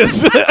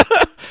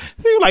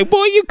 He was like,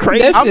 boy, you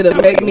crazy. That should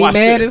have made me Watch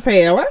mad this. as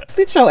hell.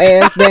 Sit your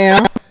ass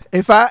down.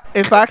 If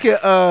I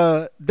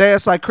could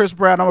dance like Chris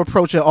Brown, I'm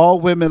approaching all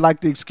women like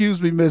the "Excuse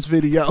Me, Miss"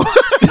 video.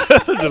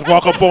 Just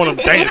walk up on him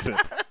dancing.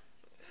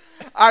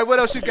 All right, what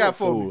else you got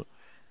for me? Fool.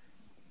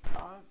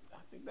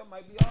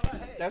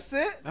 That's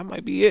it. That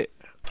might be it.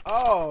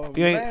 Oh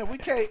You ain't- man, we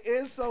can't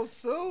end so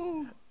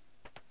soon.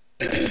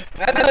 I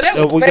know that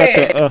was We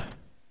fast. got the.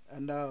 I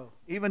know.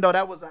 Even though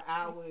that was an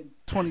hour and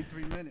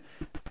 23 minutes.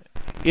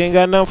 You ain't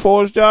got nothing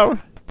for us,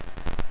 Jara?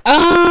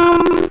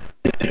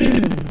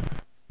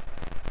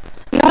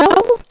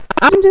 No,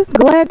 I'm just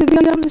glad to be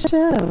on the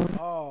show.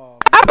 Oh,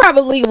 I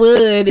probably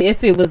would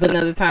if it was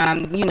another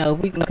time. You know,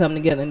 if we can come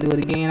together and do it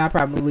again, I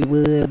probably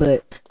would.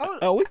 But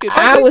Oh, we could.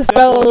 I was that's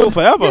what we'll so- do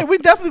forever. yeah, we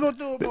definitely gonna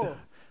do it more.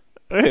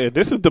 Yeah,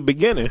 this is the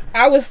beginning.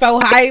 I was so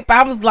hype.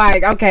 I was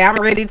like, okay, I'm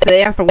ready to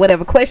answer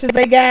whatever questions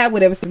they got,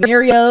 whatever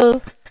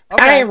scenarios. I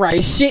Okay. ain't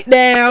write shit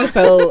down,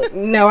 so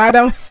no, I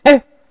don't.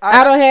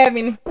 I don't have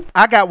any.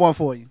 I got one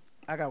for you.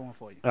 All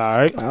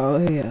right. Oh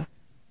yeah.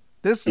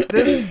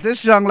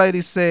 This young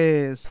lady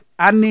says,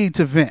 I need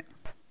to vent.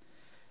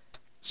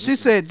 She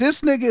said,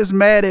 this nigga is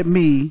mad at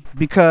me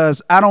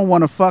because I don't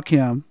want to fuck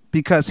him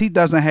because he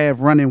doesn't have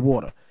running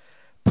water.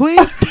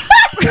 Please,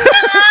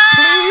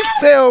 please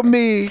tell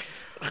me,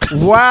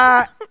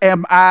 why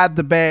am I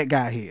the bad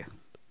guy here?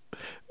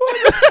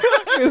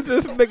 Is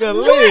this nigga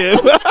live?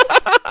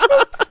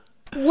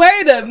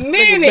 Wait a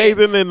minute.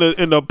 Nathan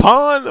in the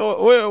pond?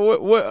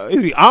 Where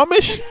is he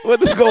Amish?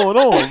 What is going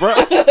on, bro?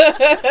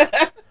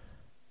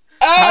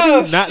 How do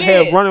you not shit.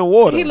 have running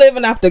water? He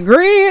living off the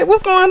grid.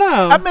 What's going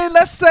on? I mean,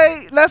 let's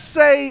say,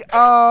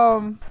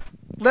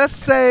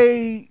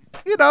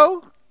 you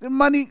know, the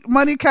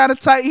money kind of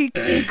tight. He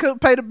couldn't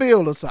pay the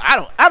bill or something.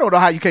 I don't know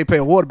how you can't pay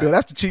a water bill.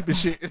 That's the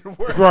cheapest shit in the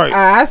world. Right.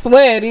 I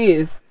swear it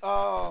is.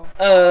 Damn.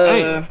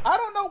 I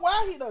don't know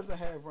why he doesn't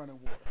have running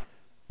water.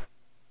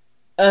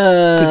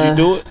 Could you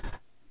do it?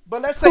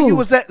 But let's say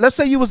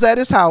you was at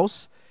his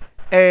house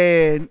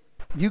and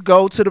you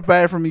go to the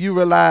bathroom and you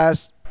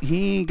realize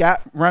he ain't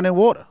got running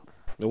water.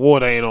 The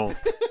water ain't on.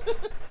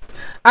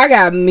 I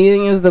got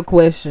millions of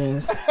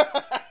questions.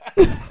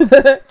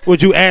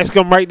 Would you ask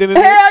him right then and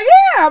there? Hell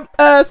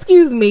yeah.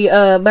 Excuse me.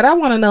 But I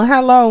want to know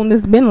how long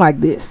it's been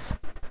like this.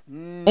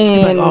 Like,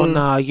 And oh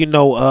nah,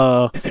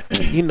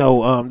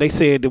 they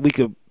said that we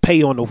could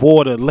pay on the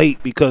water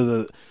late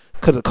because of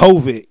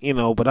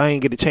COVID, but I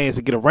ain't get a chance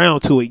to get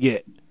around to it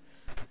yet.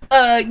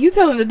 you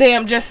telling the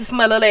damn Justice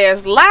Smollett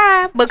ass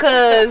lie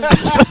because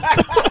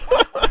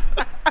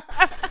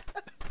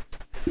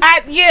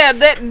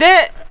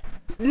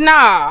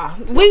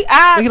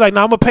He like,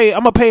 nah, I'm gonna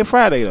pay it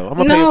Friday though. I'm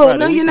gonna pay it No, Friday.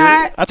 no, We you're good.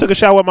 not. I took a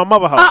shower at my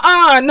mother's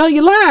house. no,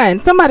 you lying.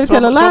 Somebody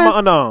tell a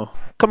lie. No,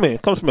 come in,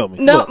 come smell me.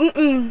 No, Look.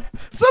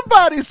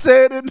 Somebody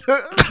said in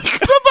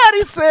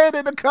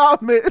the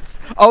comments,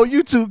 "Oh,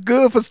 you too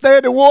good for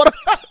standing water."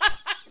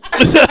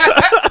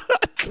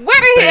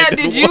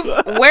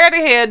 Where the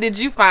hell did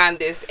you find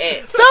this at?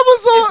 That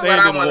was on. What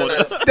I want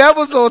to know. That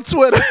was on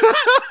Twitter.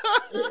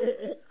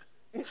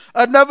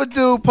 Another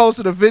dude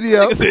posted a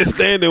video. It said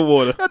standing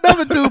water.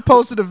 Another dude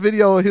posted a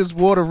video of his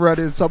water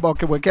running.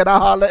 Somebody, can I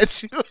holler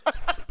at you?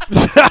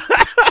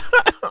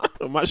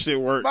 My shit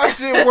worked. My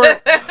shit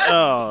worked.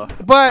 Oh,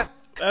 But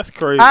that's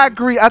crazy. I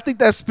agree. I think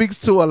that speaks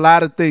to a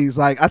lot of things.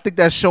 Like, I think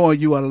that's showing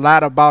you a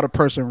lot about a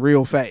person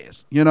real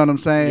fast. You know what I'm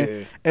saying?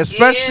 Yeah.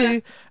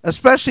 Especially,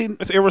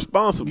 It's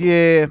irresponsible.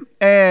 yeah.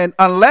 And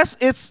unless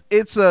it's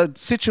a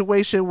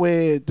situation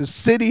where the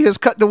city has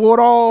cut the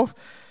water off,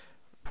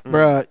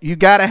 bruh, you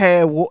gotta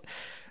have.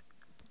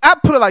 I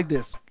put it like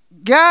this: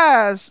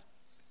 guys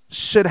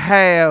should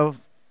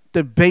have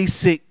the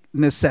basic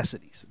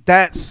necessities.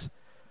 That's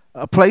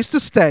a place to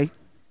stay,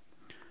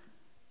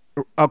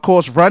 of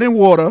course, running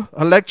water,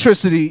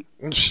 electricity,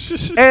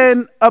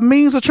 and a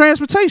means of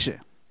transportation.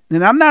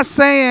 And I'm not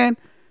saying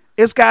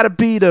it's got to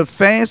be the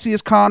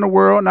fanciest car in the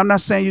world, and I'm not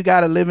saying you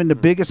got to live in the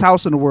biggest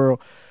house in the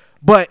world,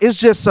 but it's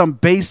just some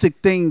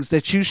basic things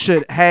that you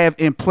should have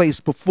in place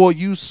before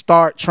you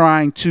start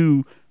trying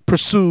to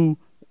pursue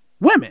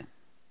women.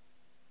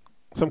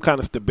 Some kind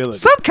of stability.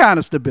 Some kind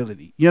of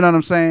stability. You know what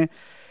I'm saying?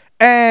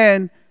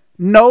 And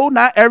no,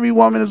 not every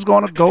woman is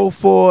going to go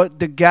for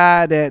the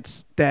guy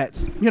that's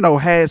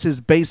has his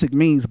basic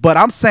means. But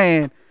I'm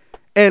saying,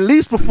 at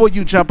least before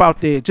you jump out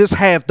there, just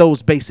have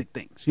those basic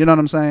things. You know what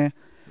I'm saying?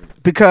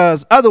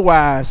 Because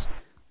otherwise,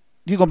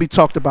 you're going to be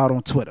talked about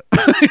on Twitter.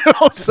 You know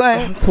what I'm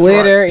saying?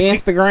 Twitter,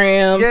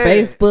 Instagram, Yeah.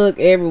 Facebook,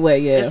 everywhere.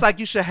 Yeah. It's like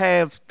you should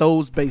have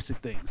those basic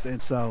things.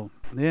 And so,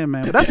 yeah,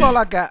 man. But that's all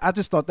I got. I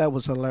just thought that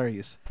was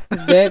hilarious.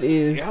 That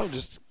is. Yeah, I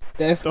just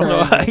That's don't know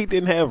how crazy. he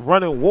didn't have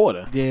running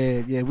water.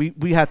 Yeah.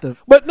 We had to.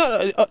 But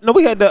no,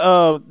 we had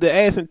the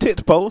ass and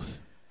tits post.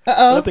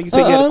 Uh-oh. I think you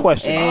said you had a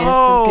question.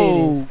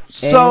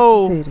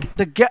 So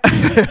the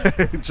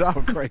guy,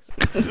 John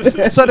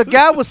crazy. So the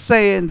guy was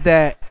saying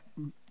that,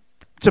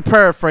 to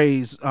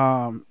paraphrase,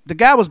 the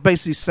guy was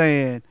basically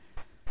saying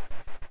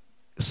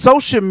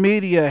social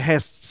media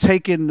has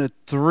taken the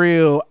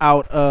thrill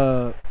out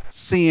of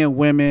seeing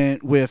women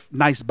with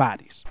nice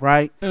bodies,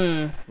 right?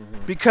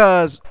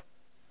 Because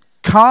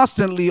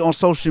constantly on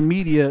social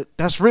media,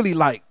 that's really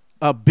like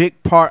a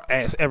big part.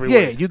 Ass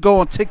everywhere. Yeah, you go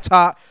on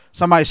TikTok,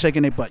 somebody's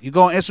shaking their butt. You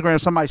go on Instagram,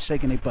 somebody's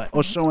shaking their butt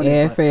or showing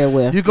their Ass butt.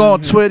 everywhere. You go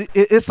on Twitter,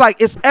 it's like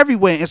it's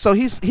everywhere. And so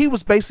he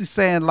was basically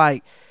saying,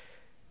 like,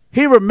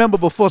 he remember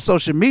before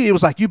social media, it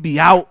was like you be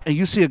out and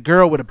you see a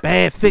girl with a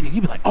bad figure, you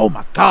be like, oh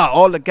my God,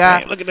 all the guy.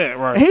 Man, look at that,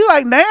 right? And he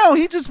like now,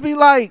 he just be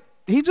like,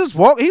 he just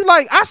walk, he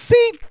like, I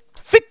see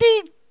 50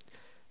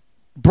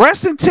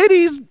 breasts and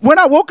titties when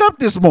I woke up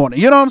this morning.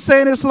 You know what I'm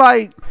saying? It's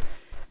like,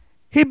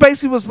 he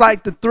basically was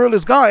like, the thrill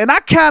is gone. And I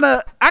kind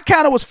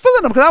of was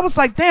feeling him because I was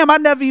like, damn, I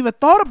never even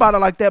thought about it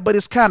like that, but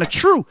it's kind of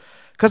true.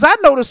 Because I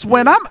noticed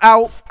when I'm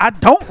out, I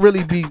don't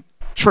really be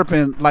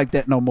tripping like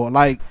that no more.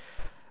 Like,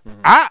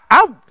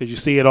 Because you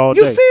see it all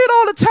day. you see it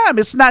all the time.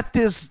 It's not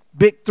this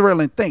big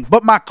thrilling thing.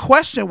 But my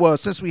question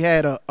was, since we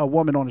had a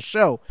woman on the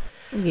show,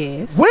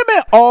 Yes.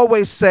 women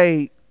always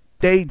say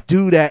they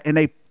do that and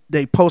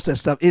they post that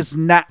stuff. It's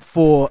not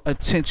for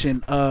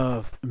attention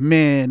of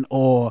men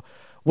or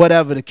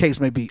whatever the case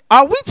may be.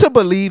 Are we to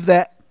believe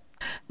that?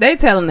 They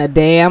telling a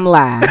damn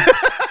lie.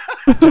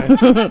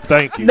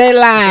 Thank you. They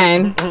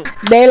lying.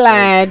 They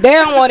lying. They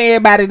don't want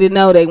everybody to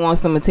know they want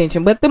some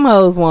attention, but them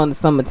hoes want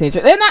some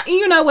attention. They're not.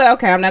 You know what?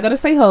 Okay, I'm not gonna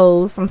say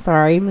hoes. I'm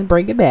sorry. Let me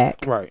bring it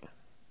back. Right.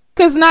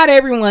 Because not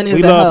everyone is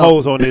We a love hoe.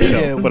 hoes on this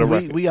show, for the we,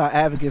 record. we are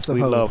advocates of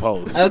We hoes. love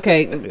hoes.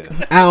 Okay,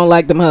 I don't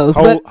like them hoes,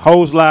 but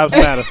Hoes lives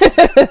matter.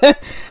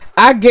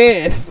 I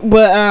guess.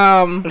 But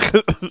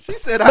She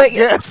said, I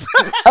guess.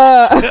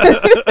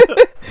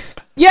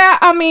 yeah.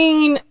 I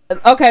mean,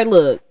 okay.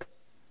 Look,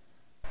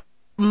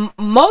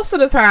 most of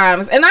the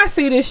times, and I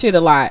see this shit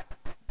a lot.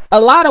 A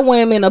lot of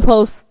women are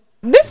post.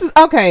 This is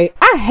okay.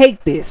 I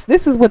hate this.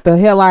 This is what the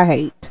hell I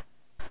hate.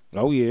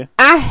 Oh, yeah.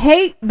 I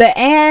hate the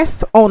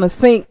ass on a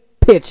sink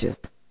picture.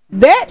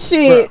 That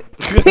shit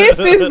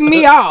pisses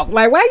me off.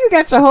 Like, why you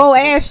got your whole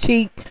ass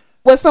cheek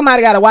when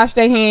somebody got to wash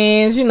their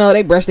hands? You know,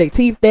 they brush their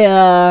teeth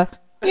there.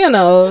 You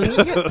know,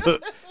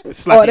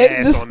 Slap or your they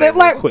ass just on there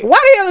like, real quick. why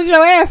the hell is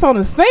your ass on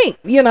the sink?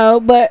 You know,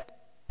 but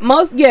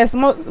most of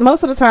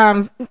the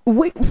times,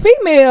 we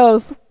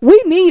females,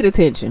 we need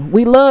attention.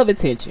 We love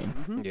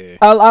attention. Yeah.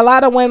 A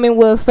lot of women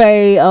will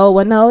say, "Oh,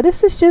 well, no,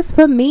 this is just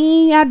for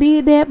me. I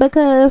did that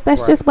because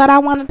that's just what I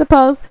wanted to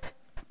post."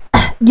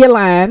 You're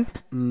lying.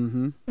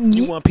 You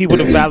want people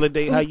to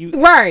validate how you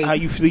Right. how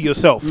you see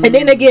yourself. And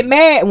then they get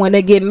mad when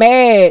they get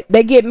mad.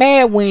 They get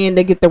mad when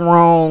they get the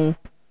wrong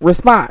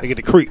response. They get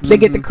the creeps. They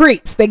get the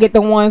creeps. They get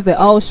the ones that,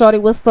 oh, shorty,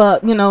 what's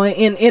up? You know,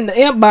 in the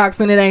inbox,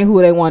 and it ain't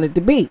who they wanted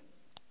to be.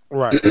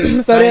 Right.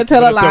 So they'll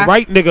tell a If the lie.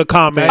 right nigga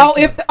comment.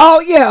 If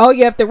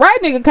the right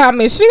nigga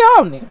comment, she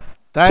on it.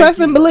 Thank Trust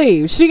you. and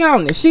believe, she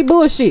on it. She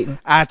bullshitting.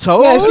 I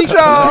told Yeah, she-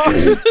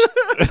 y'all.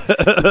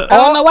 I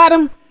don't know why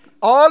them.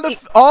 all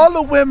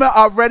the women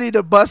are ready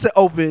to bust it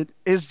open.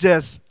 It's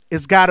just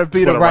it's got to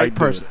be For the the right right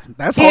person.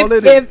 That's all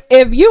it is.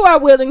 If you are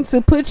willing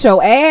to put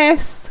your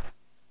ass,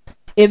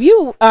 if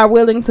you are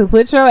willing to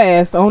put your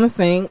ass on the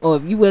sink, or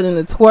if you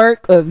willing to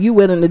twerk, or if you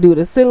willing to do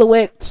the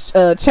silhouette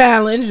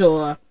challenge,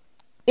 or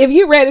if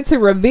you ready to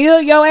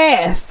reveal your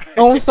ass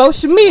on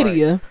social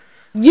media,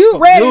 you For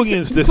ready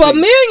millions to for see.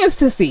 millions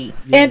to see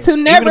and to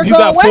Even never if you go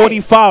got away.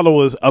 40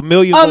 followers, a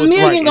million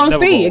Gonna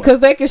see it because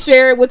they can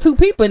share it with 2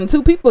 people, and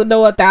 2 people know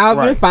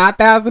 1,000, Right.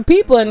 5,000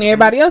 people, and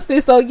everybody else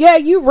is. So yeah,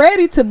 you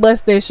ready to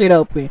bust that shit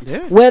open?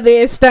 Yeah. Whether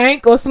it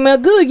stank or smell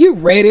good, you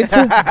ready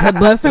to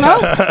bust it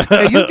open?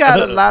 And you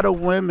got a lot of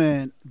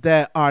women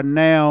that are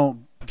now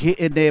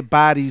getting their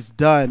bodies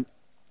done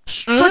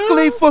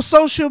strictly for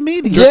social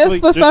media. Just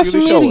for just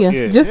social to show it, media,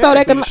 yeah. just so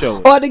they can, to show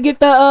it. or to get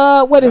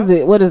the what is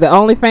it?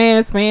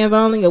 OnlyFans, fans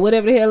only, or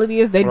whatever the hell it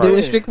is. They do Right.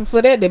 it strictly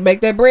for that. They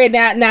make that bread.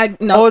 Now,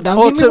 no,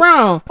 don't get me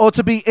wrong. Or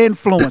to be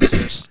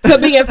influencers. To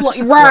be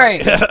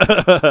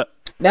right.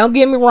 Don't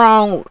get me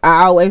wrong.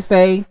 I always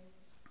say,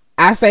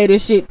 I say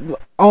this shit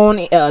on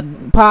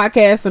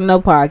podcast or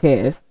no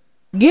podcast.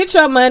 Get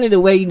your money the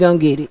way you gonna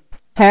get it.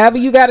 However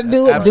you got to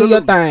do it, do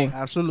your thing.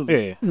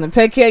 Absolutely. Yeah.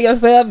 Take care of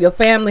yourself, your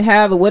family,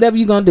 however, whatever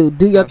you gonna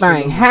do your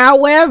thing.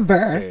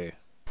 However,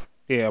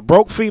 Yeah,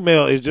 broke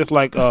female is just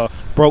like a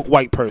broke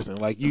white person.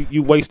 Like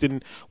you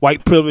wasting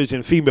white privilege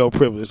and female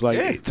privilege.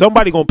 Like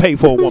somebody gonna pay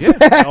for a woman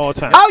at all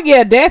times. oh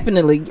yeah,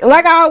 definitely.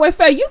 Like I always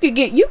say, you could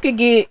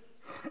get.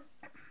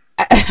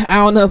 I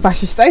don't know if I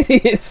should say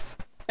this.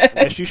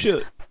 Yes, you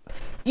should.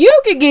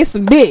 You could get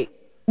some dick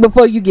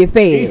before you get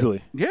fed.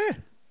 Easily. Yeah.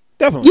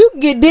 Definitely. You can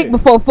get dick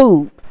before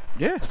food.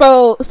 Yeah.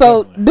 So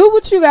do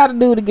what you got to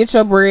do to get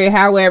your bread.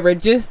 However,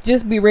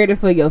 just be ready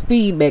for your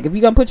feedback. If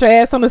you're gonna put your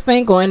ass on the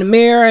sink or in the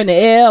mirror, in the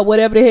air, or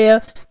whatever the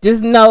hell,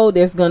 just know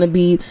there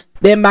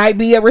might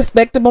be a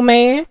respectable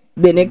man.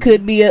 Then it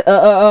could be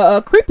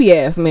a creepy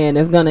ass man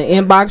that's gonna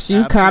inbox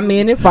you,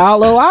 comment, and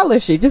follow all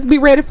this shit. Just be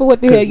ready for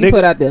what the hell you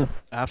put out there.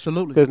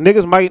 Absolutely. Because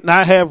niggas might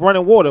not have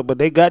running water, but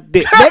they got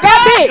dick. They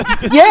got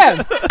dick.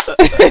 Yeah.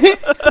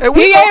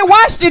 He ain't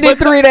washed it in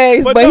 3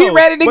 days, but he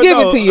ready to give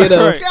it to you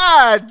though. Right.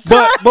 God.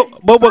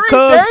 But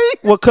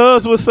what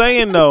Cuz was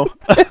saying though,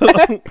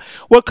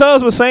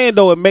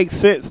 it makes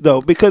sense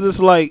though, because it's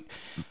like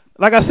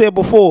I said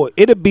before,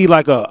 it'd be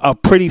like a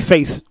pretty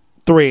face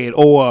thread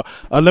or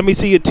a let me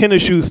see your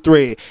tennis shoes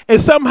thread, and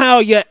somehow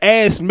your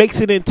ass makes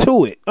it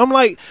into it. I'm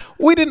like,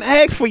 we didn't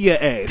ask for your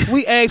ass.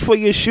 We asked for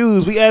your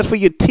shoes. We asked for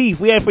your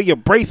teeth. We asked for your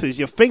braces,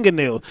 your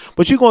fingernails.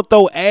 But you gonna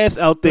throw ass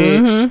out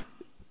there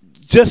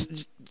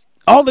just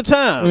all the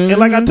time. And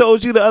like I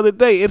told you the other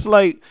day, it's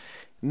like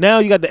now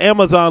you got the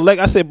Amazon leg.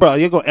 I said, bro,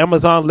 you're going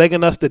Amazon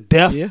legging us to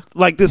death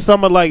like this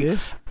summer. Like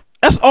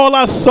that's all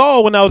I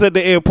saw when I was at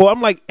the airport.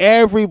 I'm like,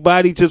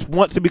 everybody just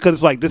wants it because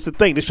it's like, this is the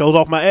thing. This shows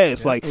off my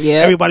ass. Like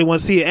everybody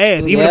wants to see an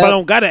ass. Even if I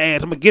don't got an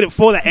ass, I'm going to get it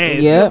for the ass.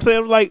 You know what I'm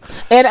saying? Like,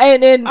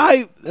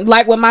 and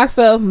like with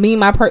myself,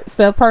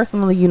 myself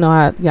personally, you know,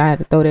 I had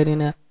to throw that in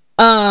there.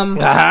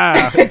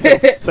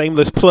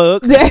 Shameless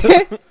plug.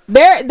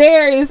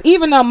 There is,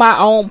 even on my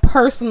own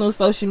personal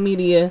social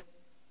media,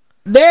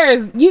 there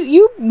is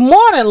you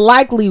more than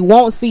likely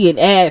won't see an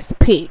ass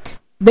pic.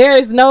 There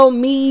is no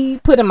me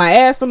putting my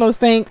ass on those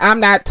things. I'm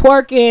not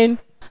twerking.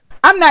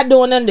 I'm not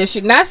doing none of this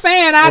shit. Not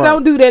saying I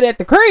don't do that at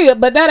the crib,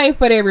 but that ain't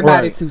for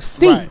everybody to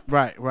see.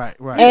 Right.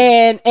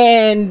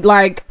 And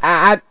like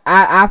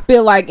I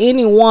feel like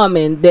any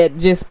woman that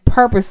just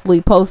purposely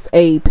posts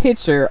a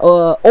picture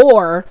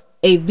or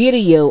a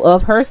video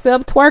of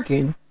herself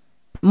twerking,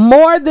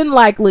 more than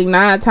likely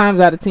 9 times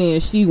out of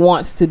 10 she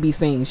wants to be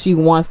seen. She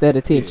wants that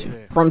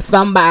attention from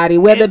somebody,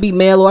 whether it be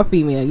male or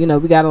female. You know,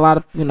 we got a lot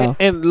of, you know.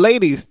 And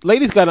ladies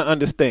gotta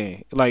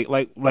understand. Like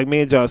me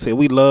and John said,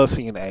 we love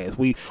seeing ass.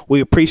 We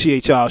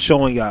appreciate y'all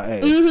showing y'all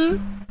ass.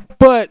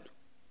 But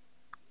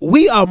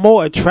we are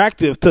more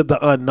attractive to the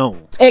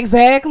unknown.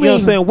 Exactly. You know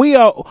what I'm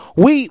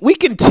saying? We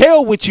can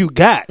tell what you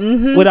got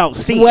without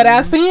seeing.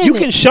 You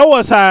can show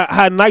us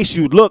how nice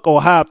you look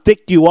or how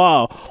thick you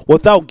are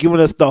without giving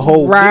us the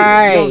whole right.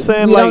 deal. You know what I'm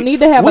saying? We like, don't need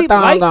to have a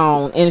thong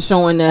on and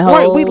showing the whole.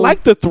 Right, we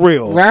like the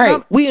thrill.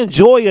 Right. We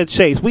enjoy a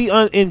chase. We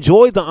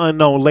enjoy the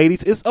unknown,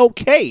 ladies. It's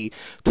okay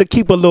to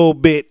keep a little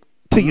bit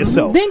to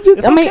yourself. Then you,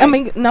 It's I okay.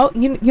 mean, no,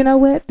 you know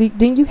what?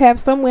 Then you have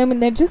some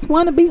women that just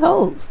want to be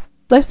hoes.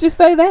 Let's just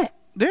say that.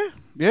 Yeah.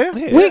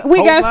 We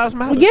Whole got lives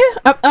matter.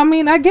 I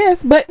mean, I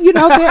guess, but you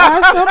know, there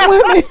are some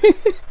women.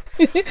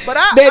 But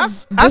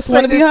that I just say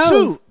wanna be this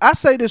hoes. too. I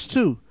say this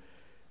too.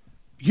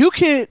 You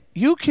can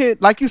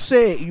like you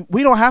said,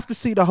 we don't have to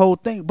see the whole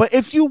thing. But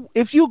if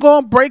you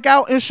gonna break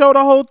out and show the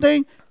whole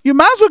thing, you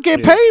might as well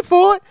get paid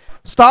for it.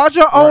 Start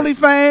your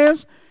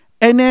OnlyFans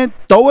and then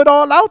throw it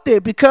all out there,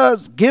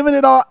 because giving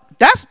it all,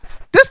 that's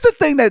the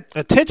thing that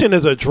attention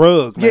is a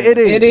drug, man. Yeah, it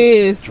is. It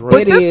is.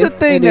 But this the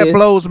thing that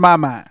blows my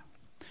mind.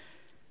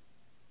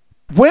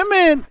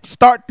 Women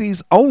start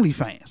these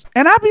OnlyFans,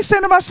 and I be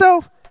saying to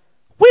myself,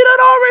 We done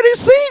already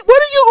seen.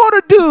 What are you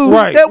gonna do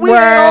Right. that we ain't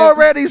Right.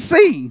 already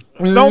seen?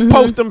 Don't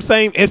post them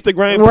same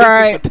Instagram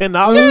Right. pictures for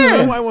 $10. Yeah.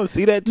 Nobody want to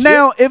see that shit.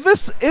 Now, if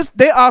it's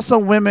there are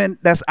some women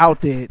that's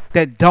out there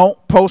that don't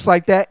post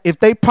like that. If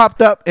they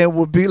popped up and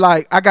would be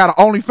like, I got an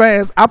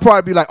OnlyFans, I'd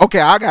probably be like,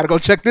 okay, I gotta go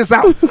check this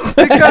out because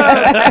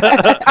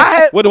I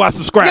had where do I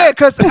subscribe? yeah,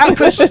 because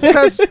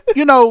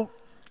you know.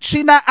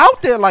 She not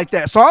out there like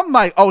that, so I'm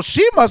like, oh,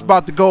 she must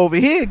about to go over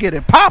here and get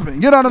it popping.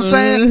 You know what I'm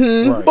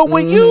saying? Right. But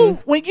when you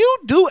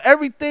do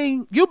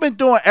everything, you've been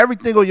doing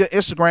everything on your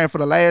Instagram for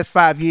the last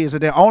 5 years,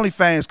 and then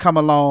OnlyFans come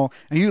along,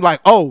 and you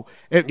like, oh,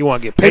 You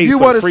wanna get paid If you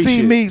for want the to free see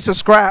shit. me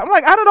subscribe, I'm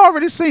like, I done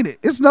already seen it.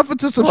 It's nothing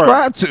to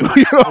subscribe to. You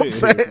know what I'm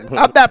saying?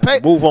 I'm not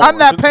paying. Move on. I'm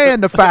not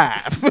paying the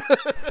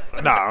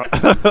 $5. Nah.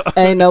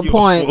 Ain't no You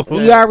point. a fool.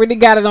 You already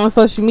got it on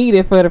social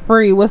media for the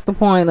free. What's the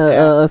point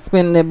of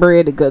spending that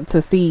bread to go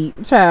to see?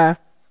 Child.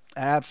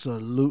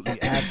 Absolutely.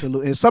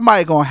 And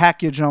somebody gonna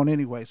hack your joint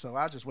anyway, so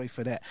I'll just wait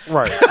for that.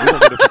 Right. You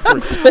don't get it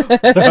for free.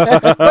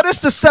 But it's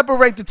the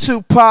Separate the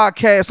Two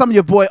podcast. I'm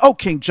your boy O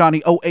King Johnny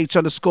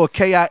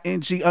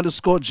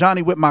OH_KING_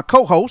 Johnny with my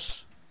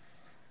co-host.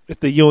 It's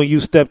the You and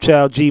You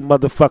stepchild G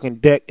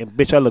motherfucking deck, and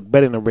bitch, I look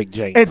better than Rick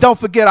James. And don't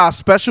forget our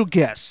special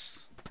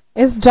guest.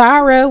 It's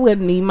Jara with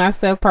me,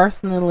 myself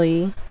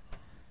personally.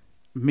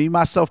 Me,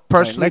 myself,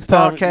 personally, next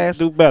time, podcast.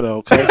 do better,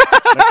 okay?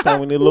 Next time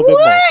we need a little bit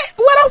more.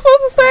 What I'm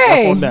supposed to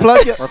say? Work on that.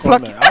 Plug your- Work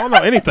plug- on that. I don't know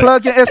anything.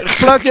 Plug your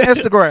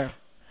Instagram.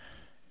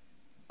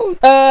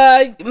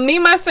 Me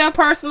myself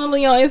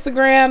personally on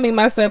Instagram, me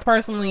myself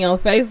personally on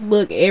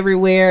Facebook,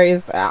 everywhere.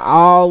 It's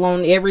all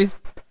on every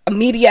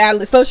media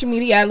outlet, social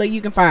media outlet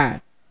you can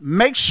find.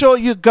 Make sure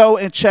you go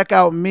and check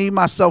out Me,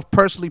 Myself,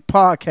 Personally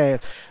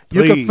podcast.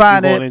 You Please, can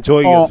find you it gonna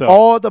enjoy on yourself.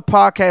 all the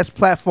podcast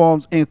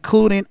platforms,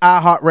 including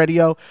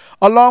iHeartRadio,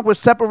 along with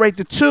Separate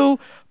the Two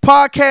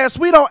podcasts.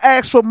 We don't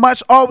ask for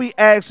much. All we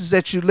ask is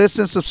that you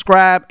listen,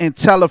 subscribe, and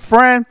tell a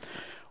friend.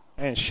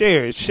 And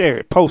share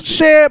it, post it.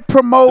 Share, Do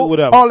promote,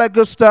 whatever. all that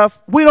good stuff.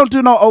 We don't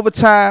do no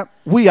overtime.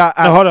 We are out.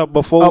 Now, hold up,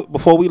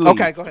 before we leave.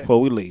 Okay, go ahead. Before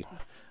we leave,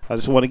 I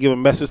just want to give a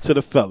message to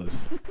the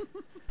fellas.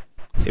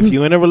 If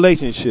you're in a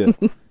relationship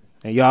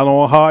and y'all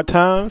on hard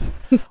times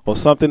or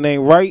something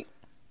ain't right,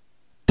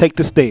 take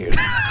the stairs.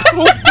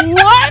 What?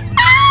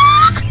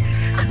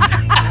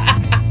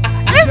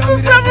 It's the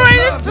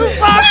Separated Two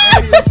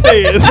podcast.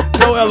 Stairs,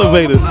 no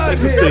elevators. Take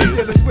the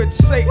stairs.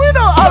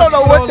 I don't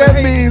know what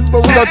that means,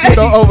 but we don't do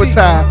no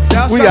overtime.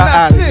 We are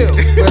out.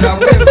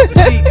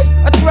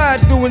 I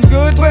tried doing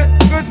good, but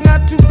good's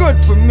not too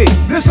good for me.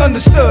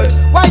 Misunderstood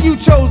why you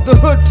chose the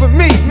hood for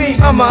me.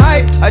 I'm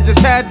alright, I just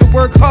had to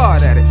work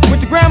hard at it.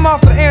 Went to grandma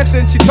for the answer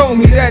and she told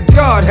me that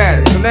God had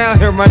it. So now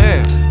here I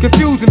am,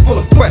 confused and full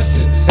of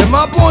questions. Am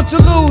I born to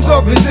lose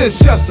or is this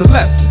just a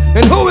lesson?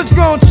 And who is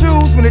gonna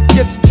choose when it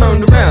gets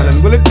turned around?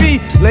 And will it be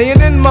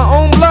laying in my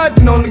own blood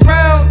and on the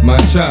ground? My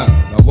child,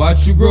 I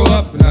watched you grow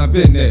up and I've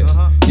been there.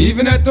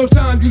 Even at those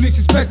times you least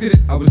expected it,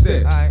 I was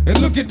there. And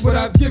look at what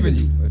I've given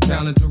you, a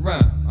talent to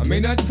rhyme. I may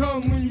not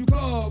come when you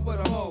call,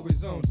 but I'm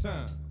always on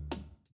time.